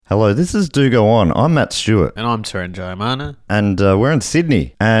Hello, this is Do Go On. I'm Matt Stewart. And I'm Taran Jayamana. And we're in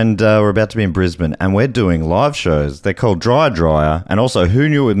Sydney. And we're about to be in Brisbane. And we're doing live shows. They're called Dryer. And also Who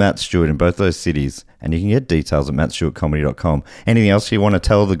Knew with Matt Stewart in both those cities. And you can get details at mattstewartcomedy.com. Anything else you want to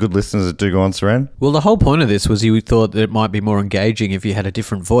tell the good listeners that Do Go On, Saran? Well, the whole point of this was you thought that it might be more engaging if you had a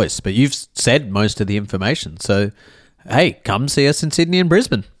different voice. But you've said most of the information. So, hey, come see us in Sydney and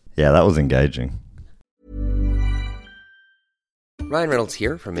Brisbane. Yeah, that was engaging. Ryan Reynolds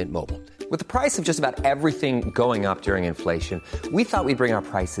here from Mint Mobile. With the price of just about everything going up during inflation, we thought we'd bring our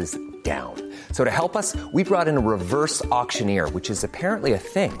prices down. So to help us, we brought in a reverse auctioneer, which is apparently a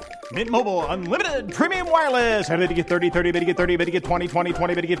thing. Mint Mobile Unlimited Premium Wireless. How to get 30, 30, bit to get 30, bit to get 20, 20,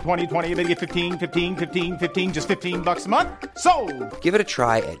 20, bit to get 20, 20, bit to get 15, 15, 15, 15, just $15 a month? Sold! Give it a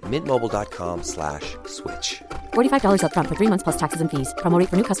try at mintmobile.com/switch. $45 up front for 3 months plus taxes and fees. Promo rate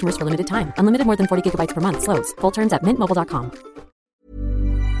for new customers for limited time. Unlimited more than 40 gigabytes per month. Slows full terms at mintmobile.com.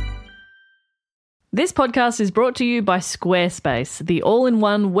 This podcast is brought to you by Squarespace, the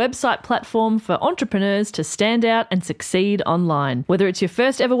all-in-one website platform for entrepreneurs to stand out and succeed online. Whether it's your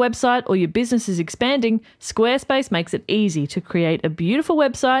first ever website or your business is expanding, Squarespace makes it easy to create a beautiful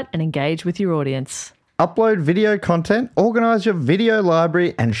website and engage with your audience. Upload video content, organize your video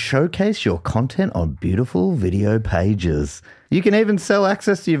library, and showcase your content on beautiful video pages. You can even sell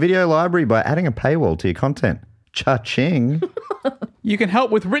access to your video library by adding a paywall to your content. Cha-ching. You can help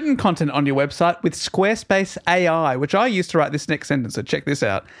with written content on your website with Squarespace AI, which I use to write this next sentence, so check this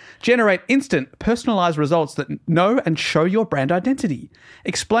out. Generate instant, personalized results that know and show your brand identity.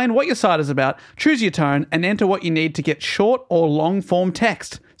 Explain what your site is about, choose your tone, and enter what you need to get short or long-form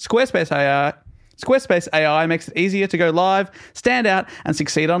text. Squarespace AI makes it easier to go live, stand out, and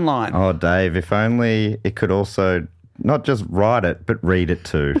succeed online. Oh, Dave, if only it could also not just write it, but read it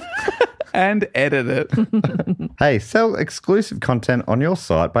too. And edit it. Hey, sell exclusive content on your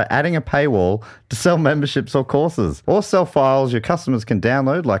site by adding a paywall to sell memberships or courses. Or sell files your customers can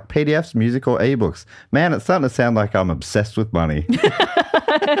download like PDFs, music, or ebooks. Man, it's starting to sound like I'm obsessed with money.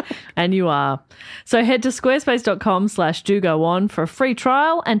 And you are. So head to squarespace.com/dogoon for a free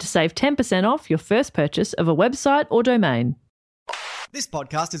trial and to save 10% off your first purchase of a website or domain. This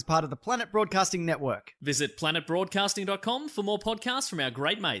podcast is part of the Planet Broadcasting Network. Visit planetbroadcasting.com for more podcasts from our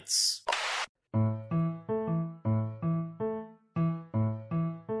great mates.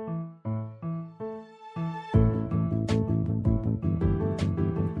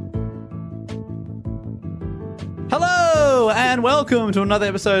 Hello, and welcome to another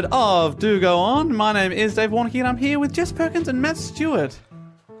episode of Do Go On. My name is Dave Warnocky, and I'm here with Jess Perkins and Matt Stewart.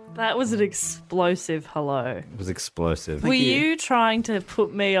 That was an explosive hello. It was explosive. Were you trying to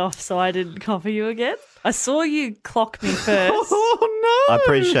put me off so I didn't cover you again? I saw you clock me first. Oh, no. I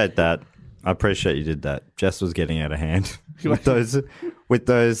appreciate that. I appreciate you did that. Jess was getting out of hand with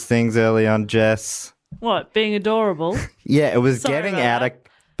those things early on, Jess. What, being adorable? Yeah, it was Sorry getting about out that. of...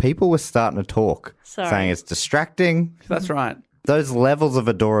 People were starting to talk, Sorry. saying it's distracting. That's right. Those levels of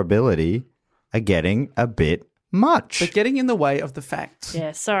adorability are getting a bit much. But getting in the way of the facts.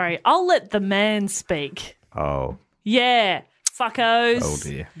 Yeah, sorry. I'll let the man speak. Oh. Yeah, fuckos. Oh,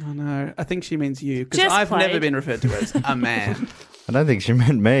 dear. Oh, no. I think she means you, because Jess I've played. never been referred to as a man. I don't think she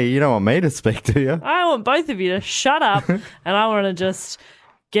meant me. You don't want me to speak, do you? I want both of you to shut up and I want to just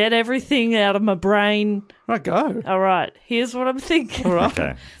get everything out of my brain. Right, go. All right, here's what I'm thinking. All right.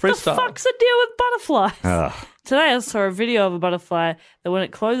 Okay. The Freestyle. fuck's the deal with butterflies? Ugh. Today I saw a video of a butterfly that when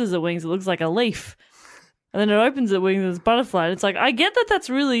it closes its wings, it looks like a leaf. And then it opens its wings and it's a butterfly. And it's like, I get that that's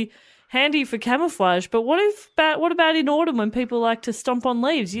really handy for camouflage, but what about in autumn when people like to stomp on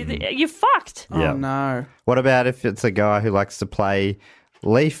leaves? You're fucked. Yeah. Oh, no. What about if it's a guy who likes to play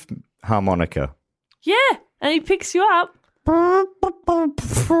leaf harmonica? Yeah, and he picks you up. Now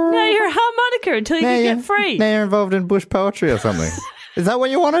you're a harmonica until you can get free. Now you're involved in bush poetry or something. Is that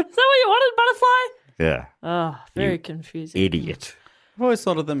what you wanted? Is that what you wanted, butterfly? Yeah. Oh, very confusing. Idiot. I've always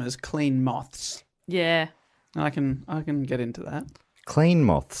thought of them as clean moths. Yeah. I can get into that. Clean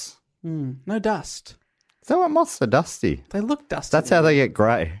moths. No dust. Is that what moths are dusty? They look dusty. That's how they get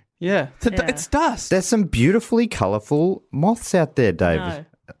grey. Yeah. Yeah. It's dust. There's some beautifully colourful moths out there, Dave. No.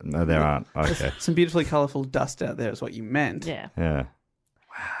 No, there aren't. Okay. Some beautifully colourful dust out there is what you meant. Yeah. Yeah.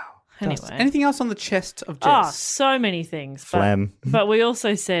 Dust. Anyway. Anything else on the chest of Oh, Jess? so many things. Phlegm. But we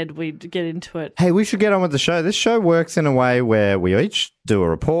also said we'd get into it. Hey, we should get on with the show. This show works in a way where we each do a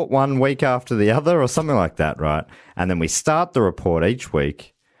report one week after the other or something like that, right? And then we start the report each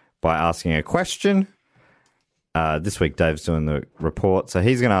week by asking a question. This week, Dave's doing the report, so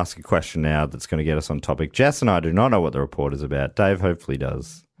he's going to ask a question now that's going to get us on topic. Jess and I do not know what the report is about. Dave hopefully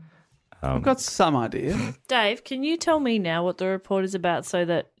does. I've got some idea. Dave, can you tell me now what the report is about so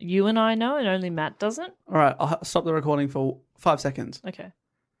that you and I know and only Matt doesn't? All right, I'll stop the recording for 5 seconds. Okay.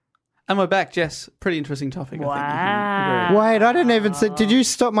 And we're back, Jess. Pretty interesting topic, I think. You can Wow. agree. Wait, I didn't even say. Did you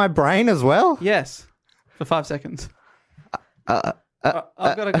stop my brain as well? Yes, for 5 seconds. I've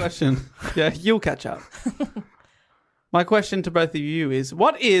got a question. Yeah, you'll catch up. My question to both of you is,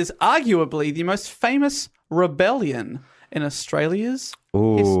 what is arguably the most famous rebellion in Australia's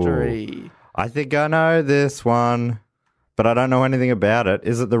history? I think I know this one, but I don't know anything about it.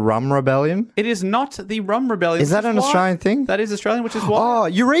 Is it the Rum Rebellion? It is not the Rum Rebellion. Is that an Australian thing? That is Australian, which is why. Oh,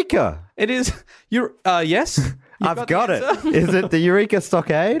 Eureka! It is. Yes. You've I've got the it. answer. Is it the Eureka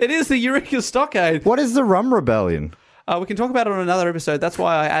Stockade? It is the Eureka Stockade. What is the Rum Rebellion? We can talk about it on another episode. That's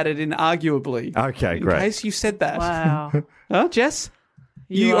why I added in arguably. Okay, in great. case you said that. Wow. Huh, Jess?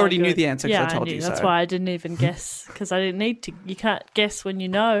 You are already knew good. the answer because Yeah, I told knew. you That's so. why I didn't even guess because I didn't need to. You can't guess when you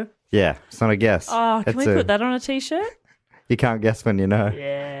know. Yeah, it's not a guess. Oh, can we put that on a t-shirt? You can't guess when you know.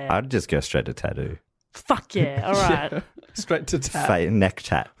 Yeah. I'd just go straight to tattoo. Fuck yeah. All right. Straight to tap. Neck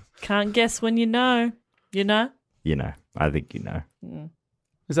tat. Can't guess when you know. You know? You know. I think you know.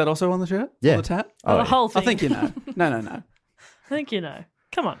 Is that also on the shirt? Yeah. On the tat? Oh, the whole thing. I think you know. No. I think you know.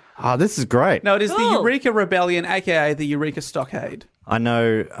 Come on. Oh, this is great. No, it is the Cool. Eureka Rebellion, a.k.a. the Eureka Stockade. I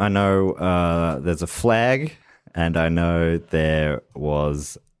know. There's a flag, and I know there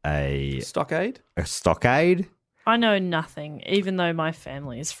was a Stockade? stockade. I know nothing, even though my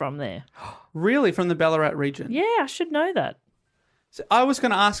family is from there. Really? From the Ballarat region? Yeah, I should know that. So I was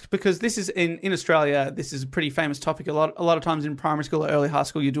going to ask, because this is in Australia, this is a pretty famous topic. A lot of times in primary school or early high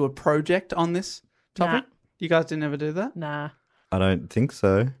school, you do a project on this topic. Nah. You guys didn't ever do that? Nah. I don't think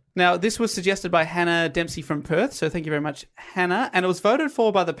so. Now, this was suggested by Hannah Dempsey from Perth, so thank you very much, Hannah. And it was voted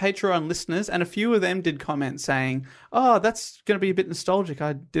for by the Patreon listeners, and a few of them did comment saying, oh, that's going to be a bit nostalgic.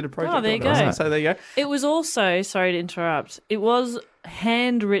 I did a project Oh, there on you it. go. So there you go. It was also, sorry to interrupt, it was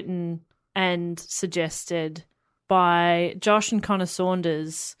handwritten and suggested by Josh and Connor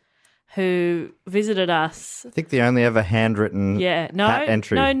Saunders, who visited us. I think the only ever handwritten hat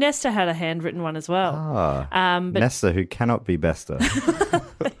entry. No, Nesta had a handwritten one as well. But Nesta, who cannot be bester.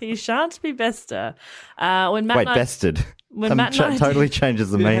 you shan't be bester. When Matt Wait, and I, bested. when Matt and I Totally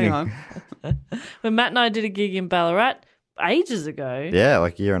changes the Yeah, meaning. hang on. when Matt and I did a gig in Ballarat ages ago, Yeah,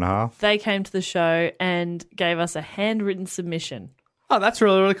 like a year and a half. they came to the show and gave us a handwritten submission. Oh, that's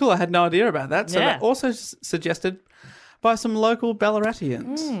really, really cool. I had no idea about that. So Yeah. that also suggested by some local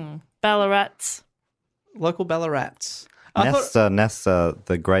Ballaratians. Ballarats. Local Ballarats. I thought- Nesta,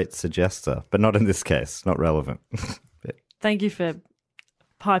 the great suggester, but not in this case. Not relevant. Thank you for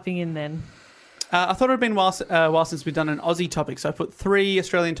piping in then. I thought it had been a while since we've done an Aussie topic, so I put 3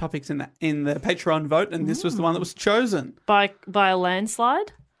 Australian topics in the Patreon vote, and this was the one that was chosen. By a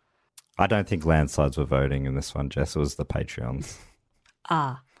landslide? I don't think landslides were voting in this one, Jess. It was the Patreons.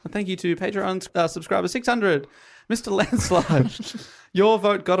 Ah. Thank you to Patreon subscriber 600, Mr. Landslide. Your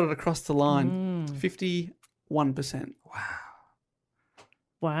vote got it across the line, 51%.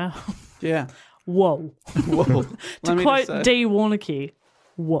 Wow. Yeah. Whoa. Whoa. To Let me quote just say, D. Warnocky,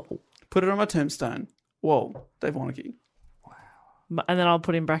 whoa. put it on my tombstone. Whoa, Dave Warnocky. And then I'll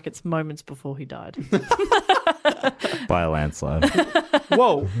put in brackets moments before he died. By a landslide.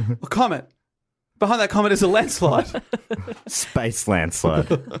 Whoa, a comet. Behind that comet is a landslide. Space landslide.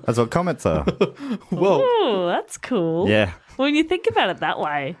 That's what comments are. Whoa. Ooh, that's cool. Yeah. When you think about it that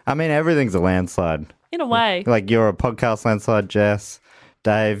way, I mean, everything's a landslide. in a way. Like, you're a podcast landslide, Jess.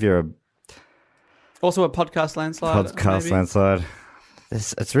 Dave, you're a Also a podcast landslide. podcast maybe. landslide.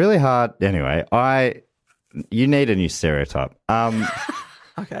 It's really hard. Anyway, you need a new stereotype.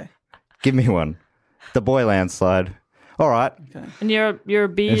 Okay. Give me one. The boy landslide. All right. And you're a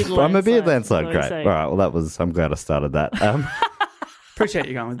beard landslide. I'm a beard landslide. That's what I Great. say. All right. I'm glad I started that. Appreciate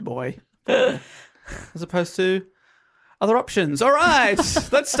you going with boy. As opposed to other options. All right.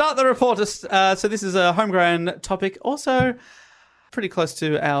 Let's start the report. So this is a homegrown topic. Also pretty close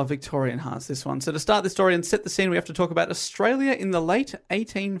to our Victorian hearts, this one. So to start the story and set the scene, we have to talk about Australia in the late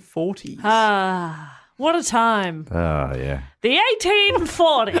 1840s. Ah, what a time. Oh, yeah. The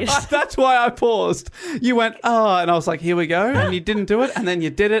 1840s. That's why I paused. You went, oh, and I was like, here we go. And you didn't do it, and then you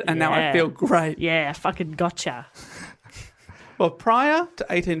did it, and now I Yeah. feel great. Yeah, fucking gotcha. Well, prior to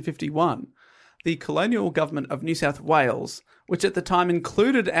 1851, the colonial government of New South Wales, which at the time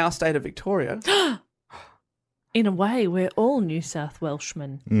included our state of Victoria, In a way, we're all New South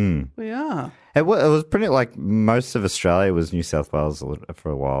Welshmen. we are. It was pretty like most of Australia was New South Wales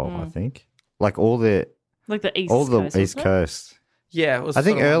for a while, I think. Like all the Like the East East wasn't it? Coast. Yeah, it was. I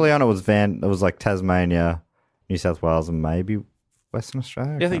think sort of- early on it was like Tasmania, New South Wales, and maybe Western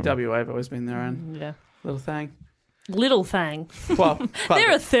Australia? Yeah, I think WA have always been their own Yeah. little thing. Little thing. Well, quite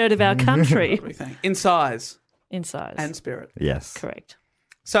They're a third of our country big thing. In size in size. and spirit. Yes. Correct.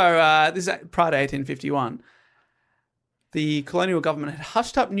 So this is prior to 1851. The colonial government had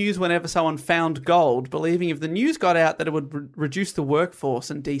hushed up news whenever someone found gold, believing if the news got out that it would reduce the workforce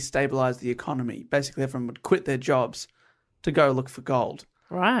and destabilise the economy. Basically, everyone would quit their jobs to go look for gold.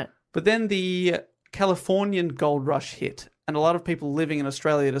 Right. But then the Californian gold rush hit, and a lot of people living in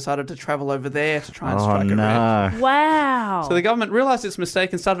Australia decided to travel over there to try and strike a rich. Wow. So the government realised its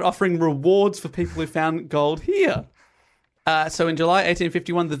mistake and started offering rewards for people who found gold here. So in July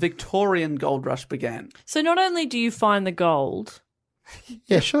 1851, the Victorian gold rush began. So not only do you find the gold,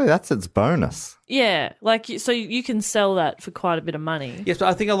 Yeah, surely that's its bonus. yeah, like so you can sell that for quite a bit of money Yes, but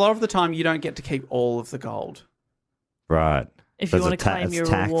I think a lot of the time you don't get to keep all of the gold. Right. if So you it's want to a claim it's your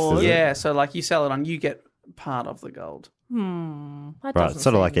taxed, reward. is it? Yeah, so like you sell it on, you get part of the gold. That Right. doesn't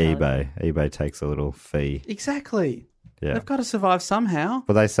Sort of like seem valid. eBay. eBay takes a little fee. Exactly. Yeah. They've got to survive somehow.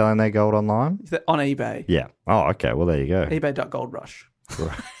 Were they selling their gold online? On eBay. Yeah. Oh, okay. Well, there you go.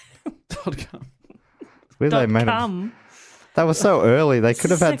 eBay.goldrush.com. Weird they made them. Come. They were so early. They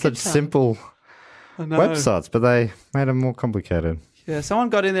could have had Second such time. simple I know. websites, but they made them more complicated. Yeah, someone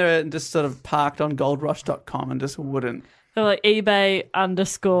got in there and just sort of parked on goldrush.com and just wouldn't. They're like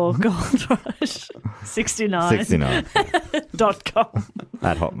eBay_goldrush 69. 69 .com.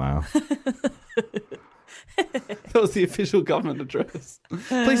 at Hotmail. That was the official government address.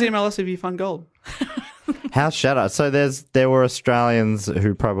 Please email us if you find gold. How shadow? So there were Australians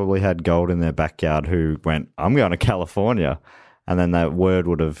who probably had gold in their backyard who went, I'm going to California. And then that word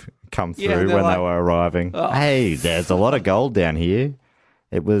would have come Yeah, through they're when like, they were arriving. "Oh." Hey, there's a lot of gold down here.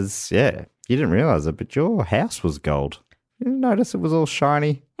 It was, yeah, you didn't realise it, but your house was gold. You didn't notice it was all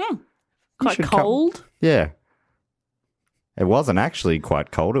shiny. You Quite should come- cold. Yeah. It wasn't actually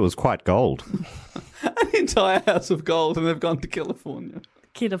quite cold. It was quite gold. An entire house of gold, and they've gone to California.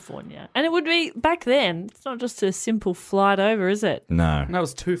 California. And it would be, back then, it's not just a simple flight over, is it? No. And that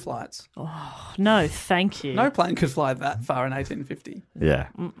was 2 flights. No, thank you. No plane could fly that far in 1850. Yeah.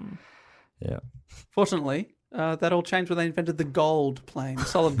 Yeah. Fortunately, that all changed when they invented the gold plane,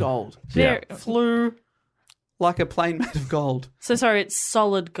 solid gold. Very- Flew like a plane made of gold. So sorry, it's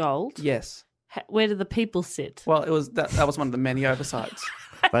solid gold. Yes. Where do the people sit? Well, it was that was one of the many oversights.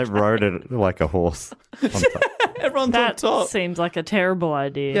 They rode it like a horse. On top. Everyone's That on top. seems like a terrible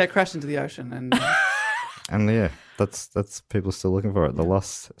idea. Yeah, it crashed into the ocean, and And yeah, that's people still looking for it. The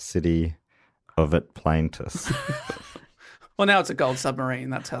lost city of Atlantis. well, now it's a gold submarine.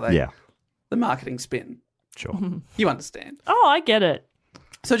 That's how they Yeah, the marketing spin. sure. You understand. Oh, I get it.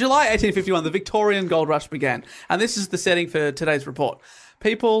 So July 1851, the Victorian gold rush began. And this is the setting for today's report.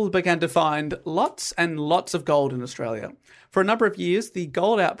 People began to find lots and lots of gold in Australia. For a number of years, the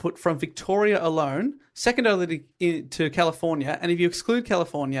gold output from Victoria alone, second only to California, and if you exclude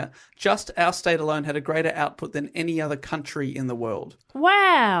California, just our state alone had a greater output than any other country in the world.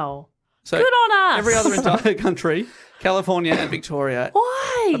 Wow. So Good on us. every other entire country, California and Victoria,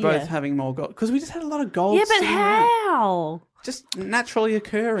 Why? are both having more gold. Because we just had a lot of gold. Yeah, but sitting around. how? Just naturally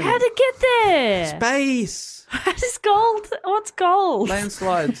occurring. How to get there? Space. How does gold? What's gold?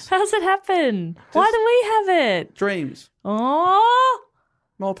 Landslides. How does it happen? Why do we have it? Dreams. Oh,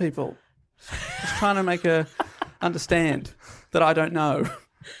 More people. Just trying to make her understand that I don't know.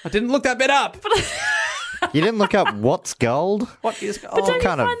 I didn't look that bit up. You didn't look up what's gold? What is gold? but don't you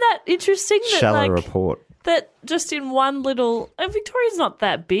kind of find that interesting that Shallow like report. that just in one little Victoria's not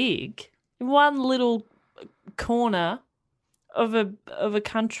that big. In one little corner of a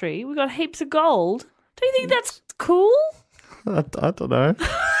country, we got heaps of gold. Do you think that's cool? I don't know.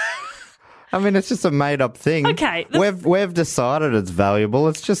 I mean, it's just a made-up thing. Okay, We've decided it's valuable.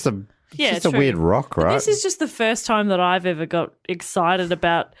 It's just a Yeah, just a true. weird rock, right? This is just the first time that I've ever got excited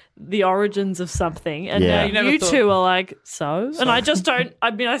about the origins of something. And Yeah. now You never you thought- two are like, so? And I just don't,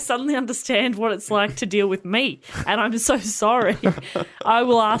 I mean, I suddenly understand what it's like to deal with me. And I'm so sorry. I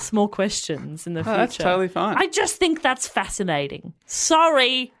will ask more questions in the future. that's totally fine. I just think that's fascinating.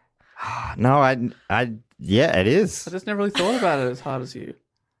 Sorry. No, yeah, it is. I just never really thought about it as hard as you.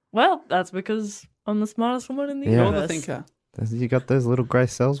 Well, that's because I'm the smartest woman in the Yeah. You're universe. the thinker. You got those little grey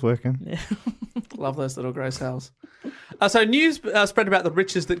cells working. Love those little grey cells. So news spread about the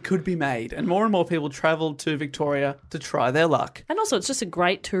riches that could be made, and more people travelled to Victoria to try their luck. And also, it's just a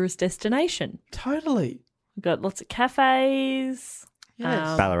great tourist destination. Totally. We've got lots of cafes.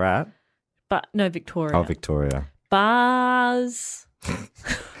 Yes. Ballarat. But no, Victoria. Oh, Victoria. Bars.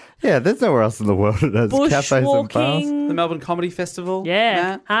 Yeah, there's nowhere else in the world that has cafes and bars. Bushwalking. The Melbourne Comedy Festival. Yeah.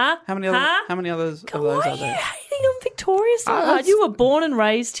 Matt? Huh? How many others of Why those are are you there? hating on Victoria so hard? that's- You were born and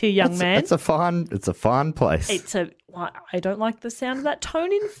raised here, young man. It's a fine place. I don't like the sound of that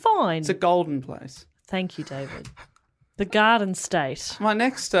tone in fine. It's a golden place. Thank you, David. The Garden State. My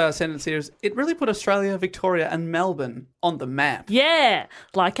next sentence here is, it really put Australia, Victoria and Melbourne on the map. Yeah,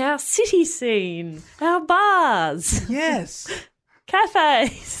 like our city scene, our bars, Yes.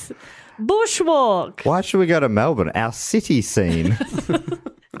 cafes, bushwalk. Why should we go to Melbourne? Our city scene.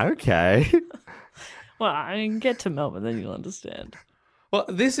 Okay. Well, I mean, get to Melbourne, then you'll understand. Well,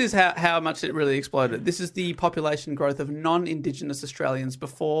 this is how much it really exploded. This is the population growth of non-Indigenous Australians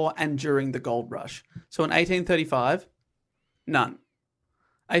before and during the gold rush. So in 1835, none.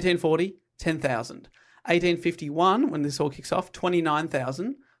 1840, 10,000. 1851, when this all kicks off,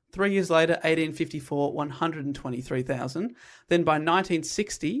 29,000. 3 years later, 1854, 123,000. Then by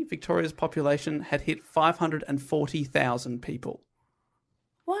 1960, Victoria's population had hit 540,000 people.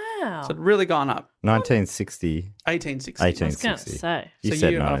 Wow. So it really gone up. 1960. 1860. I was going to 1860. say. You So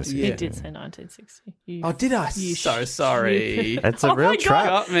said year after 1960. year. He did say 1960. You- Oh, did I? you So sorry. That's a Oh real my trap.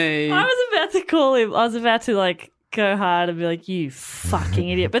 God. Got me. I was about to call him. I was about to go hard and be like, "You fucking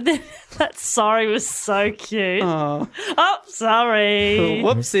idiot!" But then that sorry was so cute. Oh. Sorry.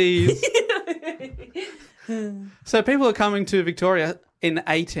 Whoopsies. So people are coming to Victoria in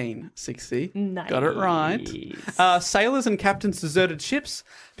 1860. Got it right. Sailors and captains deserted ships.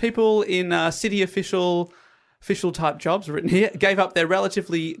 People in city official type jobs, written here, gave up their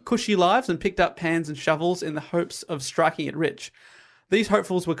relatively cushy lives and picked up pans and shovels in the hopes of striking it rich. These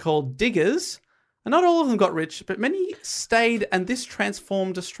hopefuls were called diggers, and not all of them got rich, but many stayed, and this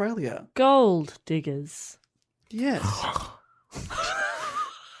transformed Australia. Gold diggers. Yes.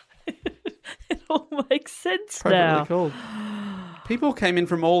 It all makes sense Appropriately now. called. People came in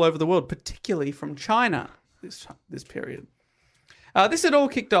from all over the world, particularly from China this period. This had all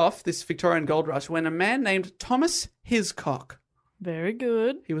kicked off, this Victorian gold rush, when a man named Thomas Hiscock, Very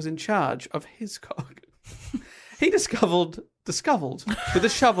good. he was in charge of Hiscock. He discovered with a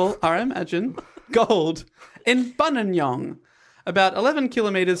shovel, I imagine, gold in Buninyong, about 11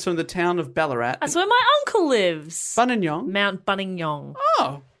 kilometres from the town of Ballarat. That's where my uncle lives. Buninyong? Mount Buninyong.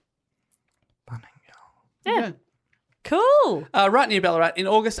 Oh. Yeah. Cool. Right near Ballarat in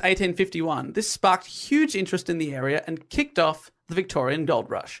August 1851. This sparked huge interest in the area and kicked off the Victorian gold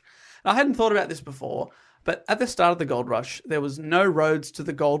rush. Now, I hadn't thought about this before, but at the start of the gold rush, there was no roads to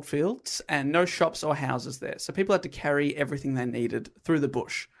the gold fields and no shops or houses there. So people had to carry everything they needed through the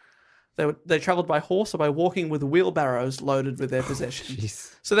bush. They travelled by horse or by walking with wheelbarrows loaded with their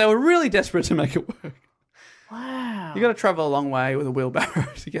possessions. So they were really desperate to make it work. Wow. You got to travel a long way with a wheelbarrow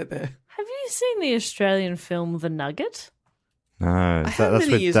to get there. Have you seen the Australian film The Nugget? No, How that's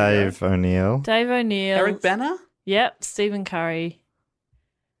many with years Dave O'Neill. Dave O'Neill. Eric Banner? Yep, Stephen Curry.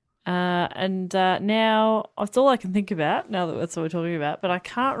 And now that's all I can think about, now that that's what we're talking about, but I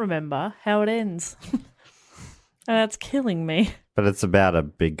can't remember how it ends. And that's killing me. But it's about a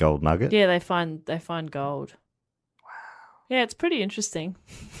big gold nugget. Yeah, they find gold. Wow. Yeah, it's pretty interesting.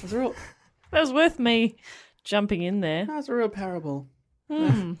 It's a real, That was worth me jumping in there. that's a real parable.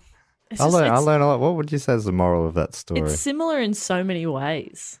 It's I'll just- learn a lot. What would you say is the moral of that story? It's similar in so many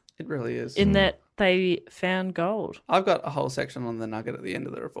ways, It really is. in that they found gold. I've got a whole section on the nugget at the end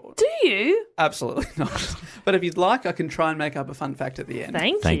of the report. Do you? Absolutely not. But if you'd like, I can try and make up a fun fact at the end.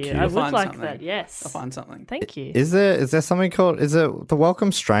 Thank Thank you. you. I You'll would find like something. that, yes. I'll find something. Thank you. Is there something called? Is it the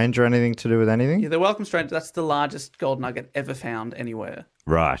Welcome Strange or anything to do with anything? Yeah, the Welcome Stranger, that's the largest gold nugget ever found anywhere.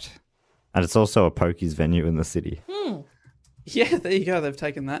 Right. And it's also a pokies venue in the city. Yeah, there you go. They've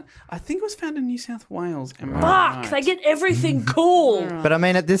taken that. I think it was found in New South Wales. Am I Fuck, right? they get everything cool. But I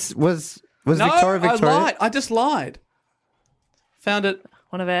mean, this was No, Victoria. I lied. I just lied. Found it,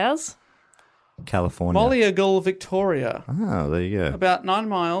 One of ours? California. Mollyagul, Victoria, Oh, there you go. about 9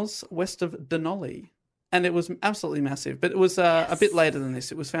 miles west of Denali. And it was absolutely massive. But it was a bit later than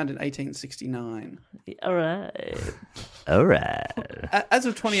this. It was found in 1869. All right. All right. As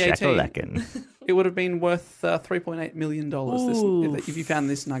of 2018, Shakalackin'. it would have been worth $3.8 million Ooh. if you found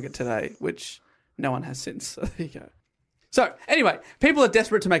this nugget today, which no one has since. So there you go. So anyway, people are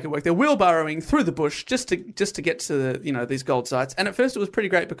desperate to make it work. They're wheelbarrowing through the bush just to get to these gold sites. And at first it was pretty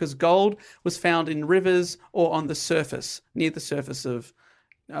great because gold was found in rivers or on the surface, near the surface of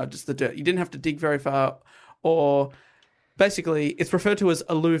just the dirt. You didn't have to dig very far, or basically it's referred to as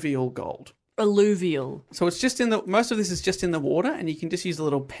alluvial gold. Alluvial. So it's just most of this is just in the water, and you can just use a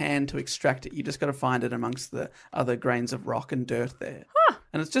little pan to extract it. You just got to find it amongst the other grains of rock and dirt there.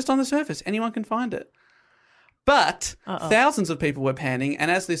 And it's just on the surface. Anyone can find it. But thousands of people were panning,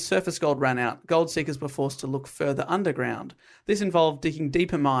 and as this surface gold ran out, gold seekers were forced to look further underground. This involved digging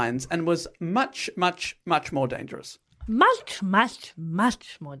deeper mines and was much, much, much more dangerous. Much, much,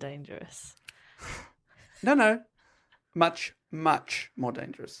 much more dangerous. No. Much, much more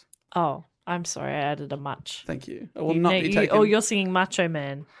dangerous. Oh, I'm sorry. I added a much. Thank you. I will not be taken... Oh, you're singing Macho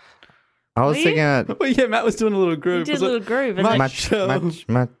Man. I was thinking... Well, yeah, Matt was doing a little groove. You did a little groove. And Macho man.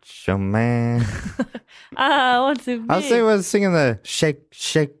 What's it mean? I was singing the shake,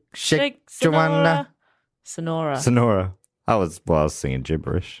 Joanna. Sonora. I was singing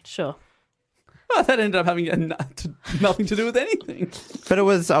gibberish. Sure. Oh, that ended up having nothing to do with anything. But I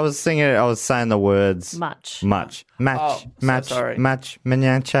was saying the words much, manyancha,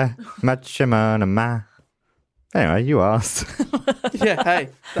 much, ma. Anyway, you asked. Yeah, hey,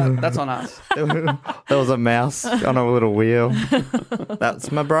 that's on us. There was a mouse on a little wheel.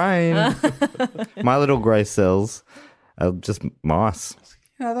 That's my brain. My little grey cells are just mice.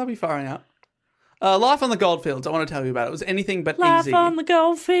 Yeah, they'll be firing out. Life on the goldfields, I want to tell you about. It was anything but easy. Life on the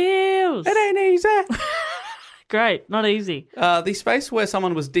goldfields. It ain't easy. Great, not easy. The space where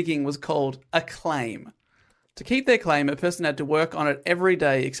someone was digging was called a claim. To keep their claim, a person had to work on it every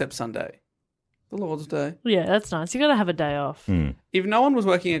day except Sunday. The Lord's Day. Yeah, that's nice. You got to have a day off. If no one was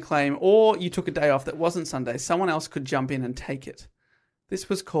working a claim or you took a day off that wasn't Sunday, someone else could jump in and take it. This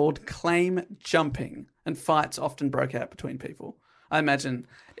was called claim jumping, and fights often broke out between people. I imagine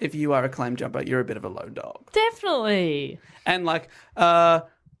if you are a claim jumper, you're a bit of a low dog. Definitely. And I got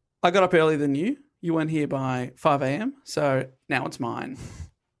up earlier than you. You weren't here by 5 a.m, so now it's mine.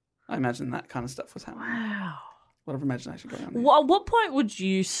 I imagine that kind of stuff was happening. Wow. A lot of imagination going on there. At what point would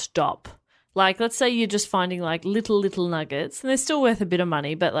you stop? Like, let's say you're just finding little nuggets, and they're still worth a bit of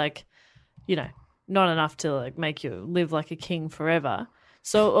money, but not enough to make you live like a king forever.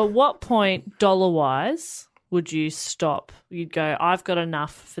 So at what point, dollar-wise, would you stop? You'd go, I've got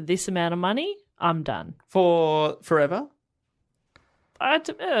enough for this amount of money, I'm done. For forever?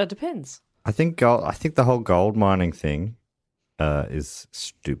 It depends. I think the whole gold mining thing is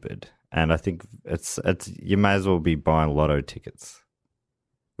stupid, and I think it's you may as well be buying lotto tickets.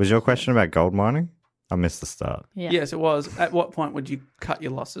 Was your question about gold mining? I missed the start. Yeah. Yes, it was. At what point would you cut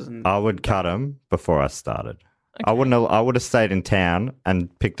your losses? I would cut them before I started. Okay. I would have stayed in town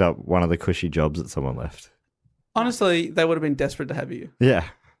and picked up one of the cushy jobs that someone left. Honestly, they would have been desperate to have you. Yeah.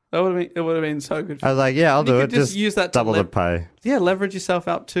 It would have been so good for I was like, yeah, I'll do it. Just use that double the pay. Yeah, leverage yourself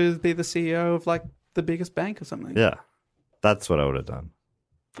up to be the CEO of the biggest bank or something. Yeah. That's what I would have done.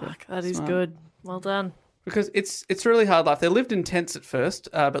 Fuck, that is good. Well done. Because it's a really hard life. They lived in tents at first,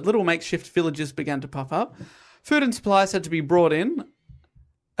 but little makeshift villages began to pop up. Food and supplies had to be brought in,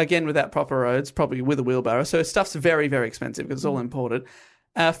 again without proper roads, probably with a wheelbarrow. So stuff's very, very expensive because it's all imported.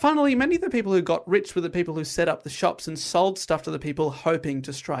 Funnily, many of the people who got rich were the people who set up the shops and sold stuff to the people hoping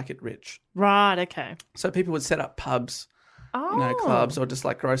to strike it rich. Right, okay. So people would set up pubs, clubs, or just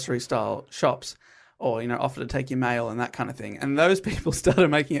grocery-style shops. Or, offer to take your mail and that kind of thing. And those people started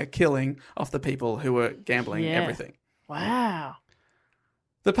making a killing off the people who were gambling everything. Wow.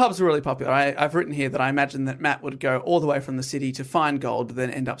 The pubs were really popular. I've written here that I imagine that Matt would go all the way from the city to find gold, but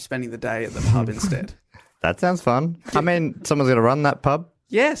then end up spending the day at the pub instead. That sounds fun. I mean, someone's going to run that pub.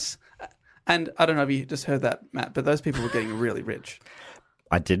 Yes. And I don't know if you just heard that, Matt, but those people were getting really rich.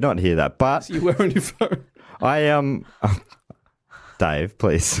 I did not hear that, but... So you were on your phone. Dave,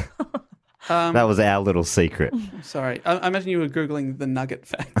 please. That was our little secret. Sorry. I imagine you were Googling the nugget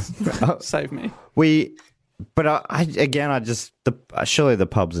facts. Save me. Surely the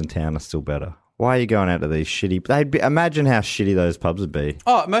pubs in town are still better. Why are you going out to these shitty... imagine how shitty those pubs would be.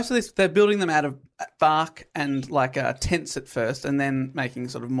 Oh, most of this, they're building them out of bark and tents at first and then making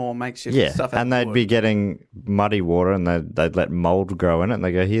sort of more makeshift stuff. And they'd be getting muddy water and they'd let mold grow in it and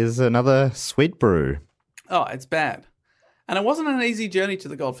they go, here's another sweet brew. Oh, it's bad. And it wasn't an easy journey to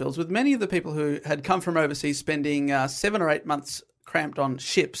the goldfields, with many of the people who had come from overseas spending 7 or 8 months cramped on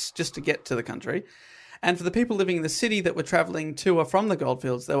ships just to get to the country. And for the people living in the city that were travelling to or from the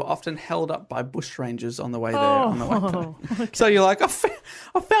goldfields, they were often held up by bushrangers on the way there. Okay. So you're like, I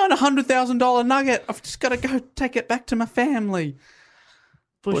found a $100,000 nugget. I've just got to go take it back to my family.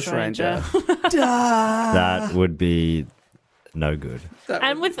 Bushranger. That would be no good.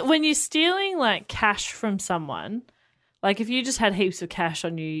 And when you're stealing cash from someone... if you just had heaps of cash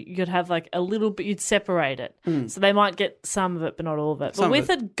on you, you'd have a little bit, you'd separate it. So they might get some of it, but not all of it. But with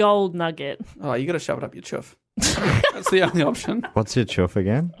a gold nugget. Oh, you got to shove it up your chuff. That's the only option. What's your chuff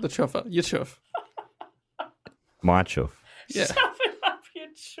again? The chuffer. Your chuff. My chuff. Yeah. Shove it up your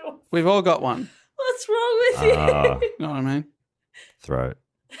chuff. We've all got one. What's wrong with you? You know what I mean? Throat.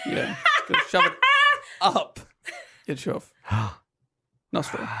 Yeah. Shove it up Your chuff.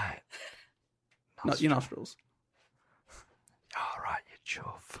 Nostril. Right. Not your nostrils. All right, you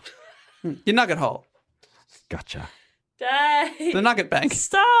chuff. Your nugget hole. Gotcha. Dave, The nugget bank.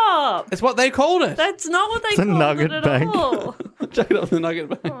 stop. It's what they called it. That's not what they It's a called nugget it at bank. all. Check it off the nugget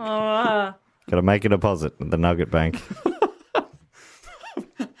bank. Oh, Got to make a deposit at the Nugget Bank.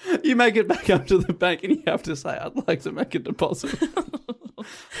 You make it back up to the bank and you have to say, I'd like to make a deposit.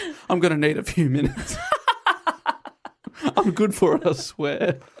 I'm going to need a few minutes. I'm good for it, I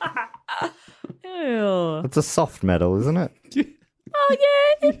swear. ew. It's a soft metal, isn't it? Oh,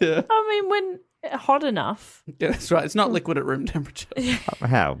 yeah. Yeah. I mean, when hot enough. Yeah, that's right. It's not liquid at room temperature.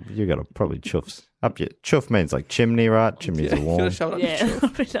 How? You got to probably chuffs. Chuff means like chimney, right? Chimneys are You warm. gotta shove it up your Yeah, chuff. it'll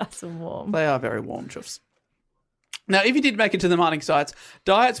be nice and warm. They are very warm chuffs. Now, if you did make it to the mining sites,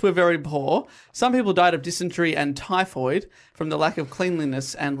 diets were very poor. Some people died of dysentery and typhoid from the lack of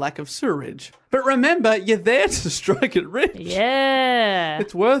cleanliness and lack of sewerage. But remember, you're there to strike it rich. Yeah.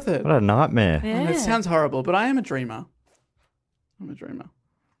 It's worth it. What a nightmare. Yeah. It sounds horrible, but I am a dreamer. I'm a dreamer.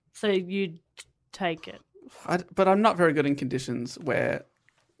 So you'd take it. But I'm not very good in conditions where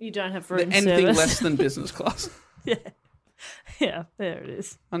You don't have room anything service. less than business class. Yeah, there it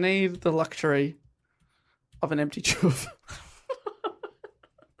is. I need the luxury of an empty chuff.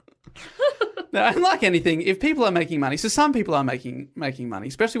 Now, unlike anything, if people are making money, so some people are making money,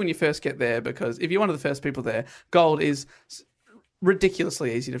 especially when you first get there, because if you're one of the first people there, gold is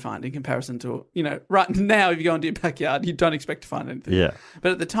ridiculously easy to find in comparison to, right now, if you go into your backyard, you don't expect to find anything. Yeah.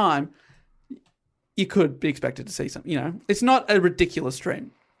 But at the time, you could be expected to see something, it's not a ridiculous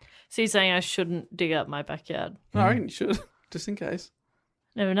dream. So you're saying I shouldn't dig up my backyard? I reckon you should, just in case.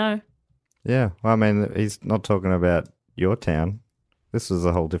 Never know. Yeah. Well, I mean, he's not talking about your town. This was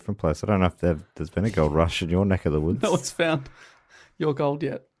a whole different place. I don't know if there's been a gold rush in your neck of the woods. No one's found your gold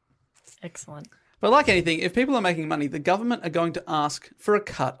yet. Excellent. But like anything, if people are making money, the government are going to ask for a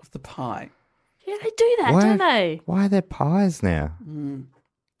cut of the pie. Yeah, they do that, don't they? Why are there pies now?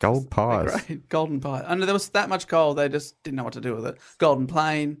 Gold pies. Great. Golden pie. I know there was that much gold, they just didn't know what to do with it. Golden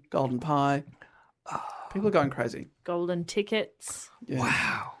plane, golden pie. People are going crazy. Golden tickets. Yeah.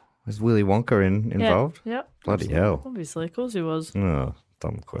 Wow. Was Willy Wonka involved? Yep. Bloody hell. Obviously, of course he was. Oh,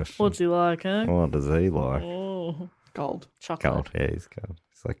 dumb question. What's he like, eh? What does he like? Oh, Gold. chocolate. Gold. Yeah, he's gold.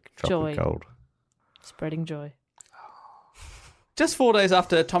 It's like chocolate Joy. gold. Spreading joy. Just 4 days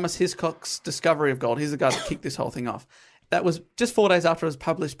after Thomas Hiscock's discovery of gold, he's the guy that kicked this whole thing off. That was just 4 days after it was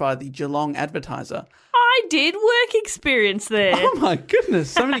published by the Geelong Advertiser. I did work experience there. Oh my goodness,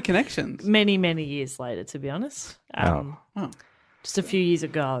 so many connections. Many, many years later, to be honest. Oh. Just a few years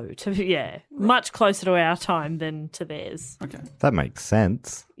ago. Much closer to our time than to theirs. Okay. That makes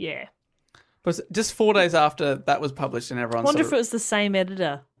sense. Yeah. But just 4 days after that was published and everyone Wonder if it was the same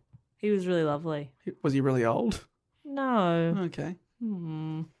editor. He was really lovely. Was he really old? No. Okay.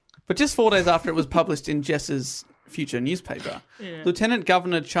 But just 4 days after it was published in Jess's Future newspaper, Lieutenant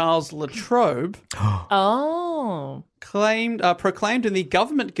Governor Charles Latrobe Oh. proclaimed in the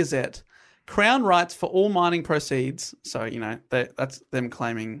Government Gazette Crown rights for all mining proceeds. So, that's them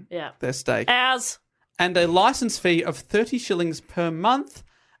claiming their stake. Ours. And a licence fee of 30 shillings per month,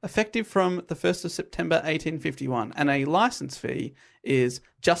 effective from the 1st of September 1851. And a licence fee is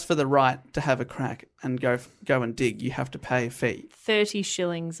just for the right to have a crack and go and dig. You have to pay a fee. 30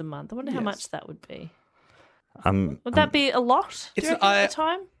 shillings a month. I wonder how Yes. much that would be. Would Would that be a lot? Do you reckon at the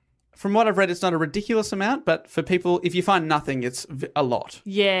time? From what I've read, it's not a ridiculous amount, but for people, if you find nothing, it's a lot.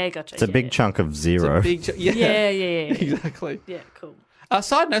 Yeah, gotcha. It's a big chunk of zero. It's a big Yeah. Exactly. Yeah, cool.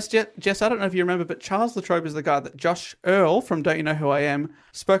 Side note, Jess, I don't know if you remember, but Charles Latrobe is the guy that Josh Earl from Don't You Know Who I Am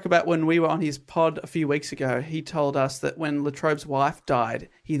spoke about when we were on his pod a few weeks ago. He told us that when Latrobe's wife died,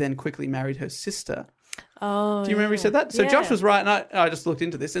 he then quickly married her sister. Oh, Do you remember he said that? So Josh was right, and I just looked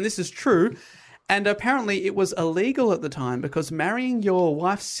into this, and this is true. And apparently it was illegal at the time because marrying your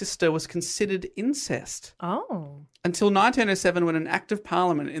wife's sister was considered incest. Oh. Until 1907, when an Act of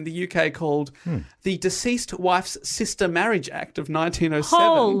Parliament in the UK called the Deceased Wife's Sister Marriage Act of 1907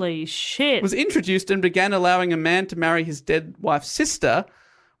 Holy shit. was introduced and began allowing a man to marry his dead wife's sister,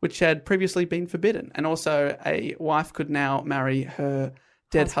 which had previously been forbidden. And also a wife could now marry her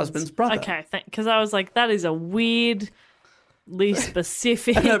dead husband's brother. Okay, because I was like, that is a weirdly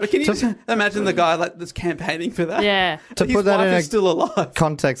specific. No, but can you just imagine the guy that's campaigning for that? Yeah. To His put that wife in is still alive.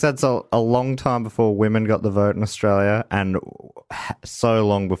 context, that's a long time before women got the vote in Australia, and so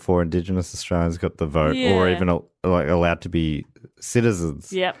long before Indigenous Australians got the vote, or Yeah. even allowed to be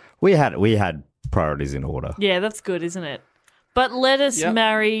citizens. Yep. We had priorities in order. Yeah, that's good, isn't it? But let us Yep.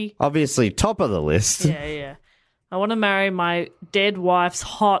 marry. Obviously, top of the list. Yeah. I want to marry my dead wife's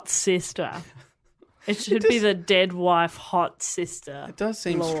hot sister. It should be the dead wife, hot sister. It does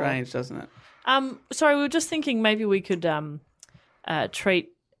seem law. strange, doesn't it? Sorry, we were just thinking maybe we could treat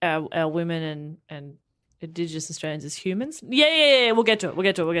our women and Indigenous Australians as humans. Yeah. We'll get to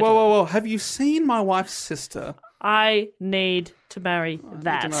it. Whoa. Have you seen my wife's sister? I need to marry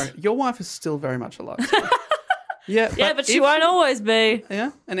that. Your wife is still very much alive. Yeah, but she won't always be.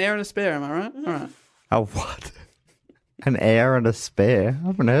 Yeah, an heir and a spare, am I right? All right. Oh, what? An heir and a spare? I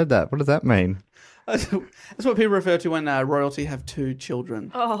haven't heard that. What does that mean? That's what people refer to when royalty have two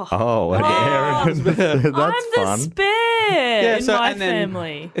children. Oh, an heir and a spare. That's I'm fun. the spare in my and then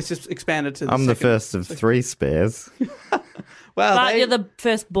family. It's just expanded to the I'm the second. first of 3 spares. Well, But you're the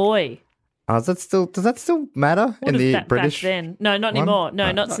first boy. Oh, does that still matter in the British? Back then. No, not one? anymore. No,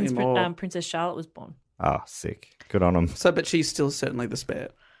 No. not Not since anymore. Princess Charlotte was born. Oh, sick. Good on them. So, but she's still certainly the spare.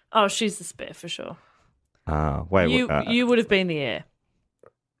 Oh, she's the spare for sure. Wait. You would have been the heir.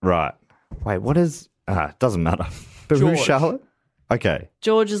 Right. Wait, what is... doesn't matter. But George. who's Charlotte? Okay.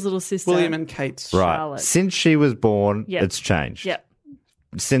 George's little sister. William and Kate's. Right. Charlotte. Since she was born, Yep. it's changed. Yep.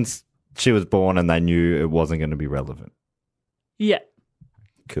 Since she was born and they knew it wasn't going to be relevant. Yeah.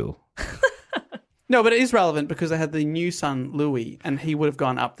 Cool. No, but it is relevant because they had the new son, Louis, and he would have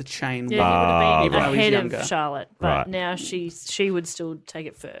gone up the chain. Yeah, he would have even been though he's ahead younger. of Charlotte, but Right. now she would still take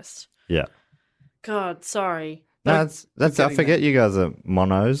it first. Yeah. God, sorry. No, that's I getting forget you guys are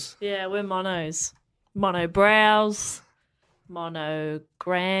monos. Yeah, we're monos. Mono brows,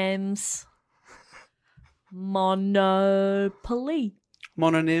 monograms, monopoly.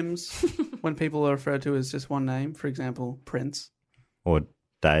 Mononyms, when people are referred to as just one name, for example, Prince. Or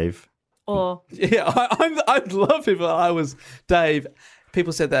Dave. Or Yeah, I'd love if I was Dave.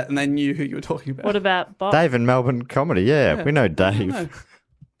 People said that and they knew who you were talking about. what about Bop? Dave in Melbourne comedy. Yeah, we know Dave. No.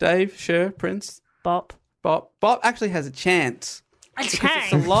 Dave, sure, Prince, Bop. Bop. Bop actually has a chance. A It's a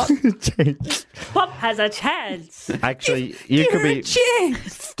chance. lot. Bop has a chance. Actually, you could be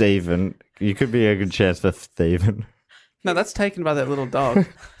Stephen. You could be a good chance for Stephen. No, that's taken by that little dog.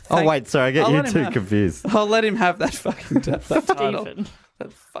 Oh, wait, sorry, I get I'll you let him two have- confused. I'll let him have that fucking that title. Stephen.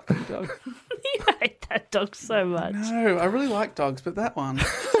 That fucking dog. You hate that dog so much. No, I really like dogs, but that one. I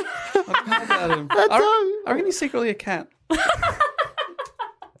can't about him. I reckon he's secretly a cat.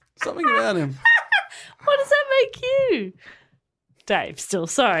 Something about him. What does that make you? Dave, still.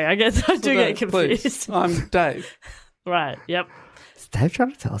 Sorry, I guess I do get confused. Please. I'm Dave. Right, yep. Is Dave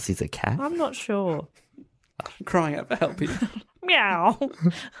trying to tell us he's a cat? I'm not sure. I'm crying out for help here. Meow.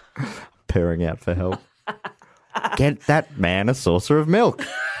 Purring out for help. Get that man a saucer of milk.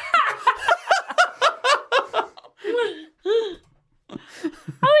 I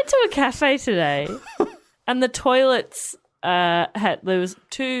went to a cafe today and the toilets there was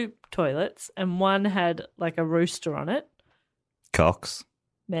 2 toilets and one had like a rooster on it. Cox,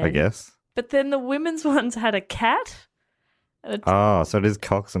 Men. I guess. But then the women's ones had a cat. And Oh, so it is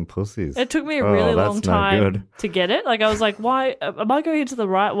cocks and pussies. it took me a really long that's no time good. to get it. Like I was like, why am I going into the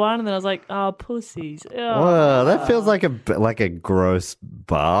right one? And then I was like, oh, pussies. Oh. Whoa, that feels like a gross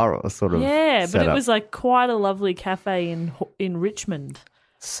bar or sort of Yeah, but it setup. was like quite a lovely cafe in Richmond.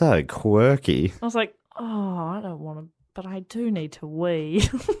 So quirky. I was like, oh, I don't want to, but I do need to wee.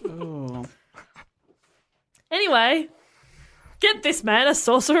 Oh. Anyway, get this man a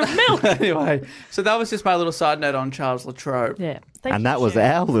saucer of milk. Anyway, so that was just my little side note on Charles Latrobe. Yeah. Thank And you, that was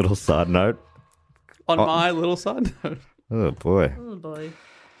Sharon. our little side note. On my little side note. Oh, boy. Oh, boy.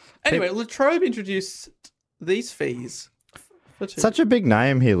 Anyway, Latrobe introduced these fees. For 2. Such a big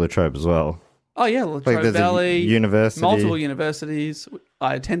name here, Latrobe, as well. Oh, yeah, Latrobe there's a Valley. university. Multiple universities.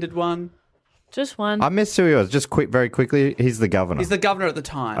 I attended one. Just one. I missed who he was. Just very quickly, he's the governor. He's the governor at the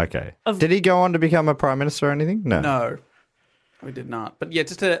time. Okay. Did he go on to become a prime minister or anything? No. No, we did not. But yeah,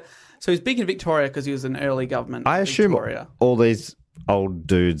 so he's big in Victoria because he was an early government. I in assume Victoria. all these old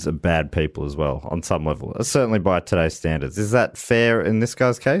dudes are bad people as well, on some level. Certainly by today's standards. Is that fair in this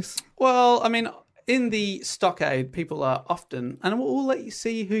guy's case? Well, I mean, in the stockade, people are often, and we'll let you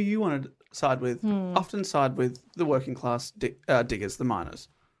see who you want to side with. Often side with the working class diggers, the miners.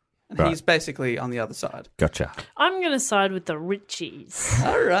 And Right. he's basically on the other side. Gotcha. I'm going to side with the Richies.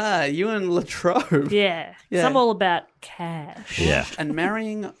 All right, you and Latrobe. Yeah. 'Cause Yeah. I'm all about cash. Yeah. And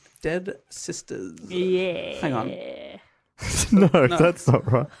marrying dead sisters. Yeah. Hang on. no, that's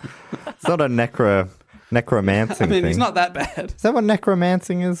not right. It's not a necromancing I mean, thing. it's not that bad. Is that what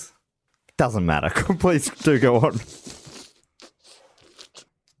necromancing is? Doesn't matter. Please do go on.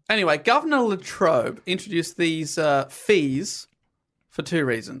 Anyway, Governor Latrobe introduced these fees for 2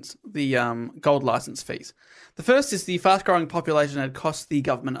 reasons. The gold license fees. The first is the fast-growing population had cost the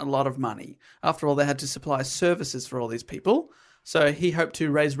government a lot of money. After all, they had to supply services for all these people. So he hoped to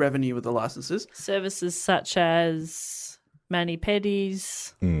raise revenue with the licenses. Services such as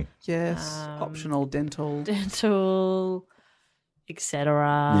mani-pedis, Yes, optional dental, dental,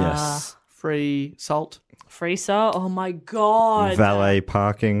 etc. Yes. free salt. Free salt. Oh my god. Valet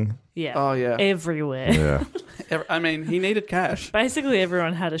parking. Yeah. Oh, yeah. Everywhere. Yeah. I mean, he needed cash. Basically,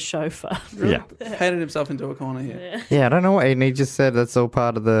 everyone had a chauffeur. Yeah. Painted himself into a corner here. Yeah, I don't know what he just said. That's all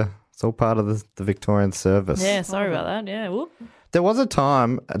part of the the Victorian service. Yeah, sorry about that. Yeah. Whoop. There was a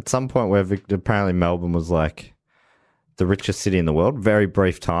time at some point where apparently Melbourne was like the richest city in the world. Very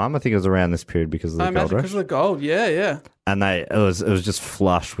brief time. I think it was around this period because of the I gold imagine rush. because of the gold. Yeah, yeah. And it was just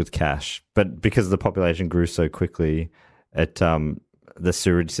flush with cash. But because the population grew so quickly, the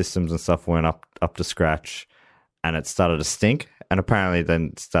sewage systems and stuff weren't up to scratch, and it started to stink. And apparently,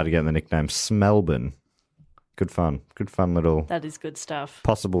 then started getting the nickname Smelbourne. Good fun little That is good stuff.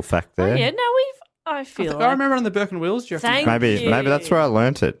 possible fact there. Oh, yeah, no, I feel I remember on the Burke and Wills. Do you reckon? Thank Maybe you. that's where I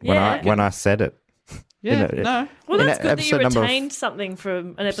learnt it Yeah. when I said it. Yeah, You know, no. Well, in that's good that you episode number- retained something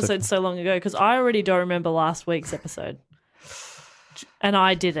from an episode so long ago, because I already don't remember last week's episode. And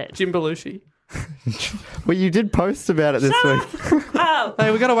I did it. Jim Belushi. Well, you did post about it this week. Oh,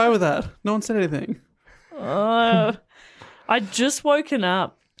 Hey, we got away with that. No one said anything. I'd just woken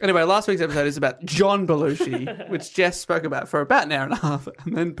up. Anyway, last week's episode is about John Belushi, which Jess spoke about for about an hour and a half,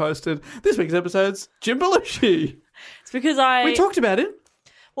 and then posted this week's episode's Jim Belushi. It's because We talked about it.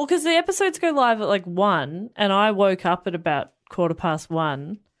 Well, because the episodes go live at like 1, and I woke up at about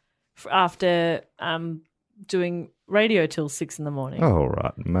 1:15 after doing radio till 6 in the morning. All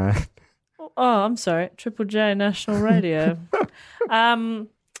right, man. Oh, I'm sorry. Triple J National Radio.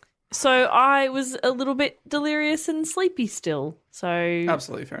 So I was a little bit delirious and sleepy still. So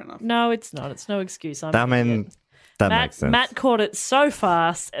Absolutely fair enough. no, it's not. It's no excuse. I'm I an mean, idiot. that makes sense. Matt caught it so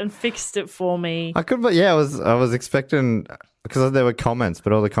fast and fixed it for me. I could, but yeah, I was expecting because there were comments,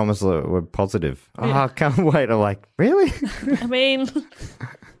 but all the comments were positive. Oh, I can't wait. I'm like, really? I mean,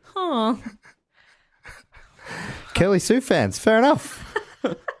 huh. Kelly Sue fans, fair enough.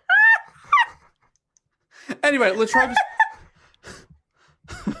 Anyway, Latrobe's...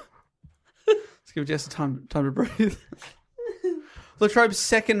 Let's give Jess time to breathe. Latrobe's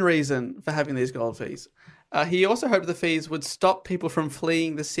second reason for having these gold fees. He also hoped the fees would stop people from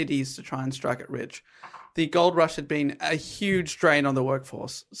fleeing the cities to try and strike it rich. The gold rush had been a huge drain on the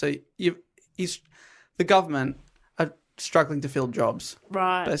workforce. So the government are struggling to fill jobs,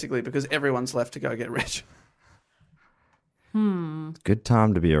 Right. basically, because everyone's left to go get rich. Good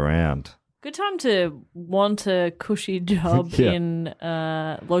time to be around. Good time to want a cushy job Yeah. in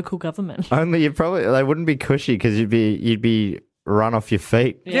local government. Only they wouldn't be cushy because you'd be run off your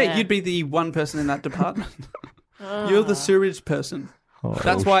feet. Yeah, you'd be the one person in that department. You're the sewage person.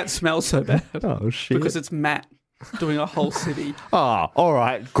 That's why it smells so bad. Oh shit! Because it's Matt doing a whole city. Oh, all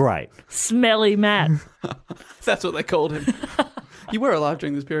right, great. Smelly Matt. That's what they called him. You were alive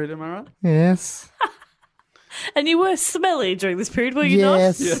during this period, am I right? Yes. And you were smelly during this period, were you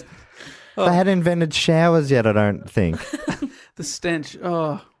Yes. Yeah. They hadn't invented showers yet, I don't think. The stench.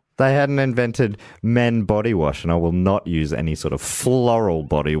 Oh, They hadn't invented men body wash, and I will not use any sort of floral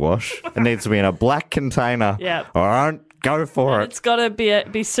body wash. It needs to be in a black container. Yeah. Or I won't go for not? it. It's got to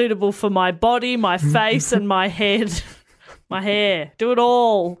be suitable for my body, my face, and my head. My hair. Do it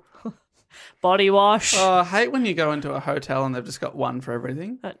all. Body wash. I hate when you go into a hotel and they've just got one for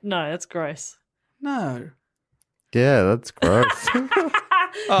everything. No, that's gross. No. Yeah, that's gross.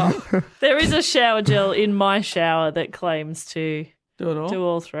 There is a shower gel in my shower that claims to Do it all. do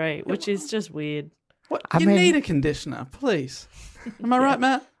all three, which is just weird. What? I You mean- need a conditioner, please. Am I right,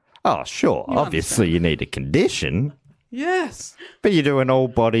 Matt? Oh, sure. Obviously, you need a condition. Yes. But you do an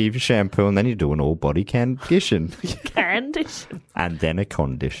all-body shampoo, and then you do an all-body condition. Condition. And then a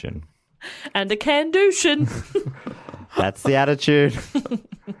condition. And a candushin. That's the attitude.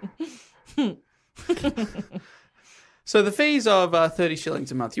 So the fees of 30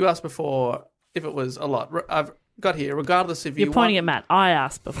 shillings a month. You asked before if it was a lot. I've got here, regardless if You're pointing at Matt. I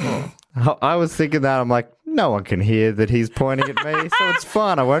asked before. I was thinking that. I'm like, no one can hear that he's pointing at me, so it's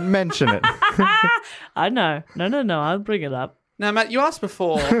fine. I won't mention it. I know. No. I'll bring it up. Now, Matt, you asked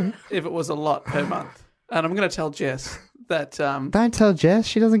before if it was a lot per month. And I'm going to tell Jess that, Don't tell Jess.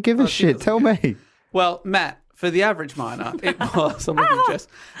 She doesn't give a shit. Tell me. well, Matt, for the average miner, it was, I'm looking at Jess.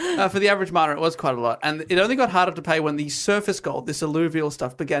 For the average miner, it was quite a lot. And it only got harder to pay when the surface gold, this alluvial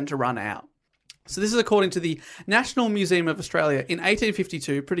stuff, began to run out. So this is according to the National Museum of Australia. In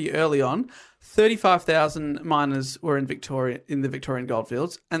 1852, pretty early on, 35,000 miners were in the Victorian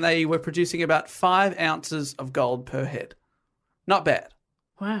goldfields, and they were producing about 5 ounces of gold per head. Not bad.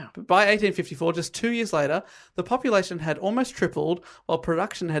 Wow. But by 1854, just 2 years later, the population had almost tripled, while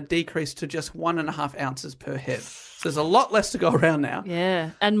production had decreased to just 1.5 ounces per head. So there's a lot less to go around now.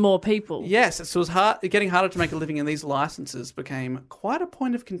 Yeah, and more people. Yes, so it was getting harder to make a living, and these licenses became quite a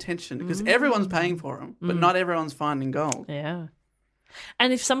point of contention because everyone's paying for them, but not everyone's finding gold. Yeah.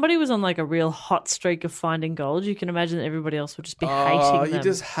 And if somebody was on like a real hot streak of finding gold, you can imagine that everybody else would just be hating them. You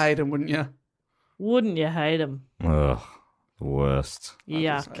just hate them, wouldn't you? Wouldn't you hate them? Ugh, the worst. I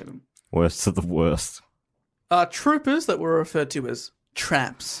just Yuck. hate 'em. Worst of the worst. Troopers that were referred to as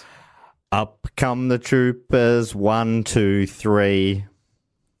traps. Up come the troopers, 1, 2, 3.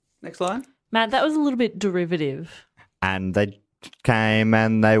 Next line. Matt, that was a little bit derivative. And they came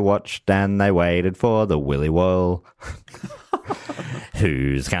and they watched and they waited for the Willy Wool.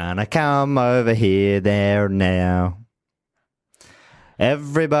 Who's gonna come over here, there, now?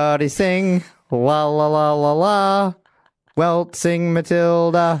 Everybody sing, la la la la la. Waltzing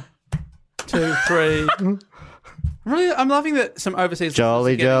Matilda. 2, 3. Really, I'm loving that some overseas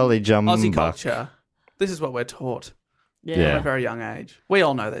Jolly, listeners are jolly, getting jumbuck. Aussie culture. This is what we're taught Yeah. at a very young age. We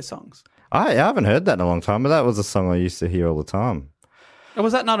all know these songs. I haven't heard that in a long time, but that was a song I used to hear all the time. And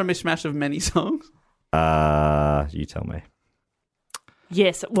was that not a mishmash of many songs? You tell me.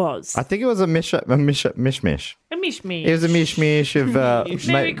 Yes, it was. I think it was a mishmash. A mishmish. It was a mishmash of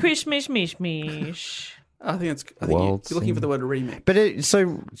Merry Christmas, mishmish. I think you're Waltzing. looking for the word remix.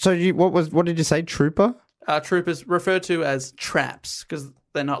 But what did you say? Trooper? Troopers referred to as traps because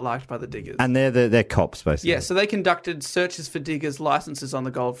they're not liked by the diggers. And they're cops basically. Yeah, so they conducted searches for diggers' licenses on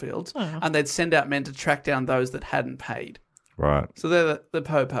the goldfields, and they'd send out men to track down those that hadn't paid. Right. So they're the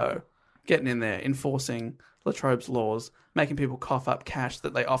po-po, getting in there, enforcing Latrobe's laws, making people cough up cash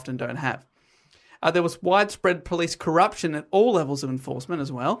that they often don't have. There was widespread police corruption at all levels of enforcement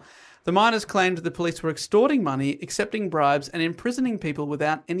as well. The miners claimed the police were extorting money, accepting bribes, and imprisoning people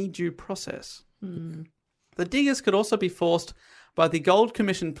without any due process. The diggers could also be forced by the Gold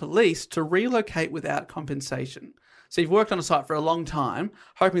Commission police to relocate without compensation. So you've worked on a site for a long time,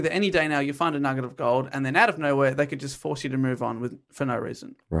 hoping that any day now you find a nugget of gold, and then out of nowhere they could just force you to move on for no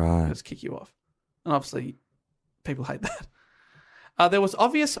reason. Right. Just kick you off. And obviously, people hate that. There was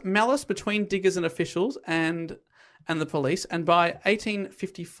obvious malice between diggers and officials and the police, and by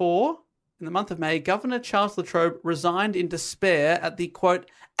 1854, in the month of May, Governor Charles Latrobe resigned in despair at the, quote,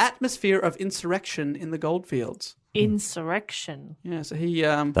 atmosphere of insurrection in the goldfields. Insurrection. Yeah, so he...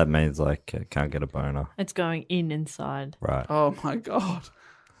 That means can't get a boner. It's going inside. Right. Oh, my God.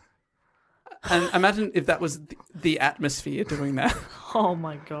 And imagine if that was the atmosphere doing that. Oh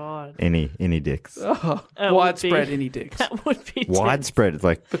my God. Any dicks. Oh, That widespread would be- any dicks. That would be Widespread,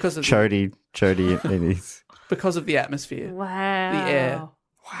 like Because of chody innies. Because of the atmosphere. Wow. The air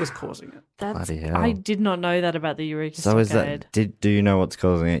was causing it. That's, Bloody hell. I did not know that about the Eureka So is Stockade. that? Do you know what's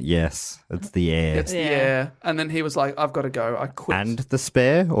causing it? Yes, it's the air It's the Yeah. air. And then he was like, I've got to go. I quit. and the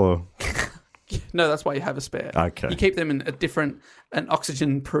spare, or No, that's why you have a spare. Okay. You keep them in an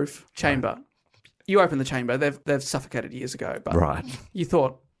oxygen-proof chamber. You open the chamber. They've suffocated years ago. But Right. You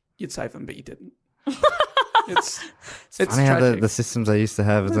thought you'd save them, but you didn't. It's funny how tragic. the systems they used to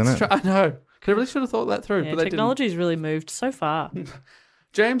have, isn't it? I know. I really should have thought that through, Yeah, but they didn't. technology's really moved so far.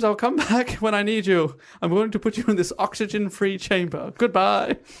 James, I'll come back when I need you. I'm going to put you in this oxygen-free chamber.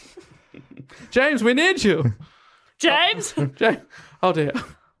 Goodbye. James, we need you. James? James. Oh, dear.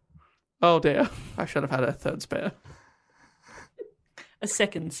 Oh, dear. I should have had a third spare. A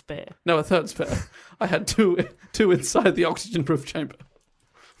second spare. No, a third spare. I had two inside the oxygen-proof chamber.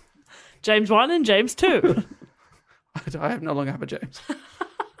 James 1 and James 2. I no longer have a James.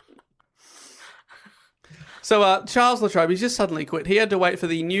 So Charles Latrobe, he's just suddenly quit. He had to wait for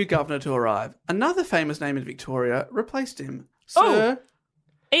the new governor to arrive. Another famous name in Victoria replaced him. Sir...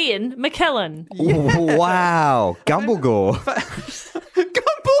 Ian McKellen. Wow, Gumblegore.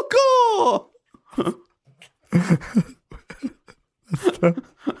 Gumblegore!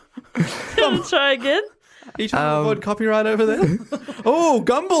 Try again. Are you trying to avoid copyright over there? Oh,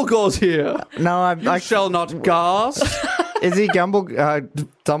 Gumblegore's here. No, I shall not gasp. Is he Dumbledore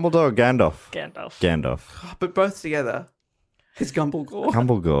or Gandalf? Gandalf. But both together, it's Gumblegore.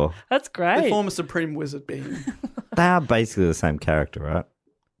 Gumblegore. That's They great. form a supreme wizard being. They are basically the same character, right?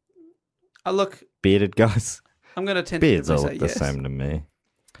 Look, Bearded guys. I'm going to Beards all tentatively look say the yes. same to me.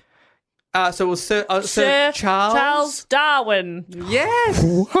 So it was Sir Sir Charles. Darwin. Yes.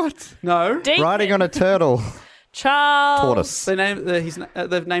 What? No. Deacon. Riding on a turtle. Charles. Tortoise.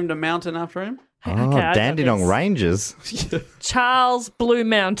 They've named a mountain after him. Oh, Okay, I got Dandenong this. Rangers. Charles Blue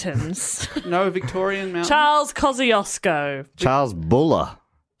Mountains. No, Victorian mountain. Charles Kosciuszko. Charles Buller.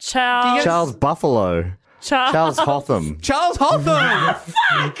 Charles. Charles Buffalo. Charles Hotham. Charles Hotham!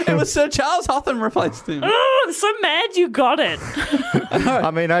 Fuck! It was Sir Charles Hotham replaced him. Oh, I'm so mad you got it.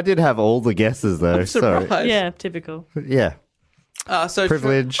 I mean, I did have all the guesses though. I'm surprised. So Yeah, typical. yeah, So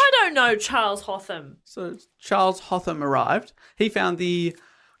privilege. I don't know Charles Hotham. So Charles Hotham arrived. He found the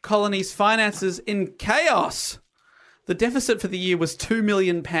colony's finances in chaos. The deficit for the year was £2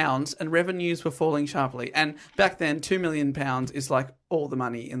 million and revenues were falling sharply. And back then, £2 million is like all the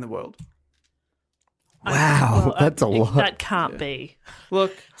money in the world. Wow, that's a lot. That can't be.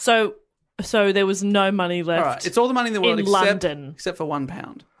 Look, So there was no money left. all right, it's all the money in the world in except, London. except for £1.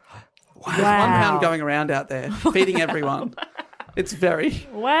 There's Wow. £1 going around out there, feeding everyone. It's very...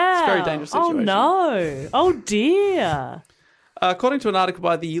 Wow. It's a very dangerous Oh, situation. no. Oh, dear. According to an article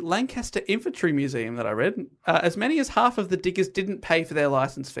by the Lancaster Infantry Museum that I read, as many as half of the diggers didn't pay for their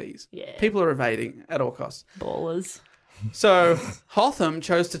license fees. Yeah. People are evading at all costs. Ballers. So Hotham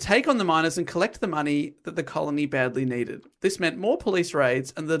chose to take on the miners and collect the money that the colony badly needed. This meant more police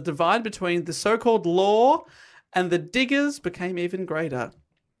raids, and the divide between the so-called law and the diggers became even greater.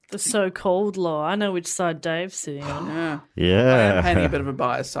 The so-called law. I know which side Dave's sitting on. Yeah. I Yeah. am painting a bit of a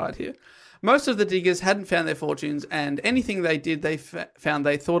biased side here. Most of the diggers hadn't found their fortunes, and anything they did, they found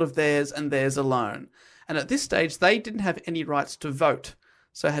they thought of theirs and theirs alone. And at this stage, they didn't have any rights to vote,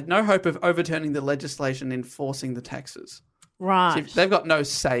 so had no hope of overturning the legislation enforcing the taxes. Right. So they've got no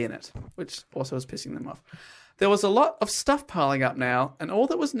say in it, which also was pissing them off. There was a lot of stuff piling up now, and all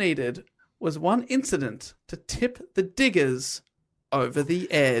that was needed was one incident to tip the diggers over the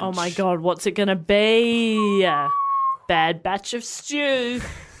edge. Oh, my God. What's it going to be? Bad batch of stew.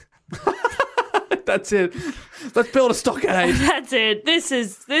 That's it. Let's build a stockade. That's it. This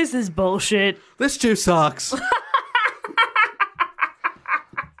is bullshit. This stew sucks.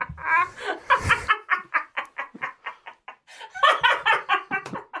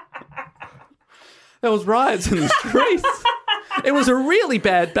 There was riots in the streets. It was a really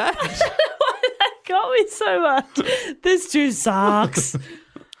bad batch. That got me so much. This stew sucks.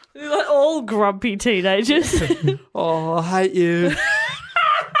 Like all grumpy teenagers. Oh, I hate you.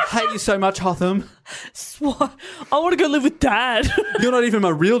 Hate you so much, Hotham. What? I want to go live with Dad. You're not even my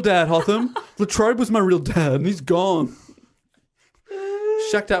real dad, Hotham. Latrobe was my real dad, and he's gone.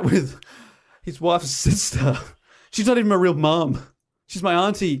 Shacked up with his wife's sister. She's not even my real mum. She's my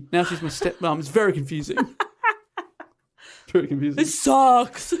auntie. Now she's my stepmom. It's very confusing. Very confusing. This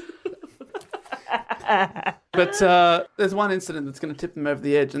sucks. But there's one incident that's going to tip them over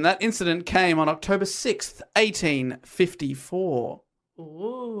the edge, and that incident came on October 6th, 1854.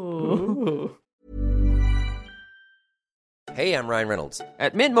 Ooh. Hey, I'm Ryan Reynolds.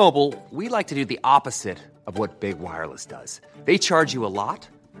 At Mint Mobile, we like to do the opposite of what Big Wireless does. They charge you a lot,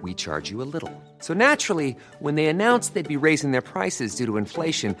 we charge you a little. So naturally, when they announced they'd be raising their prices due to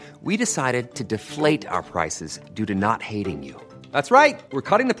inflation, we decided to deflate our prices due to not hating you. That's right. We're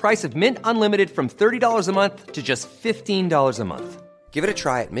cutting the price of Mint Unlimited from $30 a month to just $15 a month. Give it a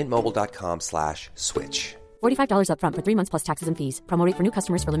try at mintmobile.com/switch. $45 up front for 3 months plus taxes and fees. Promo rate for new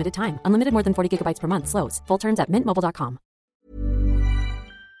customers for limited time. Unlimited more than 40 gigabytes per month. Slows full terms at mintmobile.com.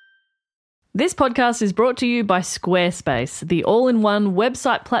 This podcast is brought to you by Squarespace, the all-in-one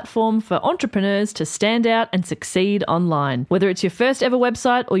website platform for entrepreneurs to stand out and succeed online. Whether it's your first ever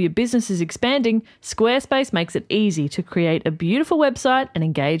website or your business is expanding, Squarespace makes it easy to create a beautiful website and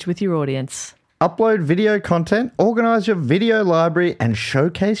engage with your audience. Upload video content, organize your video library, and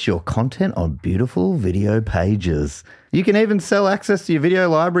showcase your content on beautiful video pages. You can even sell access to your video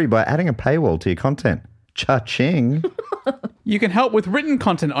library by adding a paywall to your content. Cha-ching. You can help with written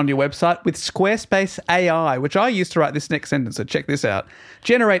content on your website with Squarespace AI, which I use to write this next sentence, so check this out.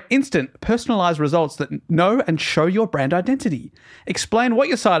 Generate instant, personalized results that know and show your brand identity. Explain what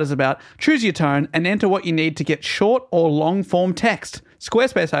your site is about, choose your tone, and enter what you need to get short or long-form text.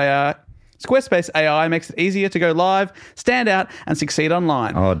 Squarespace AI makes it easier to go live, stand out, and succeed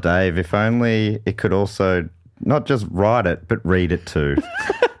online. Oh, Dave, if only it could also not just write it, but read it too.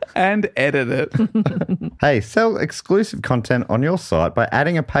 And edit it. Hey, sell exclusive content on your site by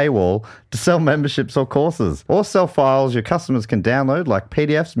adding a paywall to sell memberships or courses, or sell files your customers can download like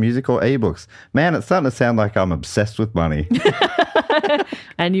PDFs, music, or ebooks. Man, it's starting to sound like I'm obsessed with money.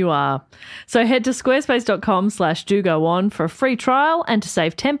 And you are. So head to squarespace.com/dogoon for a free trial and to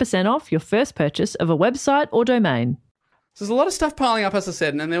save 10% off your first purchase of a website or domain. So there's a lot of stuff piling up, as I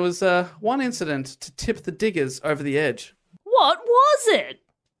said, and there was one incident to tip the diggers over the edge. What was it?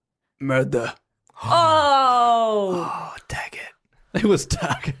 Murder. Oh. Oh, dang it. It was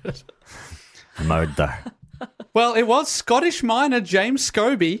targeted. Murder. Well, it was Scottish miner James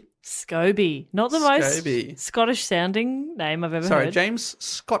Scobie. Scobie. Not the Scobie. most Scottish sounding name I've ever Sorry, heard. James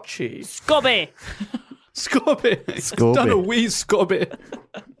Scotchy. Scobie. Scobie. He's done a wee Scobie.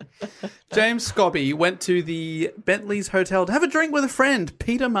 James Scobie went to the Bentley's Hotel to have a drink with a friend,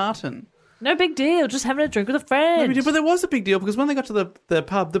 Peter Martin. No big deal. Just having a drink with a friend. No, but there was a big deal because when they got to the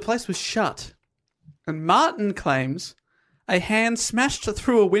pub, the place was shut. And Martin claims a hand smashed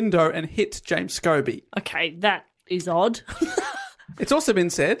through a window and hit James Scobie. Okay, that is odd. It's also been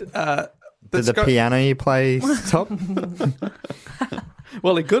said that Did the piano you play stop?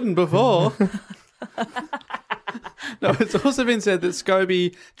 Well, he couldn't before. No, it's also been said that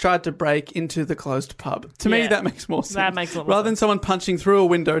Scobie tried to break into the closed pub. To me, that makes more sense. That makes a lot more Rather than someone punching through a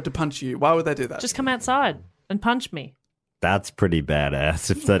window to punch you, why would they do that? Just come outside and punch me. That's pretty badass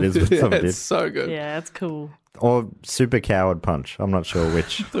if that is what someone did. It's so good. Yeah, that's cool. Or super coward punch. I'm not sure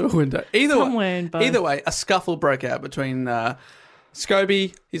which. Through a window. Either Somewhere way, a scuffle broke out between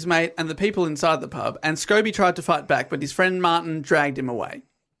Scobie, his mate, and the people inside the pub, and Scobie tried to fight back, but his friend Martin dragged him away.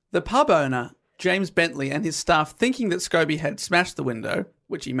 The pub owner, James Bentley, and his staff, thinking that Scobie had smashed the window,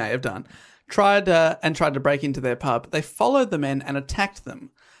 which he may have done, tried to break into their pub. They followed the men and attacked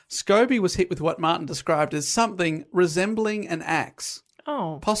them. Scobie was hit with what Martin described as something resembling an axe.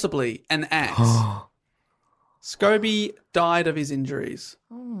 Oh. Possibly an axe. Scobie died of his injuries.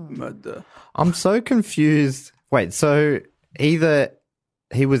 Murder. I'm so confused. Wait, so either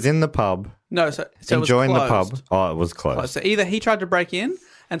he was in the pub, No, so enjoying it was the closed. pub. Oh, it was closed. So either he tried to break in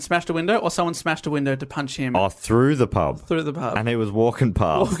and smashed a window, or someone smashed a window to punch him Oh, through the pub. through the pub. And he was walking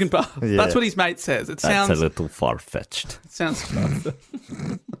past. Walking past. Yeah. That's what his mate says. It That's sounds a little far-fetched.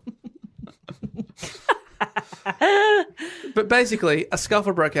 But basically, a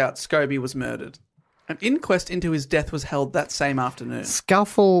scuffle broke out. Scobie was murdered. An inquest into his death was held that same afternoon.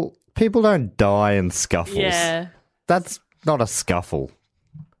 Scuffle. People don't die in scuffles. Yeah. That's not a scuffle.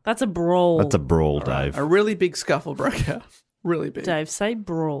 That's a brawl. That's a brawl, Dave. A really big scuffle broke out. Really big. Dave, say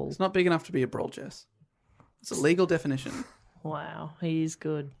brawl. It's not big enough to be a brawl, Jess. It's a legal definition. Wow, he's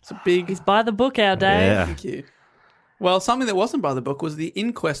good. It's a big... He's by the book, our Dave. Yeah. Thank you. Well, something that wasn't by the book was the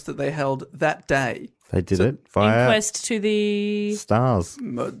inquest that they held that day. They did it via Inquest to the... stars.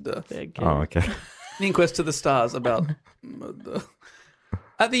 Murder. Oh, okay. An inquest to the stars about murder.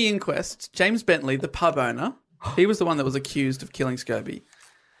 At the inquest, James Bentley, the pub owner, he was the one that was accused of killing Scobie.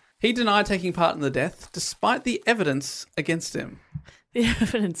 He denied taking part in the death, despite the evidence against him. The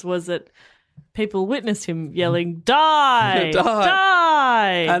evidence was that people witnessed him yelling, "Die! Die!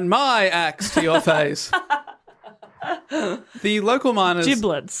 Die!" And my axe to your face. The local miners...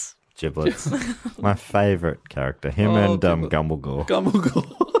 Giblets. Giblets. My favourite character. Him and Gumblegore.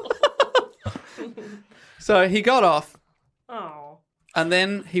 Gumblegore. So he got off, Oh. and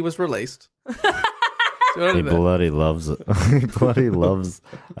then he was released. He bloody loves it. He bloody loves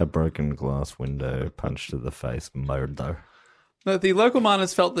a broken glass window punch to the face. Murder. No, the local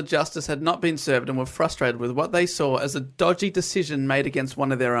miners felt that justice had not been served and were frustrated with what they saw as a dodgy decision made against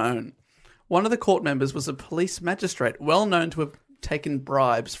one of their own. One of the court members was a police magistrate well known to have taken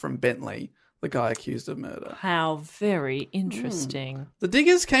bribes from Bentley, the guy accused of murder. How very interesting. The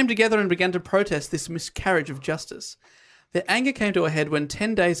diggers came together and began to protest this miscarriage of justice. Their anger came to a head when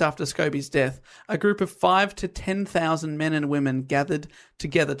 10 days after Scobie's death, a group of 5,000 to 10,000 men and women gathered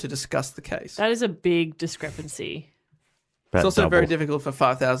together to discuss the case. That is a big discrepancy. It's also very difficult for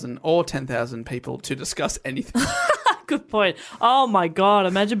 5,000 or 10,000 people to discuss anything. Good point. Oh my God,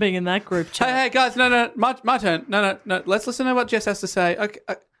 imagine being in that group chat. Hey, guys, no, my turn. No. Let's listen to what Jess has to say. Okay,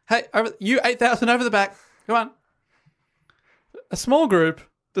 hey, you 8,000 over the back. Come on. A small group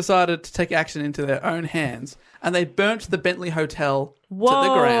decided to take action into their own hands, and they burnt the Bentley Hotel to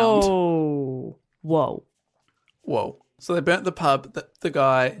the ground. Whoa. So they burnt the pub that the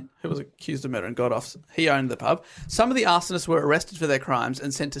guy who was accused of murder and got off, he owned the pub. Some of the arsonists were arrested for their crimes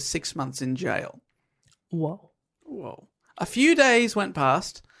and sent to 6 months in jail. Whoa. A few days went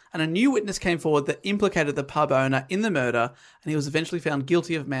past, and a new witness came forward that implicated the pub owner in the murder, and he was eventually found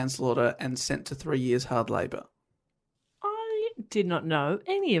guilty of manslaughter and sent to 3 years hard labour. I did not know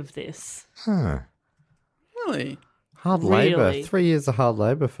any of this. Huh. Really? Hard Really? labour. 3 years of hard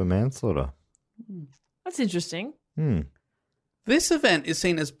labour for manslaughter. That's interesting. This event is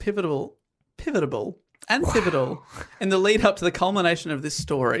seen as pivotal in the lead up to the culmination of this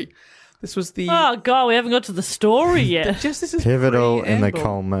story. This was the... Oh, God, we haven't got to the story yet. Just this is Pivotal in the preamble.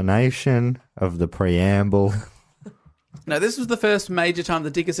 culmination of the preamble. No, this was the first major time the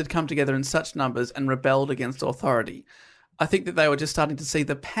diggers had come together in such numbers and rebelled against authority. I think that they were just starting to see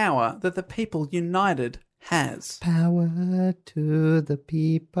the power that the people united has. Power to the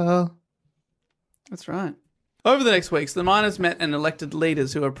people. That's right. Over the next weeks, the miners met and elected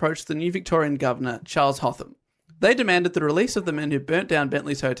leaders who approached the new Victorian governor, Charles Hotham. They demanded the release of the men who burnt down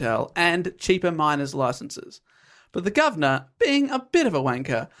Bentley's hotel and cheaper miners' licenses. But the governor, being a bit of a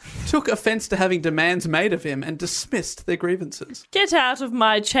wanker, took offence to having demands made of him and dismissed their grievances. Get out of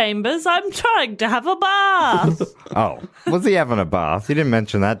my chambers. I'm trying to have a bath. Oh, was he having a bath? You didn't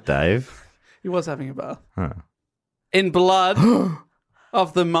mention that, Dave. He was having a bath. Huh. In blood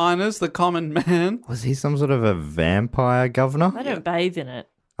of the miners, the common man. Was he some sort of a vampire governor? They don't bathe in it.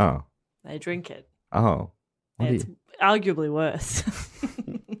 Oh. They drink it. Oh. What do It's arguably worse.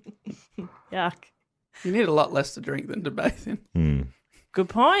 Yuck. You need a lot less to drink than to bathe in. Hmm. Good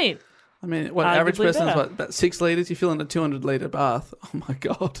point. I mean, what average Arguably person is better. about 6 litres? You fill in a 200-litre bath. Oh my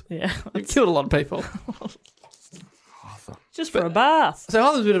God. Yeah. You've killed a lot of people. Just for a bath. So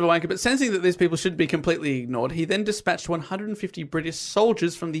Harlan's a bit of a wanker, but sensing that these people should be completely ignored, he then dispatched 150 British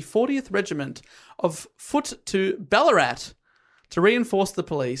soldiers from the 40th Regiment of Foot to Ballarat to reinforce the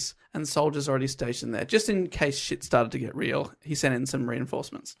police and soldiers already stationed there. Just in case shit started to get real, he sent in some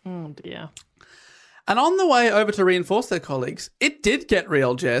reinforcements. Oh, dear. And on the way over to reinforce their colleagues, it did get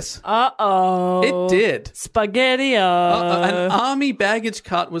real, Jess. Uh-oh. It did. Spaghetti-o. An army baggage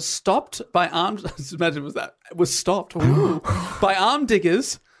cart was stopped by armed... Imagine was that. It was stopped. Ooh. By armed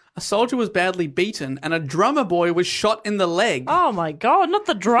diggers. A soldier was badly beaten and a drummer boy was shot in the leg. Oh, my God. Not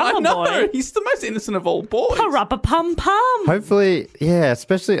the drummer I know. boy. He's the most innocent of all boys. Parappa-pum-pum. Hopefully, yeah,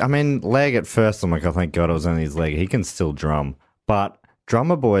 especially, I mean, leg at first, I'm like, oh, thank God it was only his leg. He can still drum. But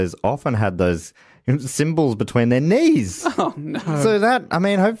drummer boys often had those cymbals between their knees. Oh, no. So that, I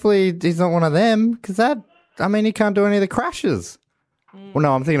mean, hopefully he's not one of them because that, I mean, he can't do any of the crashes. Well,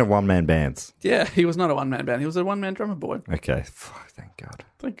 no, I'm thinking of one-man bands. Yeah, he was not a one-man band. He was a one-man drummer boy. Okay. Thank God.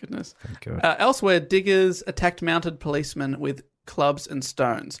 Thank goodness. Thank God. Elsewhere, diggers attacked mounted policemen with clubs and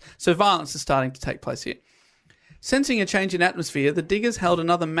stones. So violence is starting to take place here. Sensing a change in atmosphere, the diggers held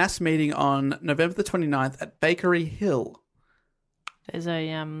another mass meeting on November the 29th at Bakery Hill. There's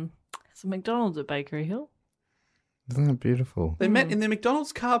a McDonald's at Bakery Hill. Isn't that beautiful? They met in the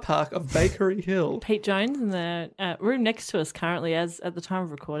McDonald's car park of Bakery Hill. Pete Jones in the room next to us currently, as at the time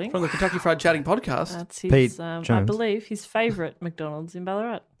of recording. From the Kentucky Fried Chatting podcast. That's his, Pete I Jones. believe, his favourite McDonald's in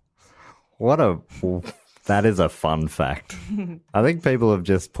Ballarat. That is a fun fact. I think people have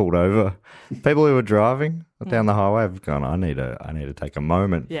just pulled over. People who were driving down the highway have gone, I need to take a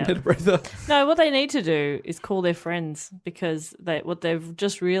moment. Yeah. Need a breather. No, what they need to do is call their friends because what they've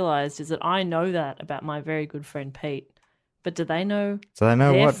just realised is that I know that about my very good friend Pete. But do they know So they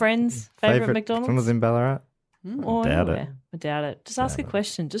know their what friends' favourite McDonald's? in Ballarat? Or Doubt it. anywhere? I doubt it. Just ask a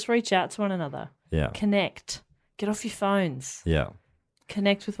question. Just reach out to one another. Yeah. Connect. Get off your phones. Yeah.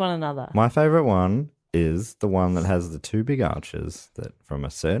 Connect with one another. My favourite one is the one that has the two big arches that from a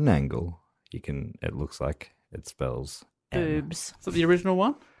certain angle it looks like it spells M. Boobs. Is that the original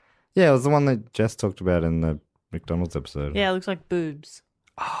one? Yeah, it was the one that Jess talked about in the McDonald's episode. Yeah, it looks like boobs.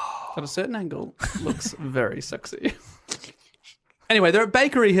 At a certain angle, looks very sexy. Anyway, they're at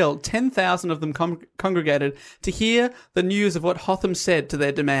Bakery Hill. 10,000 of them congregated to hear the news of what Hotham said to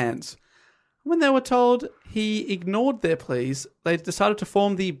their demands. When they were told he ignored their pleas, they decided to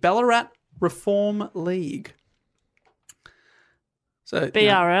form the Ballarat Reform League. So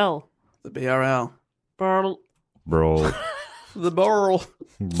BRL. the BRL. Burl. Brawl. The BRL.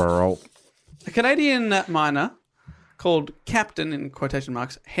 Brawl. A Canadian miner called Captain, in quotation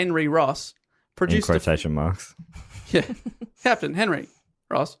marks, Henry Ross, In produced quotation marks. Captain Henry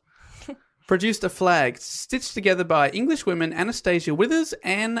Ross produced a flag stitched together by English women Anastasia Withers,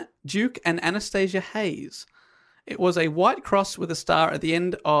 Anne Duke, and Anastasia Hayes. It was a white cross with a star at the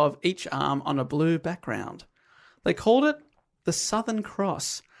end of each arm on a blue background. They called it the Southern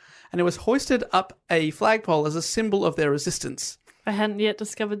Cross, and it was hoisted up a flagpole as a symbol of their resistance. I hadn't yet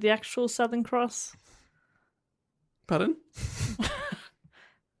discovered the actual Southern Cross. Pardon?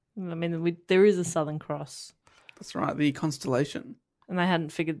 I mean, there is a Southern Cross. That's right, the constellation. And they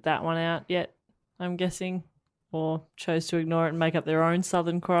hadn't figured that one out yet, I'm guessing. Or chose to ignore it and make up their own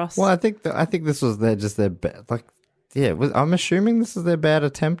Southern Cross. Well, I think this was I'm assuming this is their bad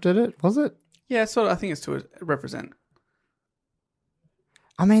attempt at it. Was it? Yeah, sort of. I think it's to represent.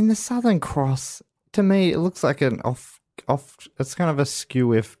 I mean, the Southern Cross to me it looks like an off. It's kind of a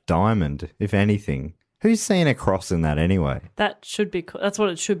skew-if diamond, if anything. Who's seen a cross in that anyway? That should be. That's what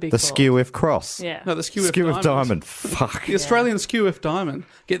it should be The called. skew-if cross. Yeah. No, the skew-if Skew-if diamond. Fuck. The Australian skew-if diamond.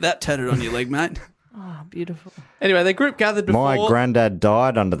 Get that tatted on your leg, mate. Oh, beautiful. Anyway, the group gathered before... My granddad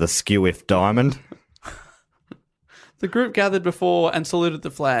died under the skew-if diamond. The group gathered before and saluted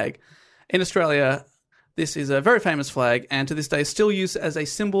the flag. In Australia, this is a very famous flag and to this day still used as a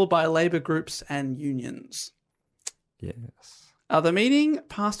symbol by labour groups and unions. Yes. The meeting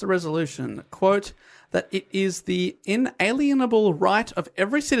passed a resolution, quote, that it is the inalienable right of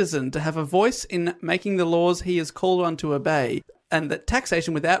every citizen to have a voice in making the laws he is called on to obey, and that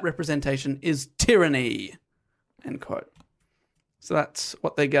taxation without representation is tyranny. End quote. So that's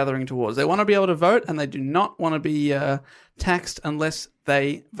what they're gathering towards. They want to be able to vote, and they do not want to be taxed unless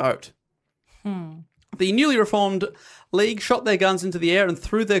they vote. The newly reformed league shot their guns into the air and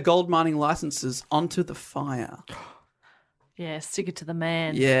threw their gold mining licenses onto the fire. Yeah, stick it to the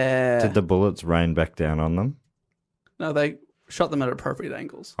man. Yeah. Did the bullets rain back down on them? No, they shot them at appropriate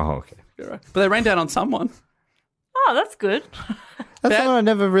angles. Oh, okay. You're right. But they rained down on someone. Oh, that's good. That's something I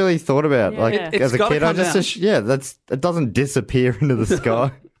never really thought about. Yeah. Like It's as a gotta kid, I come just down. it doesn't disappear into the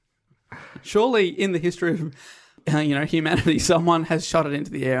sky. Surely in the history of humanity, someone has shot it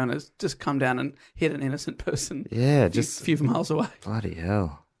into the air and has just come down and hit an innocent person. Yeah, just a few miles away. Bloody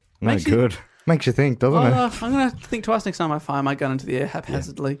hell. No Makes you- good. Makes you think, doesn't Well, it? I'm going to think twice next time I fire my gun into the air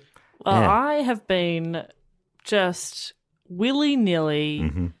haphazardly. Well, Yeah. I have been just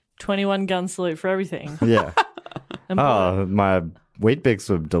willy-nilly 21 gun salute for everything. Yeah. And Oh, my Wheat Bix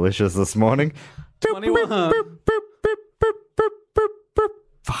were delicious this morning. 21.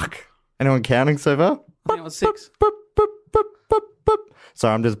 Fuck. Anyone counting so far? I think it was 6. So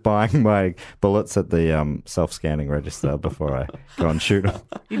I'm just buying my bullets at the self-scanning register before I go and shoot them.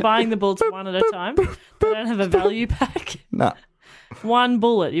 You're buying the bullets one at a time. They don't have a value pack. No. One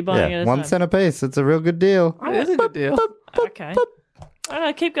bullet you're buying at Yeah, a 1 time. cent a piece. It's a real good deal. It is a good deal. Okay. I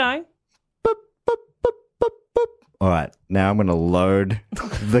know, keep going. All right, now I'm going to load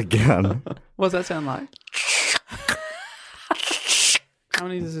the gun. What does that sound like? How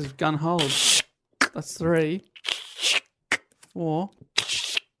many does this gun hold? That's 3, 4,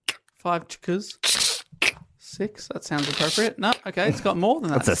 5 chickers, 6. That sounds appropriate. No, okay, it's got more than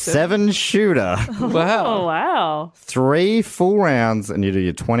that. It's a 7-shooter. Wow. Oh, wow. 3 full rounds, and you do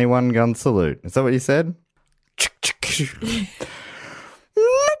your 21 gun salute. Is that what you said?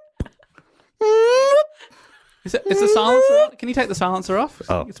 Is the silencer off? Can you take the silencer off?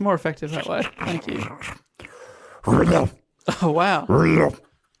 Oh. It's more effective that way. Thank you. Oh, wow.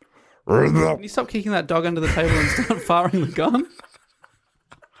 Can you stop kicking that dog under the table and start firing the gun?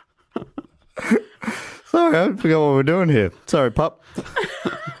 Sorry, I forgot what we're doing here. Sorry, pup.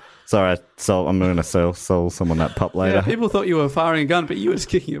 Sorry, I'm going to sell someone that pup later. Yeah, people thought you were firing a gun, but you were just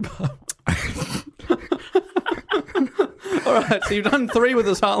kicking a pup. All right, so you've done 3 with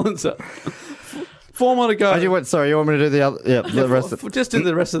the silencer. 4 more to go. You want me to do the other? Yeah, the rest. Just do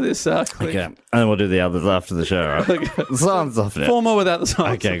the rest of this quick. Okay, and then we'll do the others after the show. Right? Okay. The silence off now. 4 more without the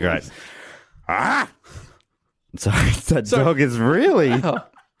silencer. Okay, great. Sorry, that dog is really.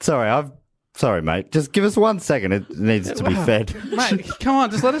 Sorry, mate. Just give us 1 second. It needs to be fed. Mate, come on,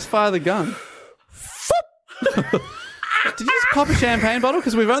 just let us fire the gun. Did you just pop a champagne bottle?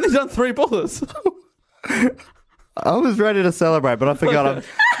 Because we've only done 3 bullets. I was ready to celebrate, but I forgot.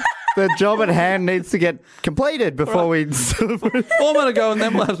 The job at hand needs to get completed before we celebrate. 4 more to go, and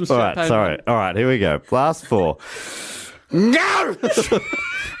then we'll have some All champagne. right, sorry. All right, here we go. Last 4. No!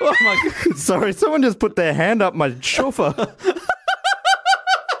 Oh my god! Sorry, someone just put their hand up my chauffeur.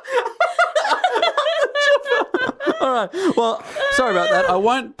 All right. Well, sorry about that. I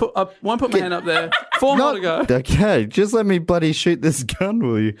won't put my hand up there. 4 more to go. Okay, just let me bloody shoot this gun,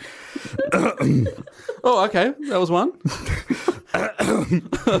 will you? Oh, okay. That was 1.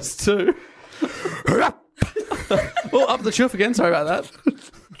 That's 2. Oh, up the chuff again. Sorry about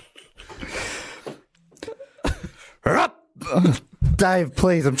that. Dave,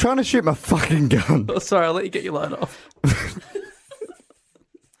 please, I'm trying to shoot my fucking gun. Oh, sorry, I'll let you get your load off.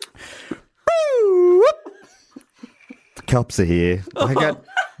 The cops are here. I got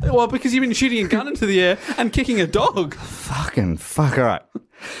Well, because you've been shooting a gun into the air and kicking a dog. fucking fuck. All right.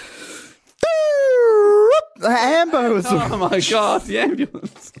 The ambos. Oh my god, the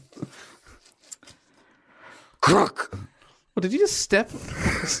ambulance. Crook. Well, did you just step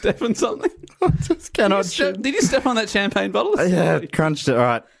on something? Just cannot shoot. Did you step on that champagne bottle? Yeah, crunched it. All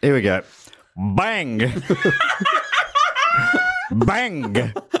right, here we go. Bang.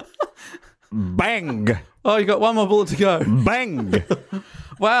 Bang. Bang. Oh, you got 1 more bullet to go. Bang.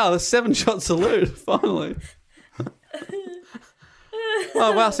 Wow, the 7-shot salute, finally.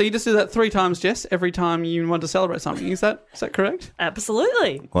 Oh, wow, so you just do that 3 times, Jess, every time you want to celebrate something. Is that correct?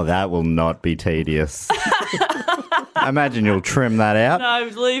 Absolutely. Well, that will not be tedious. I imagine you'll trim that out. No,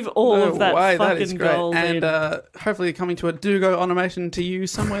 leave all of that way, fucking that is great. gold And in. hopefully coming to a Dugo automation to you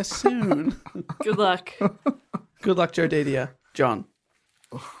somewhere soon. Good luck. Good luck, Joe Didier. John.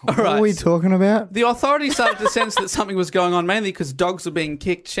 All What right. are we talking about? The authorities started to sense that something was going on, mainly because dogs were being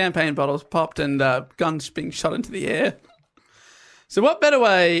kicked, champagne bottles popped, and guns being shot into the air. So what better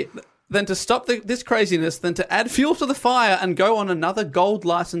way than to stop this craziness than to add fuel to the fire and go on another gold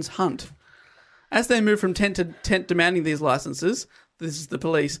license hunt. As they moved from tent to tent demanding these licenses, this is the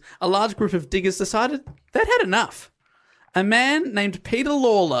police, a large group of diggers decided they'd had enough. A man named Peter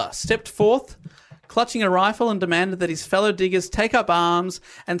Lawler stepped forth, clutching a rifle, and demanded that his fellow diggers take up arms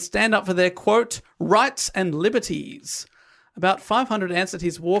and stand up for their, quote, rights and liberties. About 500 answered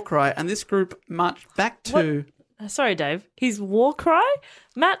his war cry, and this group marched back to... Sorry, Dave. His war cry?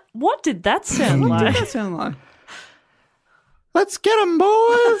 Matt, what did that sound like? What did that sound like? Let's get 'em,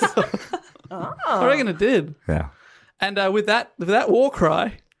 boys! I reckon it did. Yeah. And with that war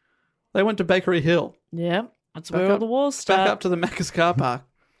cry, they went to Bakery Hill. Yeah, that's where all the wars start. Back up to the Macca's car park.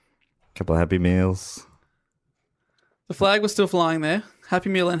 Couple of Happy Meals. The flag was still flying there, Happy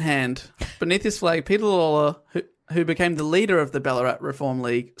Meal in hand. Beneath this flag, Peter Lawler, who became the leader of the Ballarat Reform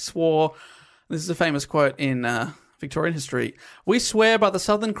League, swore, this is a famous quote in Victorian history, "We swear by the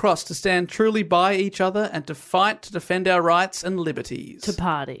Southern Cross to stand truly by each other and to fight to defend our rights and liberties." To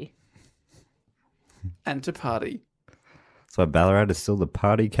party. And to party. So Ballarat is still the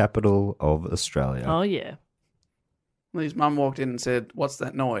party capital of Australia. Oh, yeah. His mum walked in and said, "What's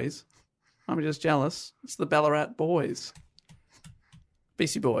that noise?" "I'm just jealous. It's the Ballarat boys.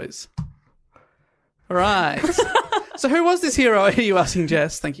 BC boys." All right. So who was this hero? Are you asking,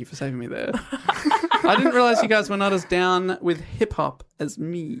 Jess? Thank you for saving me there. I didn't realise you guys were not as down with hip-hop as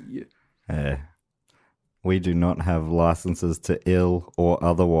me. We do not have licenses to ill or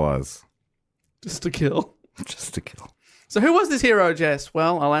otherwise. Just to kill. Just to kill. So who was this hero, Jess?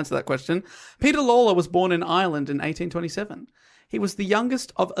 Well, I'll answer that question. Peter Lawler was born in Ireland in 1827. He was the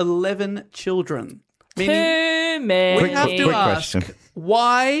youngest of 11 children. Too many. We have to Quick ask, question.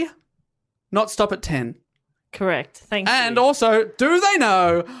 why not stop at 10? Correct. Thank you. And also, do they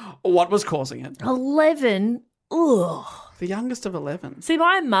know what was causing it? 11? Ugh. The youngest of 11. See,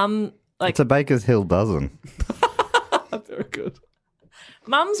 my mum, It's a Baker's Hill dozen. Very good.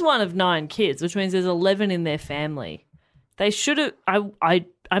 mum's one of 9 kids, which means there's 11 in their family. They should have, I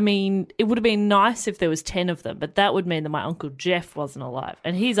mean, it would have been nice if there was 10 of them, but that would mean that my Uncle Jeff wasn't alive.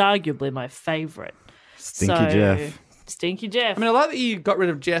 And he's arguably my favourite. Stinky Jeff. Stinky Jeff. I mean, I like that you got rid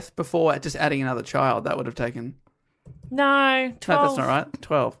of Jeff before just adding another child. That would have taken... No, 12. No, that's not right.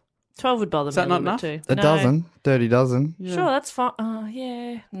 12. 12 would bother me that a not little bit enough? too. A No. dozen. Dirty dozen. Sure, that's fine. Oh,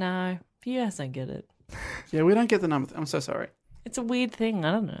 yeah. No, you guys don't get it. Yeah, we don't get the number. I'm so sorry. It's a weird thing.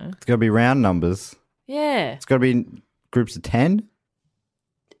 I don't know. It's got to be round numbers. Yeah. It's got to be groups of 10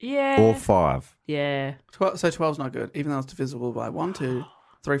 Yeah. or 5. Yeah. 12, so 12's not good, even though it's divisible by 1, 2,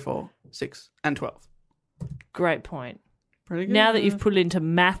 3, 4, 6, and 12. Great point. Pretty good. Now that you've put it into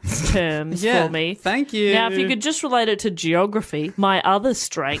maths terms Yeah, for me. thank you. Now, if you could just relate it to geography, my other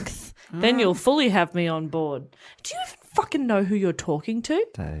strength, then you'll fully have me on board. Do you even fucking know who you're talking to?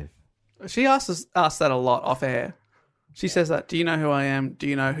 Dave. She asks that a lot off air. She says that, do you know who I am? Do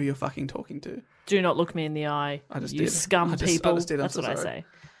you know who you're fucking talking to? Do not look me in the eye. I just you did. scum I just people. did. I'm That's so what I sorry. say.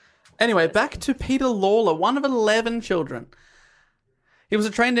 Anyway, back to Peter Lawler, one of 11 children. He was a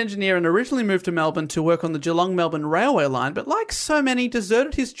trained engineer and originally moved to Melbourne to work on the Geelong-Melbourne railway line, but like so many,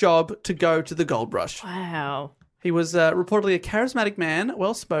 deserted his job to go to the gold rush. Wow. He was reportedly a charismatic man,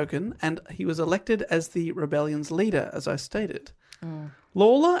 well-spoken, and he was elected as the rebellion's leader, as I stated.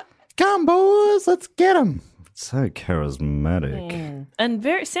 Lawler... Come, boys, let's get 'em. So charismatic. And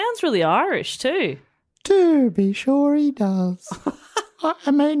sounds really Irish too. To be sure he does.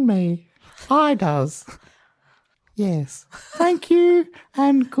 I mean me. I does. Yes. Thank you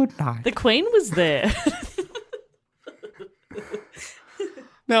and good night. The Queen was there.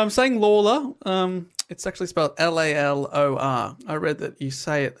 Now, I'm saying Lawler. It's actually spelled L-A-L-O-R. I read that you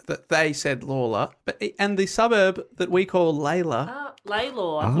say it, that they said Lawler. And the suburb that we call Layla,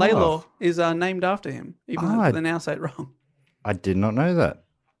 Laylaw. Laylaw, is named after him, even though they now say it wrong. I did not know that.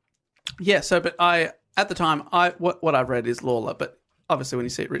 Yeah, but at the time, what I've read is Lawler, but obviously when you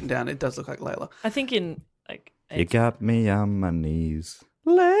see it written down, it does look like Layla. I think in like You got me on my knees.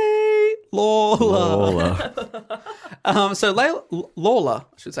 Lawler. Lawler,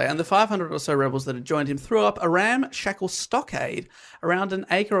 I should say, and the 500 or so rebels that had joined him threw up a ramshackle stockade around an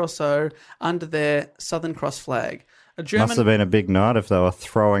acre or so under their Southern Cross flag. A German... Must have been a big night if they were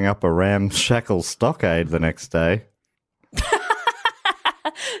throwing up a ramshackle stockade the next day.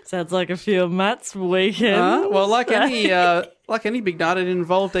 sounds like a few of Matt's weekends. Well, like any big night, it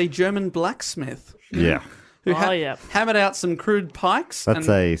involved a German blacksmith. Yeah. Who yeah. hammered out some crude pikes. That's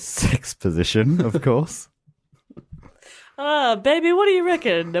a sex position, of course. Baby, what do you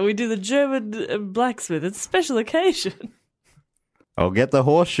reckon? We do the German blacksmith. It's a special occasion. I'll get the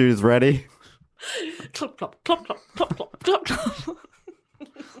horseshoes ready. Clop, clop, clop, clop, clop, clop, clop, clop.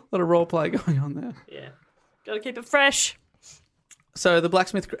 A lot of role play going on there. Yeah. Got to keep it fresh. So the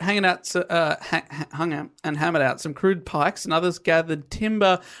blacksmith hung out and hammered out some crude pikes, and others gathered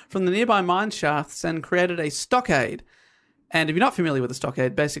timber from the nearby mine shafts and created a stockade. And if you're not familiar with a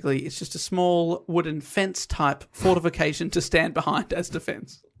stockade, basically it's just a small wooden fence-type fortification to stand behind as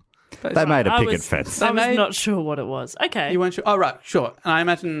defence. They made a picket fence. I was not sure what it was. Okay. You weren't sure? Oh, right, sure.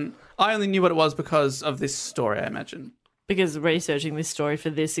 And I only knew what it was because of this story, I imagine. Because researching this story for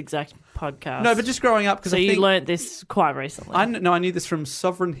this exact podcast. No, but just growing up, because so you learnt this quite recently. I knew this from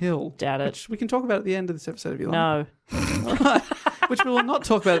Sovereign Hill. Doubt it. Which we can talk about at the end of this episode if you like. No. All right. Which we will not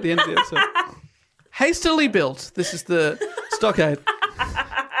talk about at the end of the episode. Hastily built. This is the stockade.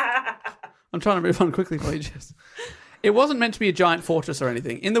 I'm trying to move on quickly for you, Jess. It wasn't meant to be a giant fortress or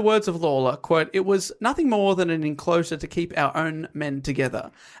anything. In the words of Lawler, quote, it was nothing more than an enclosure to keep our own men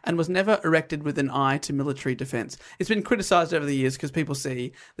together and was never erected with an eye to military defence. It's been criticised over the years because people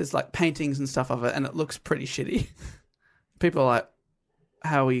see there's like paintings and stuff of it and it looks pretty shitty. People are like,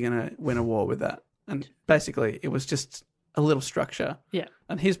 how are you going to win a war with that? And basically it was just a little structure. Yeah.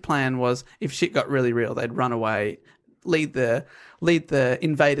 And his plan was if shit got really real, they'd run away, lead the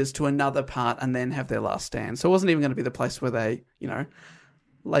invaders to another part and then have their last stand. So it wasn't even going to be the place where they,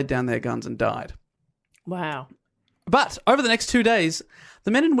 laid down their guns and died. Wow. But over the next 2 days,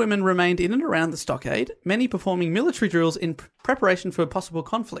 the men and women remained in and around the stockade, many performing military drills in preparation for a possible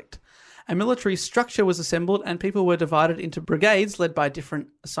conflict. A military structure was assembled and people were divided into brigades led by different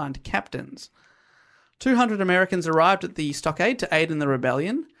assigned captains. 200 Americans arrived at the stockade to aid in the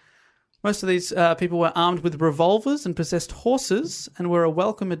rebellion. Most of these people were armed with revolvers and possessed horses and were a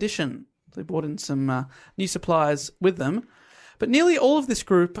welcome addition. They brought in some new supplies with them. But nearly all of this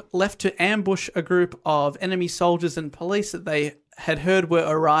group left to ambush a group of enemy soldiers and police that they had heard were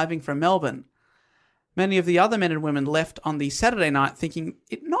arriving from Melbourne. Many of the other men and women left on the Saturday night thinking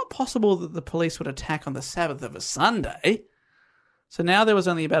it not possible that the police would attack on the Sabbath of a Sunday. So now there was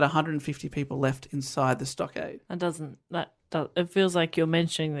only about 150 people left inside the stockade. It feels like you're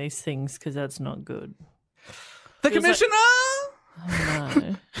mentioning these things because that's not good. The commissioner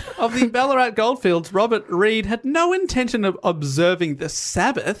of the Ballarat Goldfields, Robert Reid, had no intention of observing the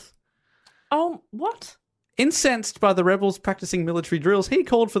Sabbath. Oh, what? Incensed by the rebels practicing military drills, he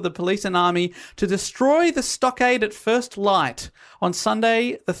called for the police and army to destroy the stockade at first light on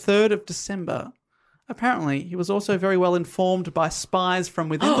Sunday, the 3rd of December. Apparently, he was also very well informed by spies from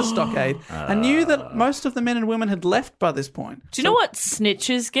within the stockade and knew that most of the men and women had left by this point. Do you know what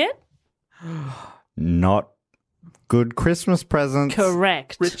snitches get? Not good Christmas presents.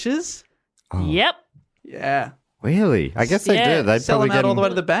 Correct. Riches? Yep. Yeah. Really? I guess they do. They sell probably them out get all the way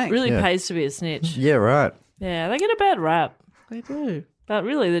to the bank. Really pays to be a snitch. Yeah, right. Yeah, they get a bad rap. They do. But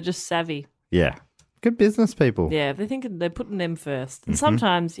really, they're just savvy. Yeah. Good business people. Yeah, they're thinking they're putting them first. And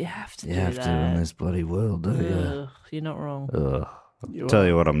sometimes you have to do that. You have to in this bloody world, do you? Ugh, you're not wrong. Tell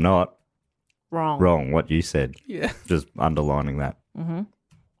you what I'm not. Wrong. Wrong, what you said. Yeah. Just underlining that. Mm-hmm.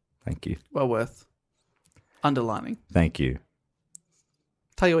 Thank you. Well worth underlining. Thank you.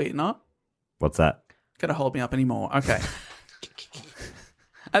 Tell you what you're not. What's that? Gonna hold me up anymore. Okay.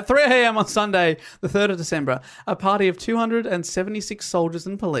 At 3 a.m. on Sunday, the 3rd of December, a party of 276 soldiers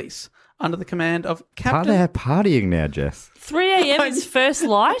and police under the command of Captain... They're partying now, Jess. 3 a.m. is first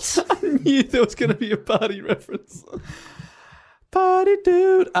light? I knew there was going to be a party reference. Party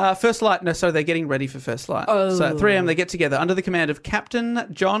dude. First light. No, sorry, they're getting ready for first light. Oh. So at 3 a.m. they get together under the command of Captain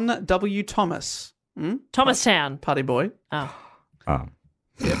John W. Thomas. Thomastown. Party boy. Oh.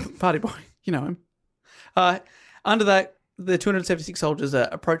 Yeah, party boy. You know him. Under that, the 276 soldiers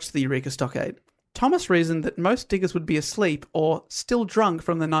approached the Eureka Stockade. Thomas reasoned that most diggers would be asleep or still drunk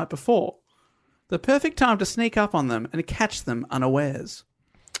from the night before. The perfect time to sneak up on them and catch them unawares.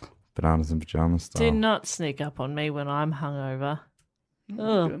 Bananas and pajamas style. Do not sneak up on me when I'm hungover.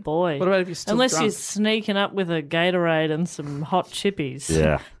 Oh, good. boy. What about if you're still Unless drunk? you're sneaking up with a Gatorade and some hot chippies.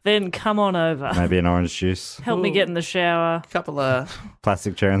 Yeah. Then come on over. Maybe an orange juice. Help me get in the shower. Couple of...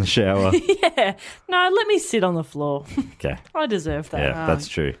 Plastic chair in the shower. Yeah. No, let me sit on the floor. Okay. I deserve that. Yeah, that's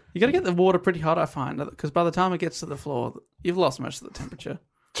true. You got to get the water pretty hot, I find, because by the time it gets to the floor, you've lost most of the temperature.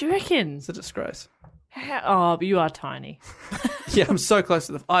 Do you reckon? It's a disgrace. Oh, but you are tiny. Yeah, I'm so close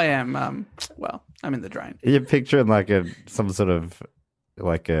to the... I am, I'm in the drain. You're picturing like some sort of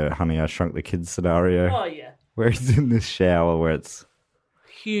like a Honey, I Shrunk the Kids scenario. Oh, yeah. Where he's in this shower where it's...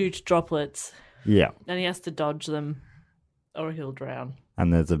 Huge droplets. Yeah. And he has to dodge them or he'll drown.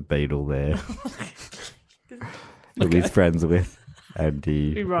 And there's a beetle there who he's friends with. And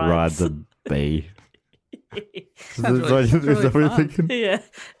he rides a bee. Is that what you're thinking? Yeah.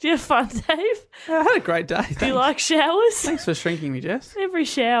 Do you have fun, Dave? I had a great day. Do you like showers? Thanks for shrinking me, Jess. Every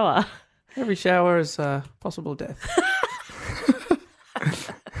shower. Every shower is possible death.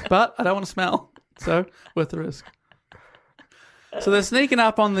 But I don't want to smell, so worth the risk. So they're sneaking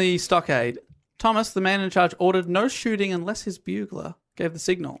up on the stockade. Thomas, the man in charge, ordered no shooting unless his bugler gave the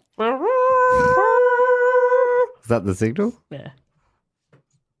signal. Is that the signal? Yeah.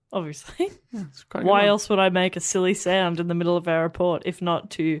 Obviously. Yeah, it's quite a Why good one. else would I make a silly sound in the middle of our report if not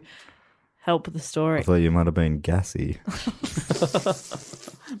to help the I story? thought you might have been gassy.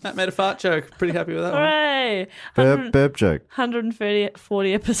 Matt made a fart joke. Pretty happy with that one. Hooray! Burp joke.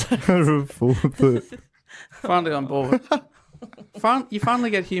 140 episodes. Finally on board. You finally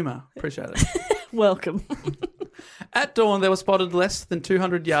get humour. Appreciate it. Welcome. At dawn, they were spotted less than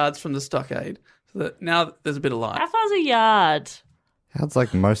 200 yards from the stockade. So that now there's a bit of light. How far's a yard? That's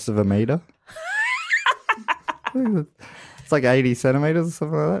like most of a meter. It's like 80 centimeters or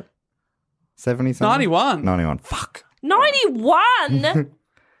something like that. 70 something? 91. 91. Fuck. 91?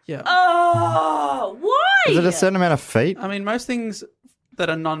 Yeah. Oh, why? Is it a certain amount of feet? I mean, most things that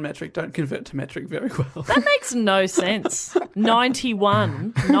are non-metric don't convert to metric very well. That makes no sense.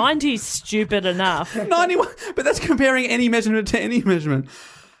 91. 90's stupid enough. 91, but that's comparing any measurement to any measurement.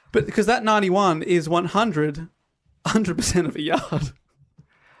 But because that 91 is 100% of a yard.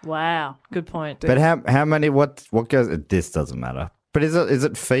 Wow. Good point. But how many, what goes, this doesn't matter. But is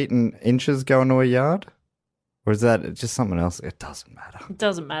it feet and inches going to a yard? Or is that just something else? It doesn't matter. It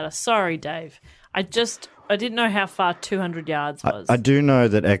doesn't matter. Sorry, Dave. I didn't know how far 200 yards was. I do know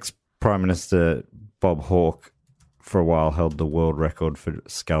that ex-Prime Minister Bob Hawke for a while held the world record for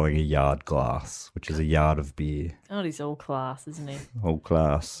sculling a yard glass, which is a yard of beer. God, he's all class, isn't he? All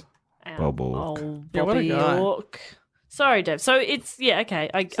class. Bob Hawke. Oh, Yeah, what a Bobby guy. Hawke. Sorry, Dave. So it's, yeah,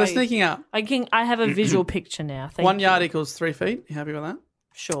 okay. So sneaking up. I have a visual picture now. Thank 1 you. yard equals 3 feet. You happy with that?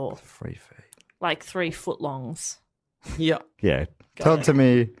 Sure. 3 feet. Like 3 foot longs. Yeah. Yeah. Tell it to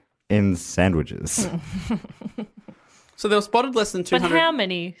me in sandwiches. So they were spotted less than 200. But how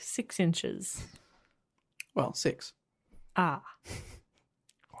many? 6 inches. Well, 6. Ah.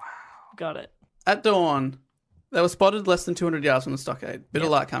 Wow. Got it. At dawn, they were spotted less than 200 yards from the stockade. Bit of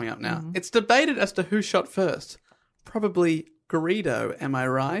light coming up now. Mm-hmm. It's debated as to who shot first. Probably Greedo, am I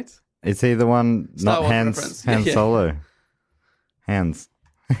right? Is he the one, Star not Wars Han reference. Yeah. Solo? Hans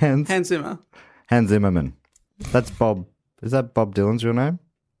Zimmer. Hans Zimmerman. That's Bob. Is that Bob Dylan's real name?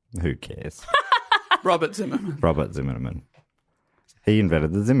 Who cares? Robert Zimmerman. Robert Zimmerman. He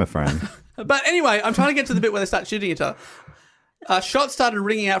invented the Zimmer frame. But anyway, I'm trying to get to the bit where they start shooting each other. Shots started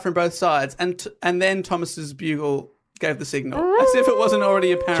ringing out from both sides, and then Thomas's bugle gave the signal, as if it wasn't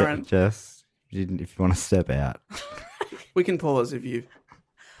already apparent. Jess, if you want to step out. We can pause if you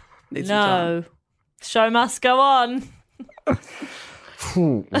need some time. No. Show must go on.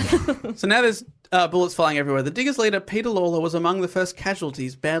 So now there's bullets flying everywhere. The Diggers leader, Peter Lawler, was among the first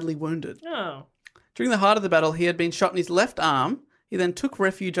casualties, badly wounded. Oh. During the height of the battle, he had been shot in his left arm. He then took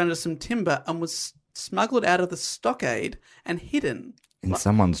refuge under some timber and was smuggled out of the stockade and hidden. In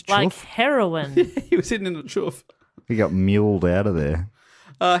someone's Like chuff. heroin. He was hidden in a chuff. He got muled out of there.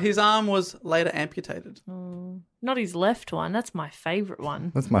 His arm was later amputated. Not his left one. That's my favourite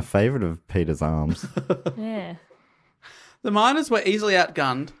one. That's my favourite of Peter's arms. Yeah. The miners were easily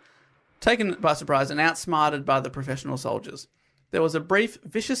outgunned, taken by surprise, and outsmarted by the professional soldiers. There was a brief,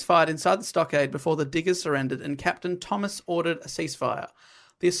 vicious fight inside the stockade before the Diggers surrendered, and Captain Thomas ordered a ceasefire.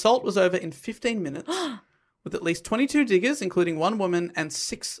 The assault was over in 15 minutes, with at least 22 Diggers, including 1 woman, and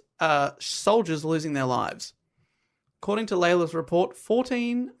 6 soldiers losing their lives. According to Layla's report,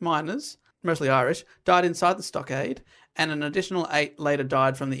 14 miners, mostly Irish, died inside the stockade, and an additional 8 later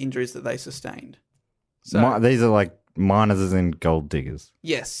died from the injuries that they sustained. So, These are like miners as in gold diggers.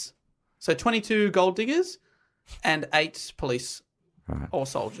 yes. So 22 gold diggers and 8 police or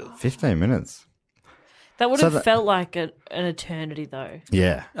soldiers. 15 minutes. That would So have that- felt like an eternity, though.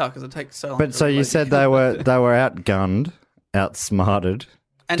 Yeah. Oh, because it takes so long. But to so you relate. said they were outgunned, outsmarted,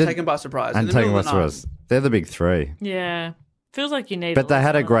 and taken by surprise. and in the taken middle by of the night. surprise. They're the big three. Yeah. Feels like you need But they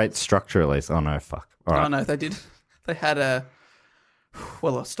had a lesson. great structure at least. Oh no, fuck. All right. Oh no, they did. They had a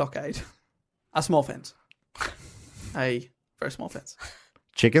stockade, a small fence, a very small fence.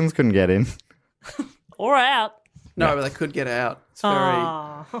 Chickens couldn't get in. Or out. No, but they could get out. It's very.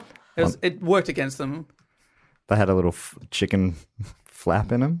 Oh. It worked against them, They had a little chicken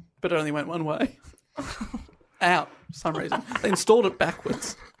flap in them. but it only went one way. Out for some reason. They installed it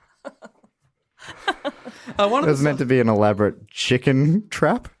backwards. One It of was the meant to be an elaborate chicken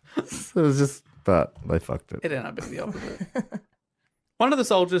trap. It was just, but they fucked it. It ended up being the opposite. One of the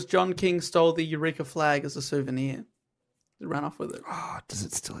soldiers, John King, stole the Eureka flag as a souvenir. He ran off with it. Oh, does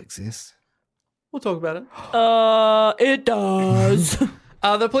it still exist? We'll talk about it. It does.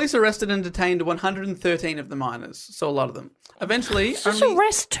 The police arrested and detained 113 of the miners, so a lot of them. Eventually, Just only...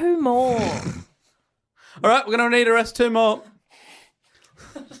 arrest 2 more. All right, we're going to need to arrest 2 more.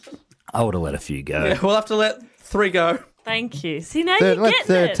 I would have let a few go. Yeah, we'll have to let 3 go. Thank you. See, now Let you're getting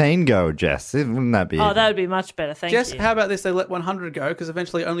 13 go, Jess. Wouldn't that be? it. Oh, that would be much better. Thank Jess, you. how about this? They let 100 go because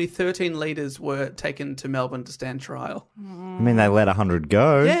eventually only 13 leaders were taken to Melbourne to stand trial. I mean, they let 100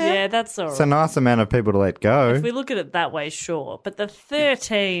 go. Yeah, that's all right. It's a nice amount of people to let go. If we look at it that way, sure. But the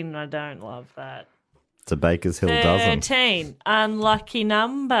 13, I don't love that. It's a Baker's Hill dozen 13, unlucky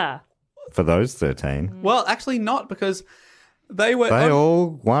number. for those 13. Well, actually not because they were... They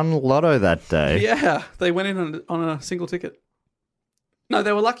all won lotto that day. Yeah, they went in on a single ticket. No,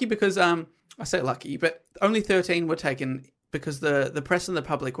 they were lucky because, I say lucky, but only 13 were taken because the press and the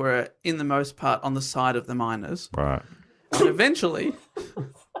public were, in the most part, on the side of the miners. Right. And eventually,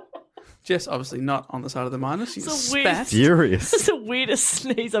 Jess obviously not on the side of the miners. She It's a weird- spat. Furious. That's the weirdest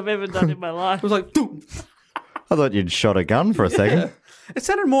sneeze I've ever done in my life. It was like, doom. I thought you'd shot a gun for a second. It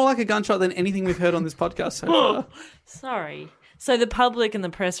sounded more like a gunshot than anything we've heard on this podcast so far. Sorry. So the public and the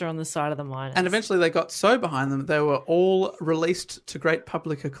press are on the side of the miners. And eventually they got so behind them, they were all released to great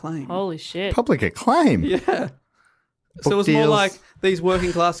public acclaim. Holy shit. Public acclaim. Yeah. So it was more like these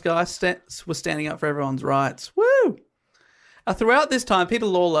working class guys were standing up for everyone's rights. Woo! Throughout this time, Peter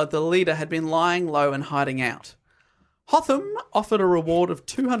Lawler, the leader, had been lying low and hiding out. Hotham offered a reward of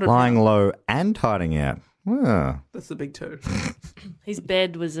 £200. Lying low and hiding out. Oh, That's the big 2. His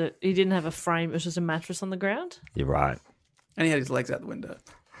bed was he didn't have a frame, it was just a mattress on the ground. you're right. And he had his legs out the window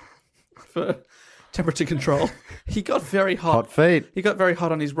for temperature control. He got very hot. Hot feet. He got very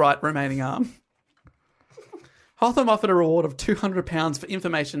hot on his right remaining arm. Hotham offered a reward of £200 for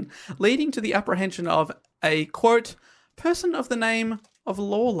information leading to the apprehension of a, quote, person of the name of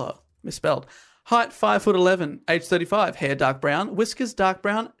Lawler, misspelled. Height 5'11", age 35, hair dark brown, whiskers dark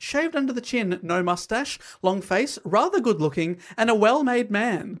brown, shaved under the chin, no mustache, long face, rather good looking, and a well-made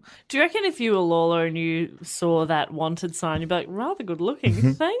man. Do you reckon if you were Lawler and you saw that wanted sign, you'd be like, rather good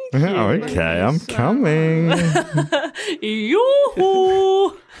looking, thank you. Oh, okay, I'm coming.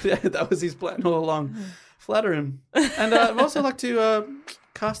 Yoo-hoo! Yeah, that was his plan all along. Flatter him. And I'd also like to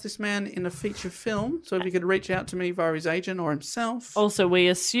cast this man in a feature film, so if you could reach out to me via his agent or himself. Also, we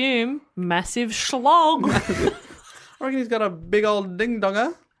assume massive schlong. I reckon he's got a big old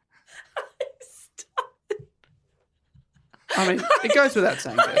ding-donger. I mean, it goes without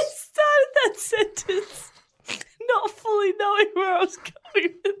saying, I Jess. started that sentence not fully knowing where I was going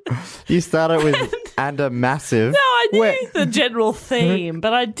with it. You started with and a massive. No, I knew Where- the general theme,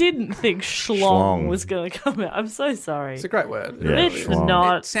 but I didn't think schlong Schlong. was going to come out. I'm so sorry. It's a great word. Yeah, It's schlong.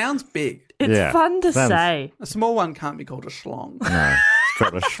 not. It sounds big. It's Yeah, fun to sounds- say. A small one can't be called a schlong. No, it's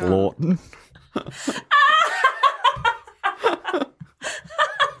got a schlorton.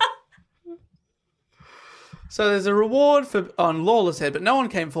 So there's a reward on Lawler's head, but no one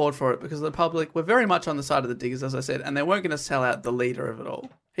came forward for it because the public were very much on the side of the diggers, as I said, and they weren't going to sell out the leader of it all.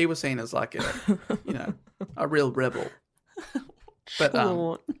 He was seen as like a real rebel. But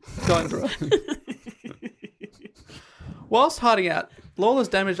going through it. Whilst hiding out, Lawler's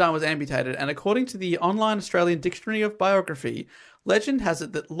damaged arm was amputated, and according to the online Australian Dictionary of Biography, legend has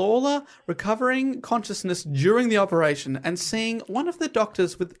it that Lawler, recovering consciousness during the operation and seeing one of the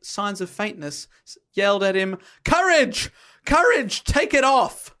doctors with signs of faintness, yelled at him, "Courage! Courage! Take it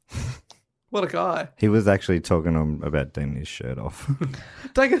off!" What a guy. He was actually talking to him about taking his shirt off.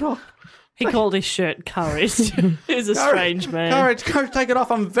 Take it off. He called his shirt Courage. He's a strange man. Courage, take it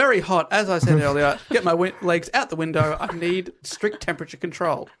off. I'm very hot. As I said earlier, get my legs out the window. I need strict temperature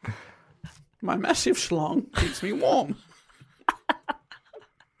control. My massive schlong keeps me warm.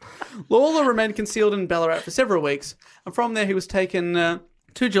 Lawler remained concealed in Ballarat for several weeks, and from there he was taken to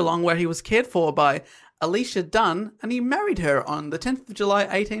Geelong, where he was cared for by Alicia Dunn, and he married her on the 10th of July,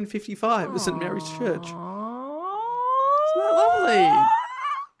 1855, at St Mary's Church. Isn't that lovely?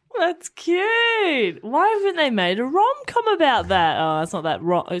 That's cute. Why haven't they made a rom-com about that? Oh, it's not that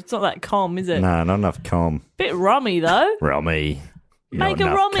it's not that com, is it? No, not enough com. Bit rommy though. Rummy. Make Not a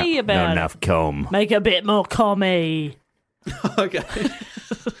enough rummy about Not it. enough com. Make a bit more commy. Okay.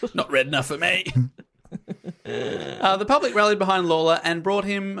 Not red enough for me. The public rallied behind Lawler and bought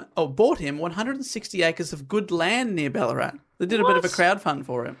him 160 acres of good land near Ballarat. They did a bit of a crowdfund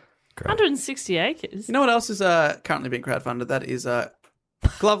for him. 160 acres. You know what else is currently being crowdfunded? That is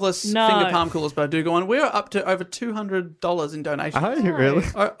gloveless No. finger palm coolers by Dougal, and we're up to over $200 in donations. Are you really?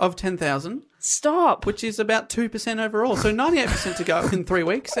 Of 10,000, Stop. which is about 2% overall. So 98% to go in 3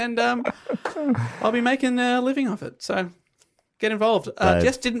 weeks, and I'll be making a living off it. So get involved.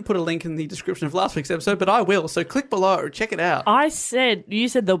 Jess didn't put a link in the description of last week's episode, but I will. So click below, check it out. You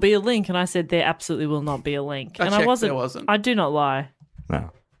said there'll be a link, and I said there absolutely will not be a link. I And checked, there wasn't. I do not lie. No.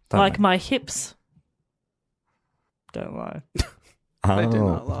 Like my hips don't lie. They do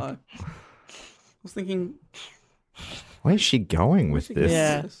not lie. I was thinking, Where's she going with this?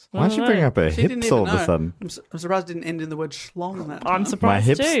 Yeah. Why did she bring up her she didn't hips even all of know. a sudden? I'm surprised it didn't end in the word schlong that time. I'm My surprised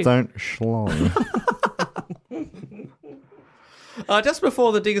hips too. don't schlong. Just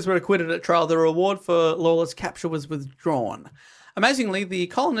before the diggers were acquitted at trial, the reward for Lawler's capture was withdrawn. Amazingly, the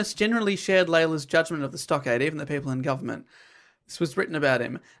colonists generally shared Layla's judgment of the stockade, even the people in government. This was written about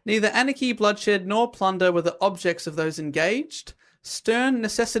him. Neither anarchy, bloodshed, nor plunder were the objects of those engaged. Stern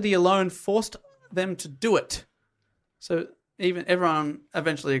necessity alone forced them to do it. So even everyone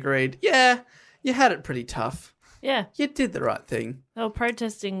eventually agreed, yeah, you had it pretty tough. Yeah. You did the right thing. They were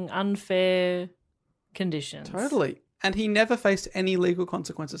protesting unfair conditions. Totally. And he never faced any legal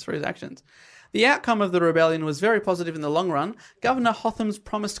consequences for his actions. The outcome of the rebellion was very positive in the long run. Governor Hotham's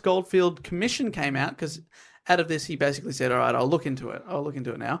promised Goldfield Commission came out because out of this he basically said, all right, I'll look into it. I'll look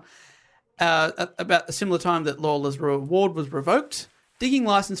into it now. At about the similar time that Lawler's reward was revoked, digging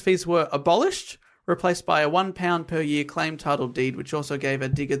licence fees were abolished, replaced by a £1 per year claim title deed, which also gave a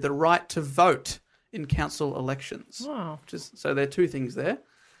digger the right to vote in council elections. Wow. So there are two things there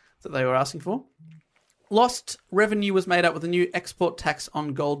that they were asking for. Lost revenue was made up with a new export tax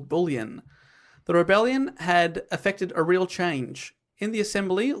on gold bullion. The rebellion had effected a real change. In the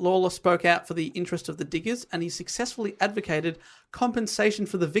assembly, Lawler spoke out for the interest of the diggers, and he successfully advocated compensation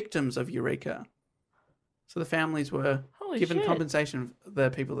for the victims of Eureka. So the families were Holy given shit. compensation for the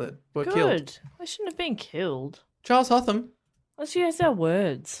people that were Good. killed. They shouldn't have been killed. Charles Hotham, Let's use our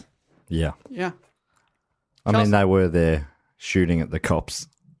words. Yeah. yeah. I mean, they were there shooting at the cops.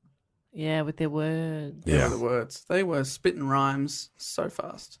 Yeah, with their words. They were the words. They were spitting rhymes so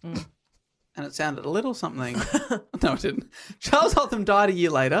fast. And it sounded a little something. No, it didn't. Charles Hotham died a year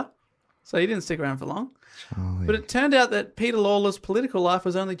later, so he didn't stick around for long. But it turned out that Peter Lawler's political life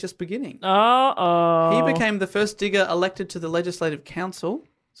was only just beginning. Uh-oh. He became the first digger elected to the Legislative Council,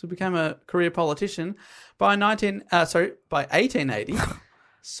 so he became a career politician. By 1880,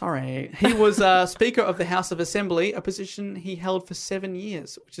 he was Speaker of the House of Assembly, a position he held for 7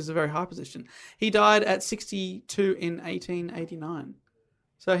 years, which is a very high position. He died at 62 in 1889.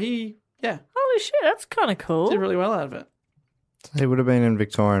 So he, Holy shit, that's kind of cool. did really well out of it. He would have been in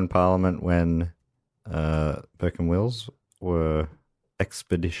Victorian Parliament when Burke and Wills were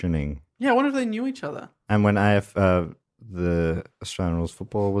expeditioning. Yeah, I wonder if they knew each other. And when the Australian Rules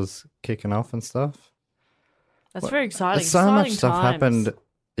football was kicking off and stuff. That's very exciting. So much Exciting stuff times. happened.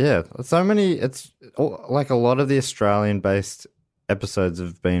 Yeah, so many. It's like a lot of the Australian-based episodes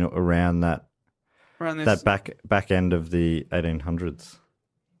have been around that Around this. back end of the 1800s.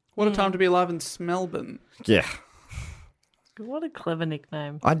 What a time to be alive in Smelbourne. Yeah, What a clever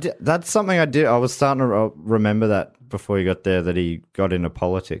nickname. that's something I did. I was starting to remember that before he got there, that he got into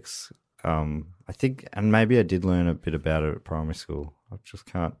politics. I think, and maybe I did learn a bit about it at primary school. I just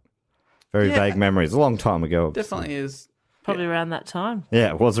can't. Very vague memories. A long time ago. Obviously. Definitely is. Probably around that time. Yeah,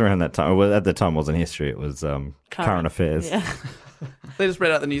 it was around that time. Well, at the time, it wasn't history. It was current affairs. Yeah. They just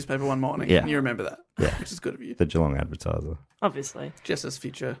read out the newspaper one morning. Yeah. And you remember that. Yeah. Which is good of you. The Geelong Advertiser. Obviously. Jess's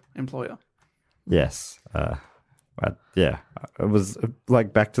future employer. Yes. Yeah. It was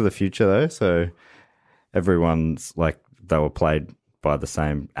like Back to the Future, though. So everyone's like, they were played by the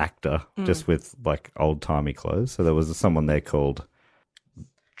same actor, just with like old-timey clothes. So there was someone there called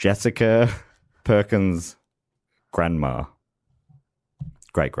Jessica Perkins' grandma.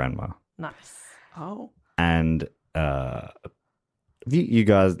 Great-grandma. Nice. Oh. And you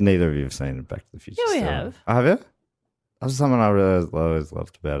guys, neither of you have seen Back to the Future. Yeah, we so- have. Oh, have you? That was something I really always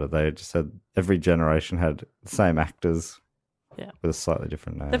loved about it. They just said every generation had the same actors, Yeah. with a slightly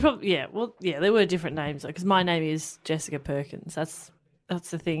different name. They probably, there were different names because my name is Jessica Perkins. That's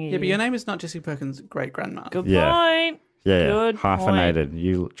the thing. Yeah, but your name is not Jessica Perkins' great grandma. Good Yeah. point. Yeah, Good hyphenated.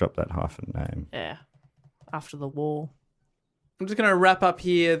 You dropped that hyphen name. Yeah. After the war. I'm just going to wrap up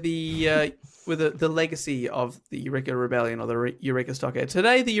here with the legacy of the Eureka Rebellion or the Eureka Stockade.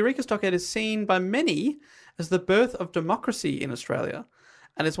 Today, the Eureka Stockade is seen by many as the birth of democracy in Australia,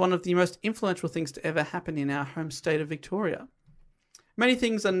 and is one of the most influential things to ever happen in our home state of Victoria. Many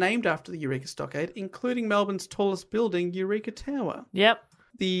things are named after the Eureka Stockade, including Melbourne's tallest building, Eureka Tower. Yep.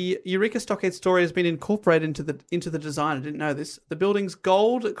 The Eureka Stockade story has been incorporated into the design. I didn't know this. The building's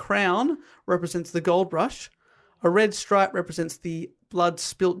gold crown represents the gold rush. A red stripe represents the blood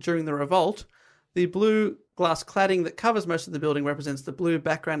spilt during the revolt. The blue glass cladding that covers most of the building represents the blue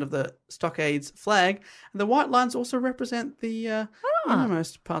background of the stockade's flag. And the white lines also represent the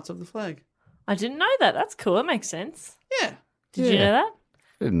innermost parts of the flag. I didn't know that. That's cool. That makes sense. Yeah. Did you know that?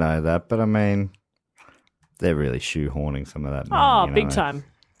 Didn't know that, but I mean, they're really shoehorning some of that. Oh, you know? big time.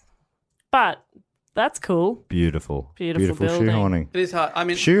 But that's cool. Beautiful. Beautiful building. shoehorning. It is hard. I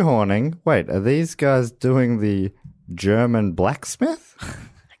mean, Shoehorning? Wait, are these guys doing the German blacksmith?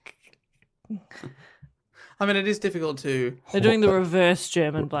 it is difficult to. They're doing the reverse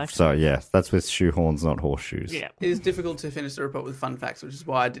German blacksmith. So, yes, that's with shoehorns, not horseshoes. Yeah. It is difficult to finish the report with fun facts, which is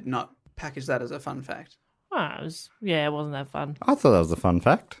why I did not package that as a fun fact. Oh, it wasn't that fun. I thought that was a fun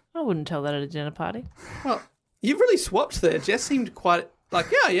fact. I wouldn't tell that at a dinner party. Well, you've really swapped there. Jess seemed quite like,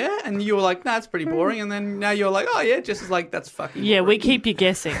 yeah, and you were like, nah, it's pretty boring, and then now you're like, oh yeah, Jess is like, that's fucking Yeah, boring. we keep you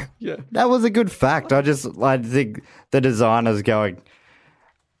guessing. Yeah. That was a good fact. I think the designers going,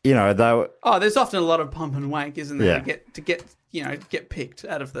 you know, they were, Oh, there's often a lot of pump and wank, isn't there? Yeah. To get picked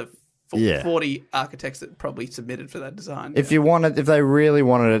out of the Yeah. 40 architects that probably submitted for that design. if they really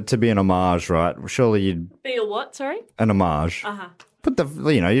wanted it to be an homage, right? Surely you'd Be a what, sorry? an homage. Put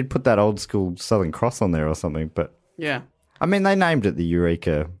you'd put that old school Southern Cross on there or something. But Yeah. I mean, they named it the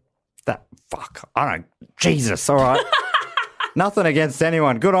Eureka. Jesus, all right. Nothing against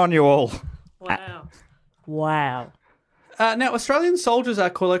anyone. Good on you all. Wow. Now, Australian soldiers are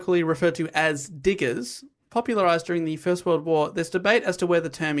colloquially referred to as diggers. Popularised during the First World War, there's debate as to where the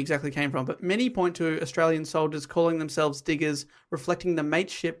term exactly came from, but many point to Australian soldiers calling themselves diggers, reflecting the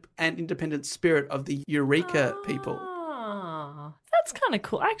mateship and independent spirit of the Eureka people. Oh, that's kind of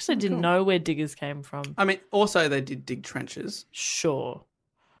cool. I actually didn't know where diggers came from. I mean, also they did dig trenches, Sure.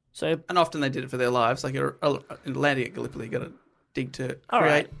 So, and often they did it for their lives. Like in Atlantic at Gallipoli, you got to dig to All create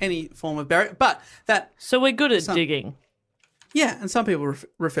right. any form of barrier. But that, so we're good at digging. yeah, and some people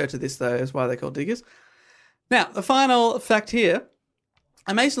refer to this though as why they're called diggers. Now, the final fact here,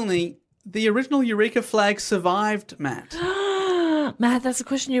 amazingly, the original Eureka flag survived, Matt. Matt, that's a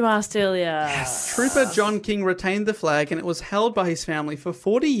question you asked earlier. Trooper John King retained the flag and it was held by his family for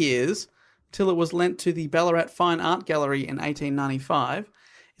 40 years till it was lent to the Ballarat Fine Art Gallery in 1895.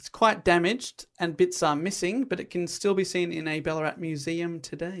 It's quite damaged and bits are missing, but it can still be seen in a Ballarat museum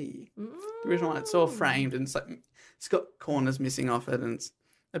today. The original one, it's all framed and it's got corners missing off it and it's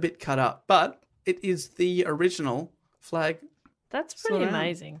a bit cut up, but it is the original flag. That's pretty around.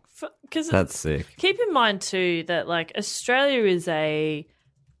 amazing. Because That's sick. keep in mind too that like Australia is a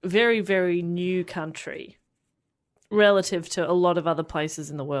very, very new country relative to a lot of other places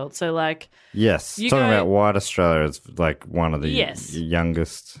in the world. So like Yes. You Talking go- about white Australia, it's like one of the Yes.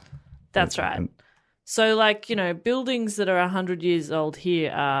 youngest. that's right. So like, you know, buildings that are 100 years old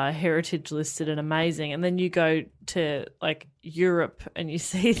here are heritage listed and amazing. And then you go to like Europe and you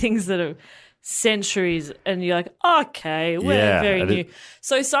see things that are centuries and you're like, okay, we're Yeah, very I new. did-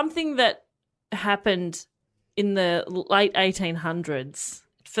 So something that happened in the late 1800s,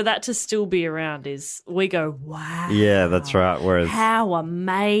 for that to still be around is, we go, wow. Yeah, that's right. Whereas How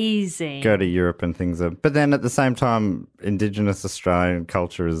amazing. go to Europe and things are. But then at the same time, Indigenous Australian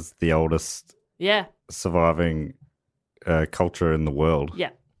culture is the oldest Yeah, surviving culture in the world, yeah,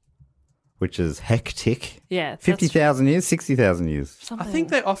 which is hectic. yeah. that's 50,000 years, 60,000 years. I something. think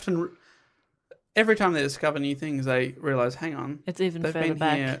they often, every time they discover new things, they realise, hang on, It's even they've further been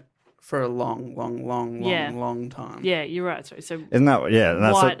back. here for a long, long, long, Yeah. long, long time. Yeah, you're right. Sorry. So Isn't that, yeah, and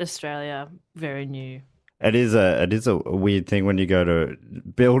that's white Australia, very new. it is a weird thing when you go to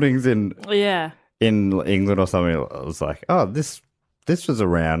buildings in Yeah. England or something. It was like, oh, this was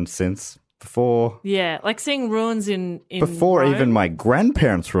around since before Yeah. Like seeing ruins in before Rome, even my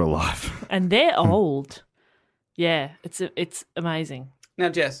grandparents were alive. and they're old. Yeah, it's amazing. Now,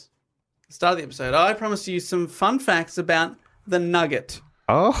 Jess, the start of the episode, I promised you some fun facts about the Nugget.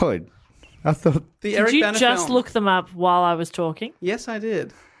 Oh, I thought The Did Eric you Bana just film. look them up while I was talking? Yes, I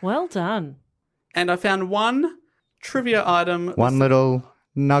did. Well done. And I found one trivia item. one little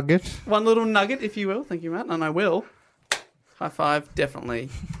nugget. One little nugget, if you will. Thank you, Matt. And I will. High five. Definitely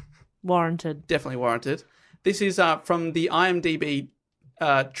Warranted. warranted. This is from the IMDb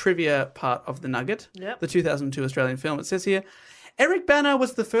trivia part of The Nugget, Yep. the 2002 Australian film. It says here, Eric Bana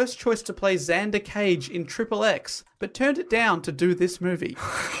was the first choice to play Xander Cage in Triple X, but turned it down to do this movie.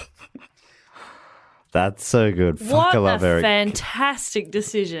 That's so good. Fuck, What I love a Eric. fantastic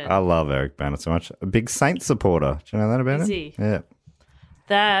decision. I love Eric Bana so much. A big Saints supporter. Do you know that about Is him? he? Yeah.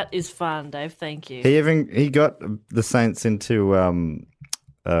 That is fun, Dave. Thank you. He got the Saints into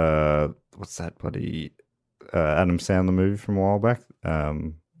what's that bloody Adam Sandler movie from a while back?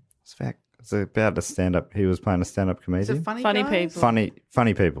 It's about a stand-up. He was playing a stand-up Is comedian. it Funny Funny Guys? People.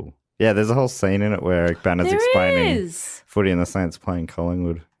 Funny people. Yeah, there's a whole scene in it where Eric Banner's There explaining is. footy and the Saints playing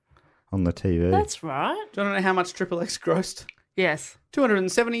Collingwood on the TV. That's right. Do you want to know how much Triple X grossed? Yes.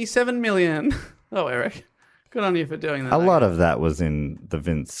 277 million. Oh, Eric. Good on you for doing that. A lot of that was in the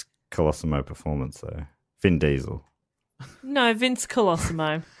Vince Colosimo performance, though. Vin Diesel. No, Vince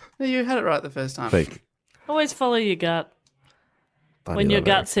Colosimo. No, you had it right the first time. Peak. Always follow your gut. Bloody When your love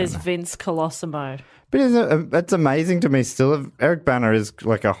gut Eric says Banner. Vince Colosimo. But it's amazing to me still. Eric Banner is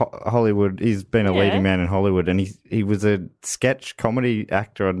like a Hollywood. He's been a Yeah. leading man in Hollywood, and he was a sketch comedy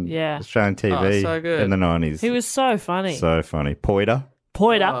actor on Yeah. Australian TV Oh, so good. in the 90s. He was so funny. so funny. Poiter.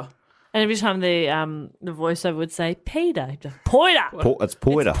 Poiter. Oh. And every time the voiceover would say Peter, he'd just, Poiter. It's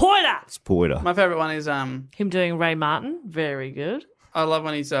Poiter. Poiter. It's Poiter. My favourite one is Him doing Ray Martin. Very good. I love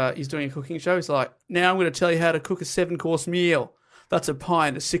when he's doing a cooking show. He's like, now I'm going to tell you how to cook a 7-course meal. That's a pie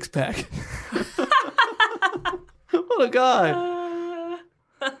and a 6-pack. What a guy.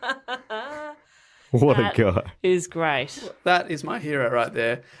 What That a guy. is great. That is my hero right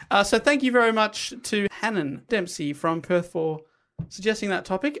there. So thank you very much to Hannon Dempsey from Perth for suggesting that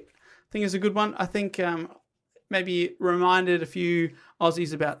topic. I think it's a good one. I think maybe reminded a few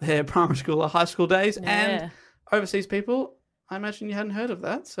Aussies about their primary school or high school days Yeah. and overseas people. I imagine you hadn't heard of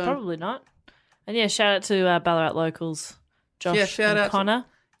that. So Probably not. And yeah, shout out to Ballarat locals, Josh Yeah, shout and out to- Connor,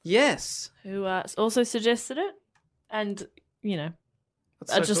 yes. who also suggested it. And, you know,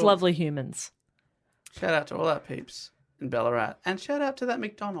 That's are so just cool. lovely humans. Shout out to all our peeps in Ballarat. And shout out to that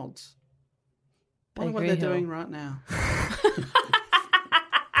McDonald's. Wonder what Bakery they're Hill. doing right now.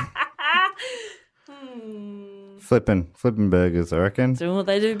 Flipping burgers, I reckon. Doing what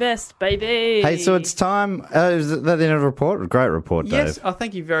they do best, baby. Hey, so it's time. Is that the end of the report? Great report, Dave. Yes. Oh,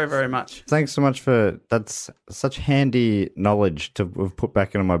 thank you very, very much. Thanks so much for that's such handy knowledge to have put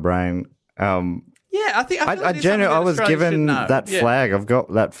back into my brain. Yeah, I think I it's something that was Australia should given know. that Yeah. flag. I've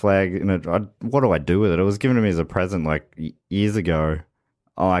got that flag in it. What do I do with it? It was given to me as a present like years ago.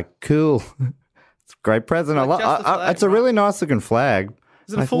 I'm like, cool. It's a great present. Like just the flag, it's a right? really nice looking flag.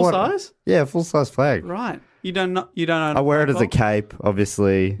 Is it a Like, full what- size? Yeah, full size flag. Right. You don't own I wear it as a flag cape,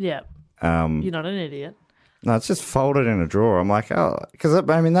 obviously. Yeah, Um, you're not an idiot. No, it's just folded in a drawer. I'm like, oh, because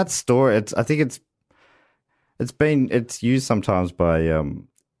I mean that store. I think it's used sometimes by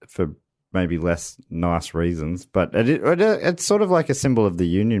for maybe less nice reasons, but it's sort of like a symbol of the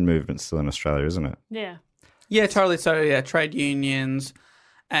union movement still in Australia, isn't it? Yeah. Yeah, totally. So yeah, trade unions,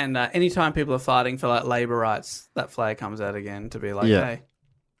 and anytime people are fighting for like labor rights, that flag comes out again to be like, Yeah. hey,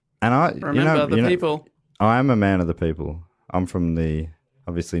 And remember the people. I am a man of the people. I'm from the.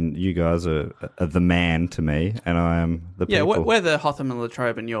 Obviously, you guys are the man to me, and I am the Yeah, people. we're the Hotham and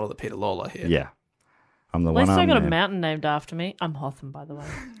Latrobe, and you're the Peter Lawler here. Yeah, I'm the At least I one. got a mountain named after me. I'm Hotham, by the way.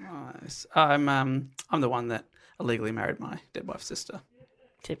 Nice. I'm the one that illegally married my dead wife's sister.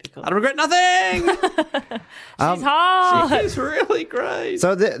 Typical. I regret nothing. She's hot. It's really great.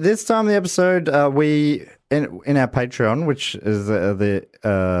 So this time of the episode, we in our Patreon, which is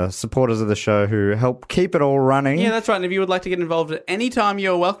the supporters of the show who help keep it all running. Yeah, that's right. And if you would like to get involved at any time,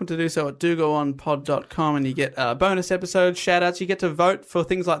 you're welcome to do so at dogoonpod.com, and you get bonus episodes, shout outs. You get to vote for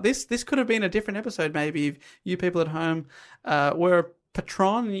things like this. This could have been a different episode, maybe, if you people at home were a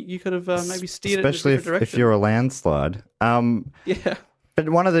patron. You could have maybe steered especially it in a different direction. if you're a landslide. Yeah. But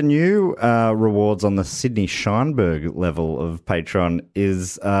one of the new rewards on the Sydney Scheinberg level of Patreon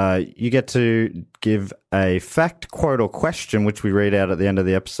is you get to give a fact, quote, or question, which we read out at the end of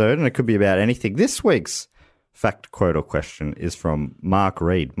the episode, and it could be about anything. This week's fact, quote, or question is from Mark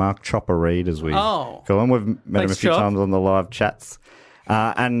Reed, Mark Chopper Reed, as we call him. We've met him Thanks, a few Chop. times on the live chats.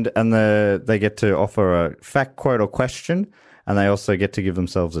 And they get to offer a fact, quote, or question, and they also get to give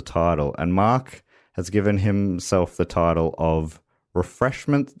themselves a title. And Mark has given himself the title of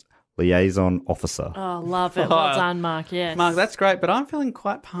Refreshment Liaison Officer. Oh, love it. Well done, Mark. Yes. Mark, that's great, but I'm feeling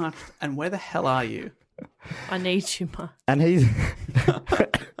quite parched. And where the hell are you? I need you, Mark. And he's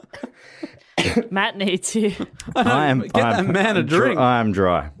Matt needs you. I am Get that man a drink. I am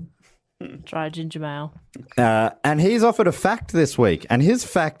dry. Dry ginger ale. And he's offered a fact this week, and his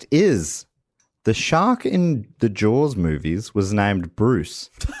fact is the shark in the Jaws movies was named Bruce.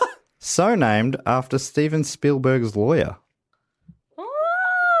 So named after Steven Spielberg's lawyer.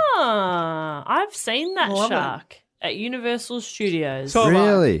 Ah, I've seen that Love it. shark at Universal Studios. So have I.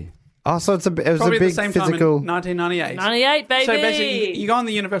 Really? Oh, so it was Probably a at the big same physical. time in 1998. 98, baby. So basically, you go on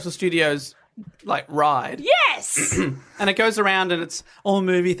the Universal Studios like ride, Yes. and it goes around and it's all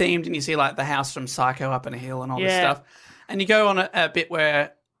movie themed, and you see like the house from Psycho up in a hill and all this Yeah. stuff. And you go on a bit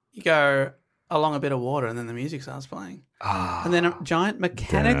where you go along a bit of water and then the music starts playing. And then a giant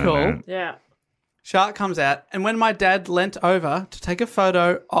mechanical Yeah. shark comes out. And when my dad leant over to take a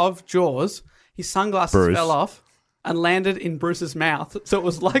photo of Jaws, his sunglasses Bruce. fell off and landed in Bruce's mouth. So it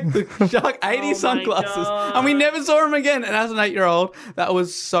was like the shark ate his sunglasses. God. And we never saw him again. And as an 8-year-old, that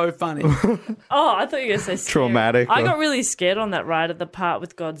was so funny. Oh, I thought you were going to say scary. Traumatic. I got really scared on that ride at the part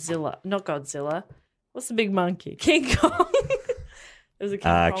with Godzilla. Not Godzilla. What's the big monkey? King Kong. It was a King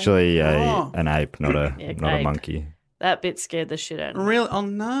Kong. Actually, Oh. an ape, not a ape. monkey. That bit scared the shit out of me. Really? Oh,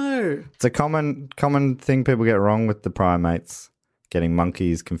 no. It's a common thing people get wrong with the primates, getting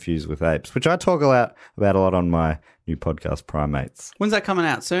monkeys confused with apes, which I talk about a lot on my new podcast, Primates. When's that coming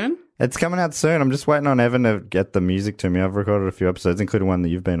out? Soon? It's coming out soon. I'm just waiting on Evan to get the music to me. I've recorded a few episodes, including one that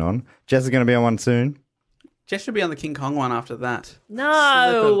you've been on. Jess is going to be on one soon. Jess should be on the King Kong one after that.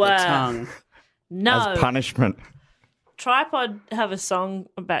 No. Slip of the tongue. No. As punishment. Tripod have a song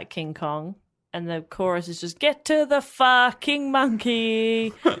about King Kong, and the chorus is just "Get to the fucking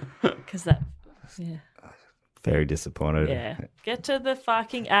monkey," because that, Very disappointed. get to the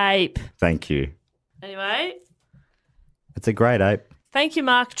fucking ape. Thank you. Anyway, It's a great ape. thank you,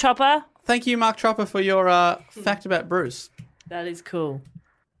 Mark Chopper. Thank you, Mark Tropper, for your fact about Bruce. That is cool.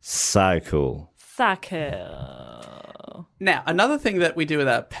 So cool. Sucker. Now, another thing that we do with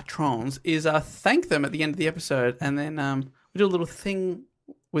our patrons is thank them at the end of the episode, and then we do a little thing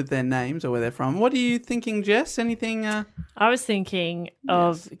with their names or where they're from. What are you thinking, Jess? Anything? I was thinking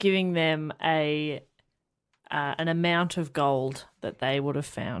of giving them an amount of gold that they would have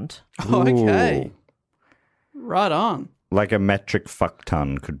found. Oh, okay. Ooh. Right on. Like a metric fuck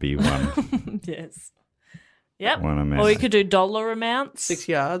ton could be one. Yes. Yep. One amount. Or we could do dollar amounts. 6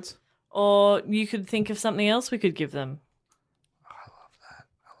 yards. Or you could think of something else we could give them. I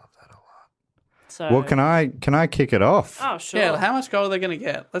love that a lot. So, Well, can I kick it off? Oh, sure. Yeah, how much gold are they going to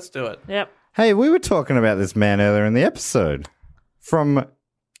get? Let's do it. Yep. Hey, we were talking about this man earlier in the episode. From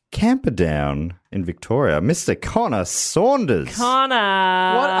Camperdown in Victoria, Mr. Connor Saunders.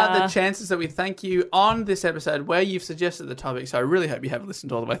 Connor. What are the chances that we thank you on this episode where you've suggested the topic? So I really hope you have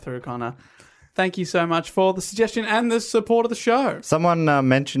listened all the way through, Connor. Thank you so much for the suggestion and the support of the show. Someone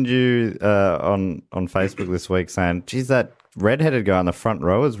mentioned you on Facebook this week saying, geez, that redheaded guy on the front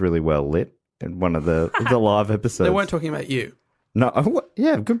row is really well lit in one of the live episodes. They weren't talking about you. No,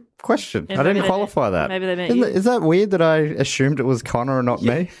 yeah, good question. Yeah, I maybe didn't they qualify that. maybe they meant Isn't you. Is that weird that I assumed it was Connor and not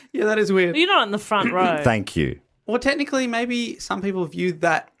me? Yeah, that is weird. You're not in the front row. Thank you. Well, technically, maybe some people view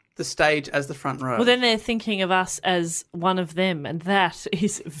the stage as the front row. Well, then they're thinking of us as one of them, and that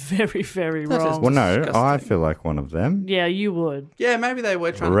is very, very That is wrong. Well, no, disgusting. I feel like one of them. Yeah, you would. Yeah, maybe they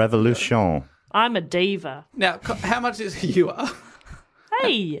were trying Revolution. I'm a diva. Now, how much is you are?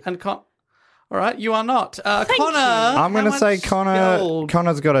 Hey. And all right, you are not. Connor. I'm going to how say much Connor. gold?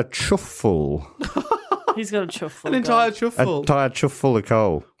 Connor's got a chuff full. He's got a chuff full An of entire gold. chuff A full. entire chuff full of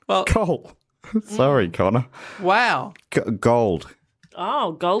coal. Well- coal. Sorry, Connor. Wow. Gold.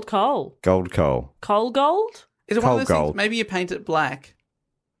 Oh, gold coal. Gold coal. Coal gold? Is it one of Cold those gold. things? Maybe you paint it black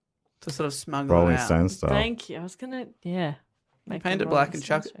to sort of smuggle Rolling it out. Stone style. Thank you. I was going to, You make paint a it black Rolling and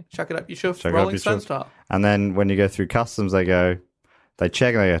chuck Stones it up your shelf, Chuck it up Rolling your Stone shelf. style. And then when you go through customs, they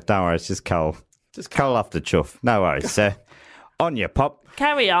check and they go, don't worry, it's just coal. Just Coal off the chuff. No worries, sir. On your pop.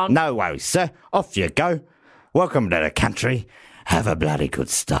 Carry on. No worries, sir. Off you go. Welcome to the country. Have a bloody good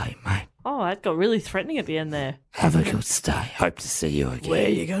stay, mate. Oh, that got really threatening at the end there. Have a good stay. Hope to see you again. Where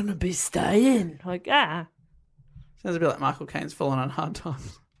you going to be staying? Like, Sounds a bit like Michael Caine's fallen on hard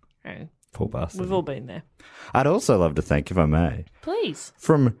times. Okay. Poor bastard. We've all been there. I'd also love to thank, if I may, Please.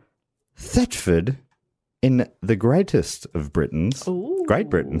 from Thetford in the greatest of Britons, Ooh. Great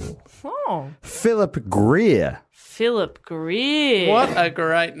Britain, Oh, Philip Greer. Philip Greer. What a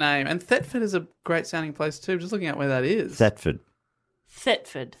great name. And Thetford is a great sounding place too. Just looking at where that is. Thetford.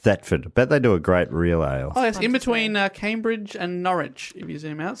 Thetford. Bet they do a great real ale. Oh, yes, in between Cambridge and Norwich, if you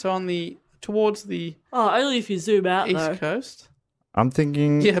zoom out. So towards the Oh, only if you zoom out, east though. coast. I'm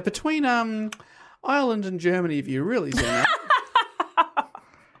thinking... Yeah, between Ireland and Germany, if you really zoom out.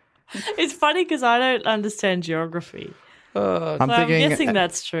 It's funny because I don't understand geography. I'm So I'm thinking guessing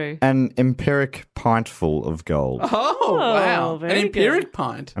that's true. an empiric pintful of gold. Oh, wow. An very empiric good.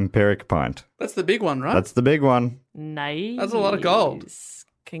 pint. Empiric pint. That's the big one, right? That's the big one. Nice. That's a lot of gold.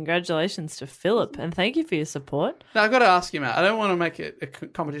 Congratulations to Philip, and thank you for your support. Now, I've got to ask you, Matt. I don't want to make it a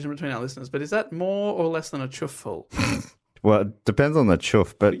competition between our listeners, but is that more or less than a chuff full? Well, it depends on the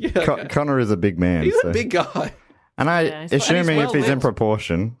chuff, but Yeah, okay. Connor is a big man. He's so- a big guy. And Yeah, he's- assuming and he's if he's in well-lit.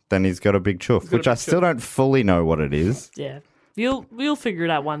 proportion, then he's got a big chuff, got a which I big still chuff. don't fully know what it is. Yeah. You'll figure it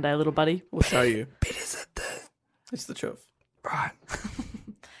out one day, little buddy. We'll show you. It's the truth. Right.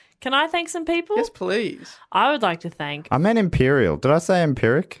 Can I thank some people? Yes, please. I would like to thank. I meant Imperial. Did I say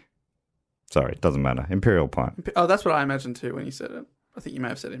Empiric? Sorry, it doesn't matter. Imperial Pint. Oh, that's what I imagined too when you said it. I think you may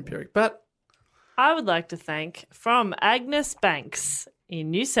have said empiric, but I would like to thank from Agnes Banks in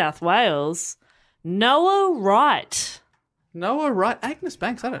New South Wales, Noah Wright. Noah Wright, Agnes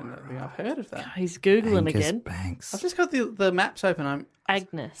Banks. I don't know. I've heard of that. He's Googling Angus again. Banks. I've just got the maps open.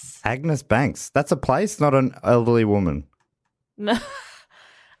 Agnes. Agnes Banks. That's a place, not an elderly woman. No.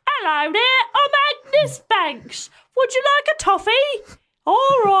 Hello there, I'm Agnes Banks. Would you like a toffee?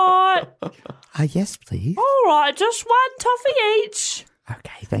 All right. Yes, please. All right, just one toffee each.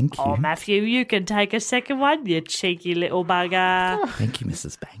 Okay, thank you. Oh, Matthew, you can take a second one, you cheeky little bugger. Thank you,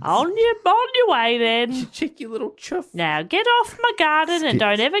 Mrs. Banks. On your way then. cheeky little chuff. Now get off my garden and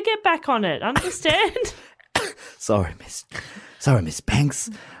don't ever get back on it. Understand? Sorry, Miss Banks.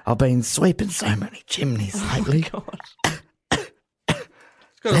 I've been sweeping so many chimneys lately.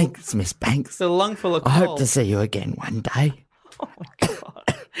 Thanks, Miss Banks. It's a lung full of I coal. hope to see you again one day. Oh my god!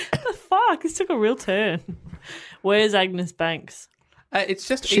 What the fuck? This took a real turn. Where's Agnes Banks? It's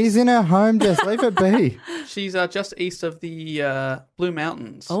just She's in her home, just leave it be. She's just east of the Blue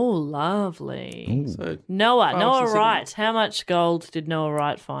Mountains. Oh, lovely. So Noah Sydney. Wright. How much gold did Noah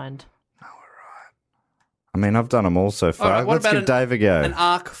Wright find? I mean, I've done them all so far. All right, what Let's about give Dave a go. an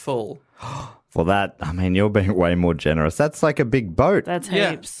ark full? For that, I mean, you're being way more generous. That's like a big boat. That's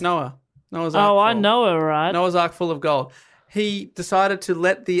Yeah, heaps. Noah's ark Oh, I full. know her, right? Noah's ark full of gold. He decided to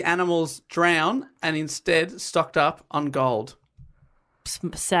let the animals drown and instead stocked up on gold.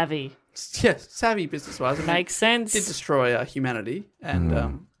 Savvy. Yeah, savvy business-wise. I mean, Makes sense. did destroy humanity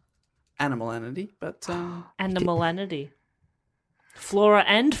and animalanity, but Animalanity. Flora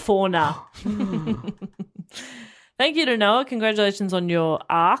and fauna. Thank you to Noah. Congratulations on your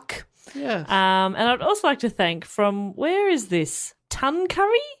arc. yes. And I'd also like to thank from, where is this?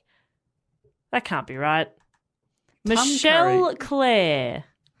 Tuncurry? That can't be right. Michelle Clare.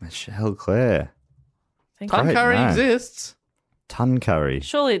 Michelle Clare. Thank Ton you. Great curry name. exists. Ton curry.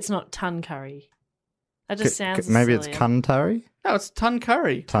 Surely it's not Tuncurry. That just sounds Maybe it's silly. Cuntary? No, it's ton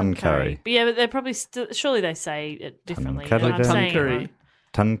curry. Ton curry. But yeah, but they're probably still, surely they say it differently. Tuncurry. I'm saying it Tuncurry. wrong.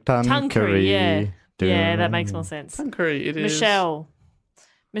 Ton Tuncurry, curry. yeah. Yeah, that makes more sense. Ton curry, it is.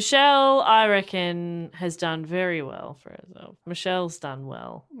 Michelle, I reckon, has done very well for herself. Michelle's done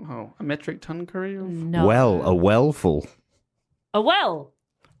well. Oh, a metric ton curry? Of... No. Well, a wellful. A well.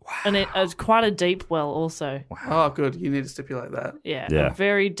 Wow. And it's quite a deep well also. Oh, good. You need to stipulate that. Yeah, Yeah. a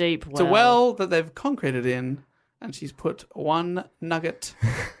very deep well. It's a well that they've concreted in, and she's put one nugget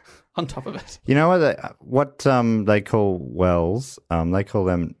on top of it. You know what they call wells? They call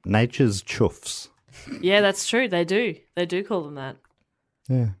them nature's chuffs. Yeah, that's true. They do. They do call them that.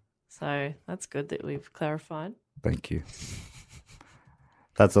 Yeah. So that's good that we've clarified. Thank you.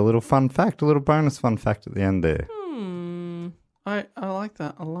 That's a little fun fact, a little bonus fun fact at the end there. I like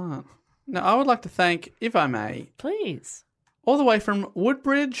that a lot. Now, I would like to thank, if I may, Please. all the way from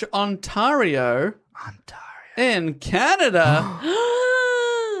Woodbridge, Ontario, in Canada,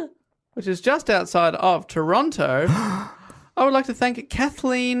 which is just outside of Toronto, I would like to thank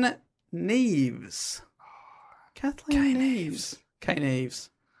Kathleen Neves. Kathleen Neves. Kay Neves.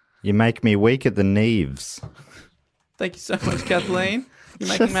 You make me weak at the knees. Thank you so much, Kathleen. You're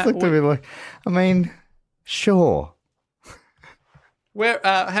Just making that looked at me like, I mean, sure. Where?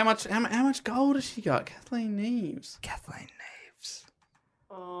 How much gold has she got, Kathleen Neves? Kathleen Neves.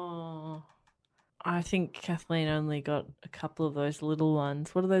 Oh. I think Kathleen only got a couple of those little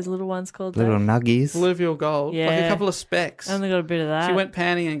ones. What are those little ones called? Little Dave? nuggies. Alluvial gold, like a Yeah. couple of specks. Only got a bit of that. She went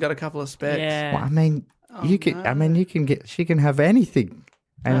panning and got a couple of specks. Yeah. Well, I mean, you can get. She can have anything,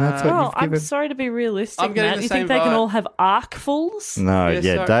 and that's what Oh, you've I'm given. sorry to be realistic, I'm getting Matt. the You same think they can vibe. all have arkfuls? No, Yeah,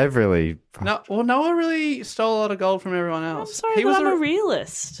 yeah, sorry. Dave really. No, well, Noah really stole a lot of gold from everyone I'm else. sorry, but I'm a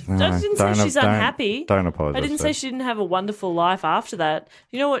realist. I didn't say she's unhappy. Don't apologize. I didn't say she didn't have a wonderful life after that.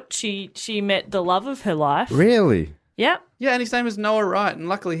 You know what? She met the love of her life. Really? Yep. Yeah, and his name is Noah Wright, and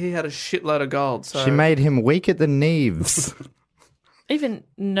luckily he had a shitload of gold. So She made him weak at the knees. Even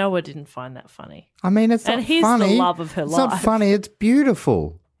Noah didn't find that funny. I mean, it's And not here's the funny. love of her it's not life. funny. It's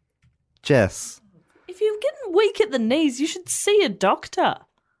beautiful. Jess. If you're getting weak at the knees, you should see a doctor.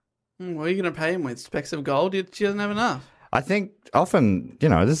 What are you going to pay him with? Specks of gold? She doesn't have enough. I think often,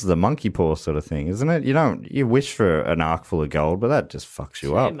 this is a monkey paw sort of thing, isn't it? You wish for an ark full of gold, but that just fucks you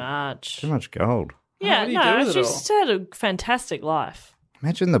Too up. much. Too much gold. Yeah, what do you do no, with it she's had a fantastic life.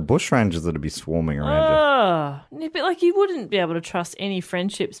 Imagine the bushrangers that'd be swarming around you. Oh, but you wouldn't be able to trust any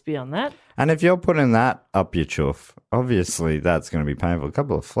friendships beyond that. And if you're putting that up your chuff, obviously that's going to be painful. A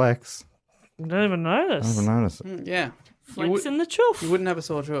couple of flecks. I don't even notice. I haven't noticed it. Yeah. Flex in the chuff. You wouldn't have a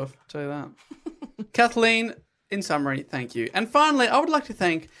sore jaw, I'll tell you that. Kathleen, in summary, thank you. And finally, I would like to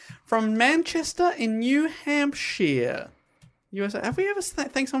thank from Manchester in New Hampshire, USA. Have we ever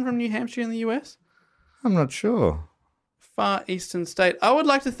thanked someone from New Hampshire in the US? I'm not sure. Far Eastern State. I would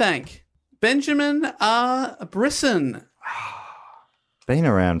like to thank Benjamin R. Brisson. Been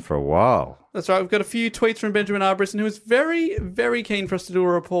around for a while. That's right. We've got a few tweets from Benjamin R. Brisson, who is very, very keen for us to do a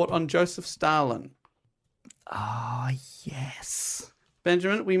report on Joseph Stalin. Oh, yes.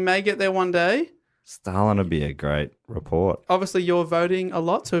 Benjamin, we may get there one day. Stalin would be a great report. Obviously, you're voting a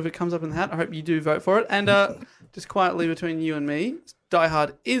lot, so if it comes up in the hat, I hope you do vote for it. And just quietly between you and me, Die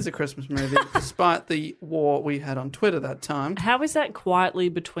Hard is a Christmas movie, despite the war we had on Twitter that time. How is that quietly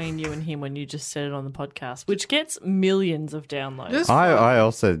between you and him when you just said it on the podcast, which gets millions of downloads? I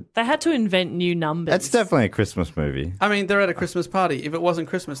also... They had to invent new numbers. It's definitely a Christmas movie. I mean, they're at a Christmas party. If it wasn't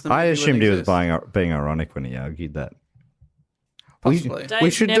Christmas, the movie I assumed wouldn't he was exist. being ironic when he argued that. Possibly.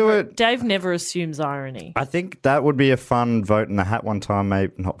 We should do it. Dave never assumes irony. I think that would be a fun vote in the hat one time.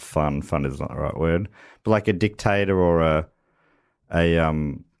 Maybe not fun. Fun is not the right word. But like a dictator or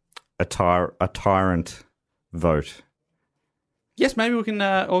a tyrant vote. Yes, maybe we can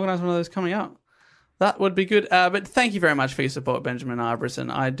organise one of those coming up. That would be good. But thank you very much for your support, Benjamin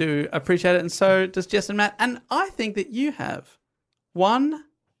Arbrison. I do appreciate it, and so does Jess and Matt. And I think that you have one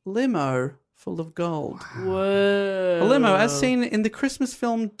limo full of gold. Whoa. A limo as seen in the Christmas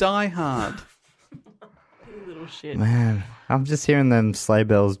film Die Hard. Little shit. Man, I'm just hearing them sleigh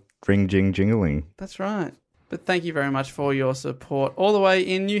bells ring, jing, jingling. That's right. But thank you very much for your support all the way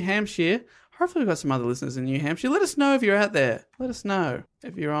in New Hampshire. Hopefully we've got some other listeners in New Hampshire. Let us know if you're out there. Let us know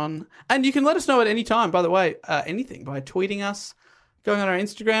if you're on. And you can let us know at any time, by the way, anything, by tweeting us, going on our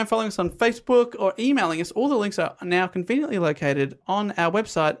Instagram, following us on Facebook, or emailing us. All the links are now conveniently located on our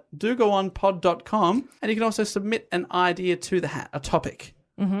website, dogoonpod.com. And you can also submit an idea to the hat, a topic.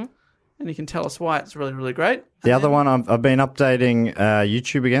 Mm-hmm. And you can tell us why. It's really, really great. The other one, I've been updating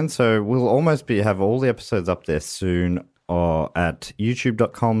YouTube again, so we'll almost have all the episodes up there soon at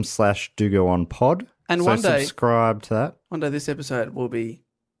youtube.com/dogoonpod. And so one day, subscribe to that. One day this episode will be...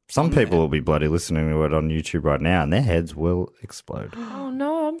 Some people will be bloody listening to it on YouTube right now, and their heads will explode. Oh,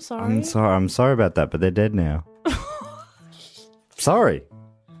 no, I'm sorry. I'm sorry about that, but they're dead now. Sorry.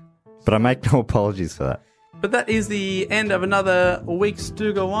 But I make no apologies for that. But that is the end of another week's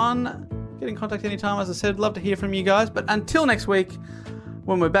Do Go On. Get in contact anytime, as I said. Love to hear from you guys. But until next week,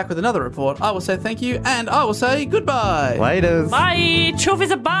 when we're back with another report, I will say thank you, and I will say goodbye. Laters. Bye. Chuff is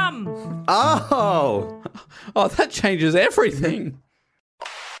a bum. Oh, that changes everything.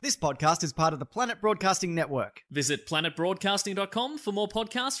 This podcast is part of the Planet Broadcasting Network. Visit planetbroadcasting.com for more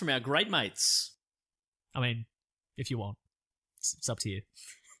podcasts from our great mates. I mean, if you want. It's up to you.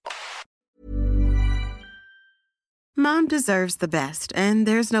 Mom deserves the best, and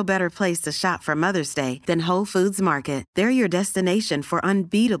there's no better place to shop for Mother's Day than Whole Foods Market. They're your destination for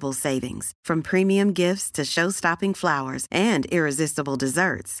unbeatable savings, from premium gifts to show-stopping flowers and irresistible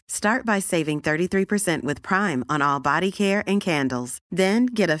desserts. Start by saving 33% with Prime on all body care and candles. Then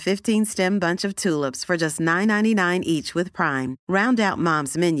get a 15-stem bunch of tulips for just $9.99 each with Prime. Round out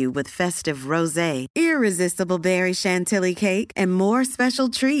Mom's menu with festive rosé, irresistible berry chantilly cake, and more special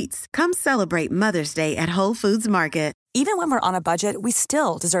treats. Come celebrate Mother's Day at Whole Foods Market. Even when we're on a budget, we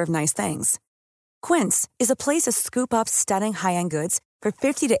still deserve nice things. Quince is a place to scoop up stunning high-end goods for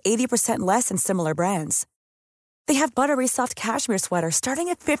 50 to 80% less than similar brands. They have buttery soft cashmere sweaters starting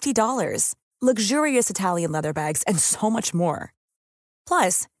at $50, luxurious Italian leather bags, and so much more.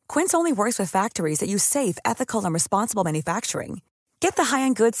 Plus, Quince only works with factories that use safe, ethical, and responsible manufacturing. Get the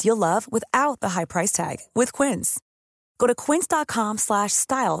high-end goods you'll love without the high price tag with Quince. Go to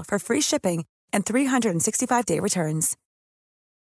quince.com/style for free shipping and 365-day returns.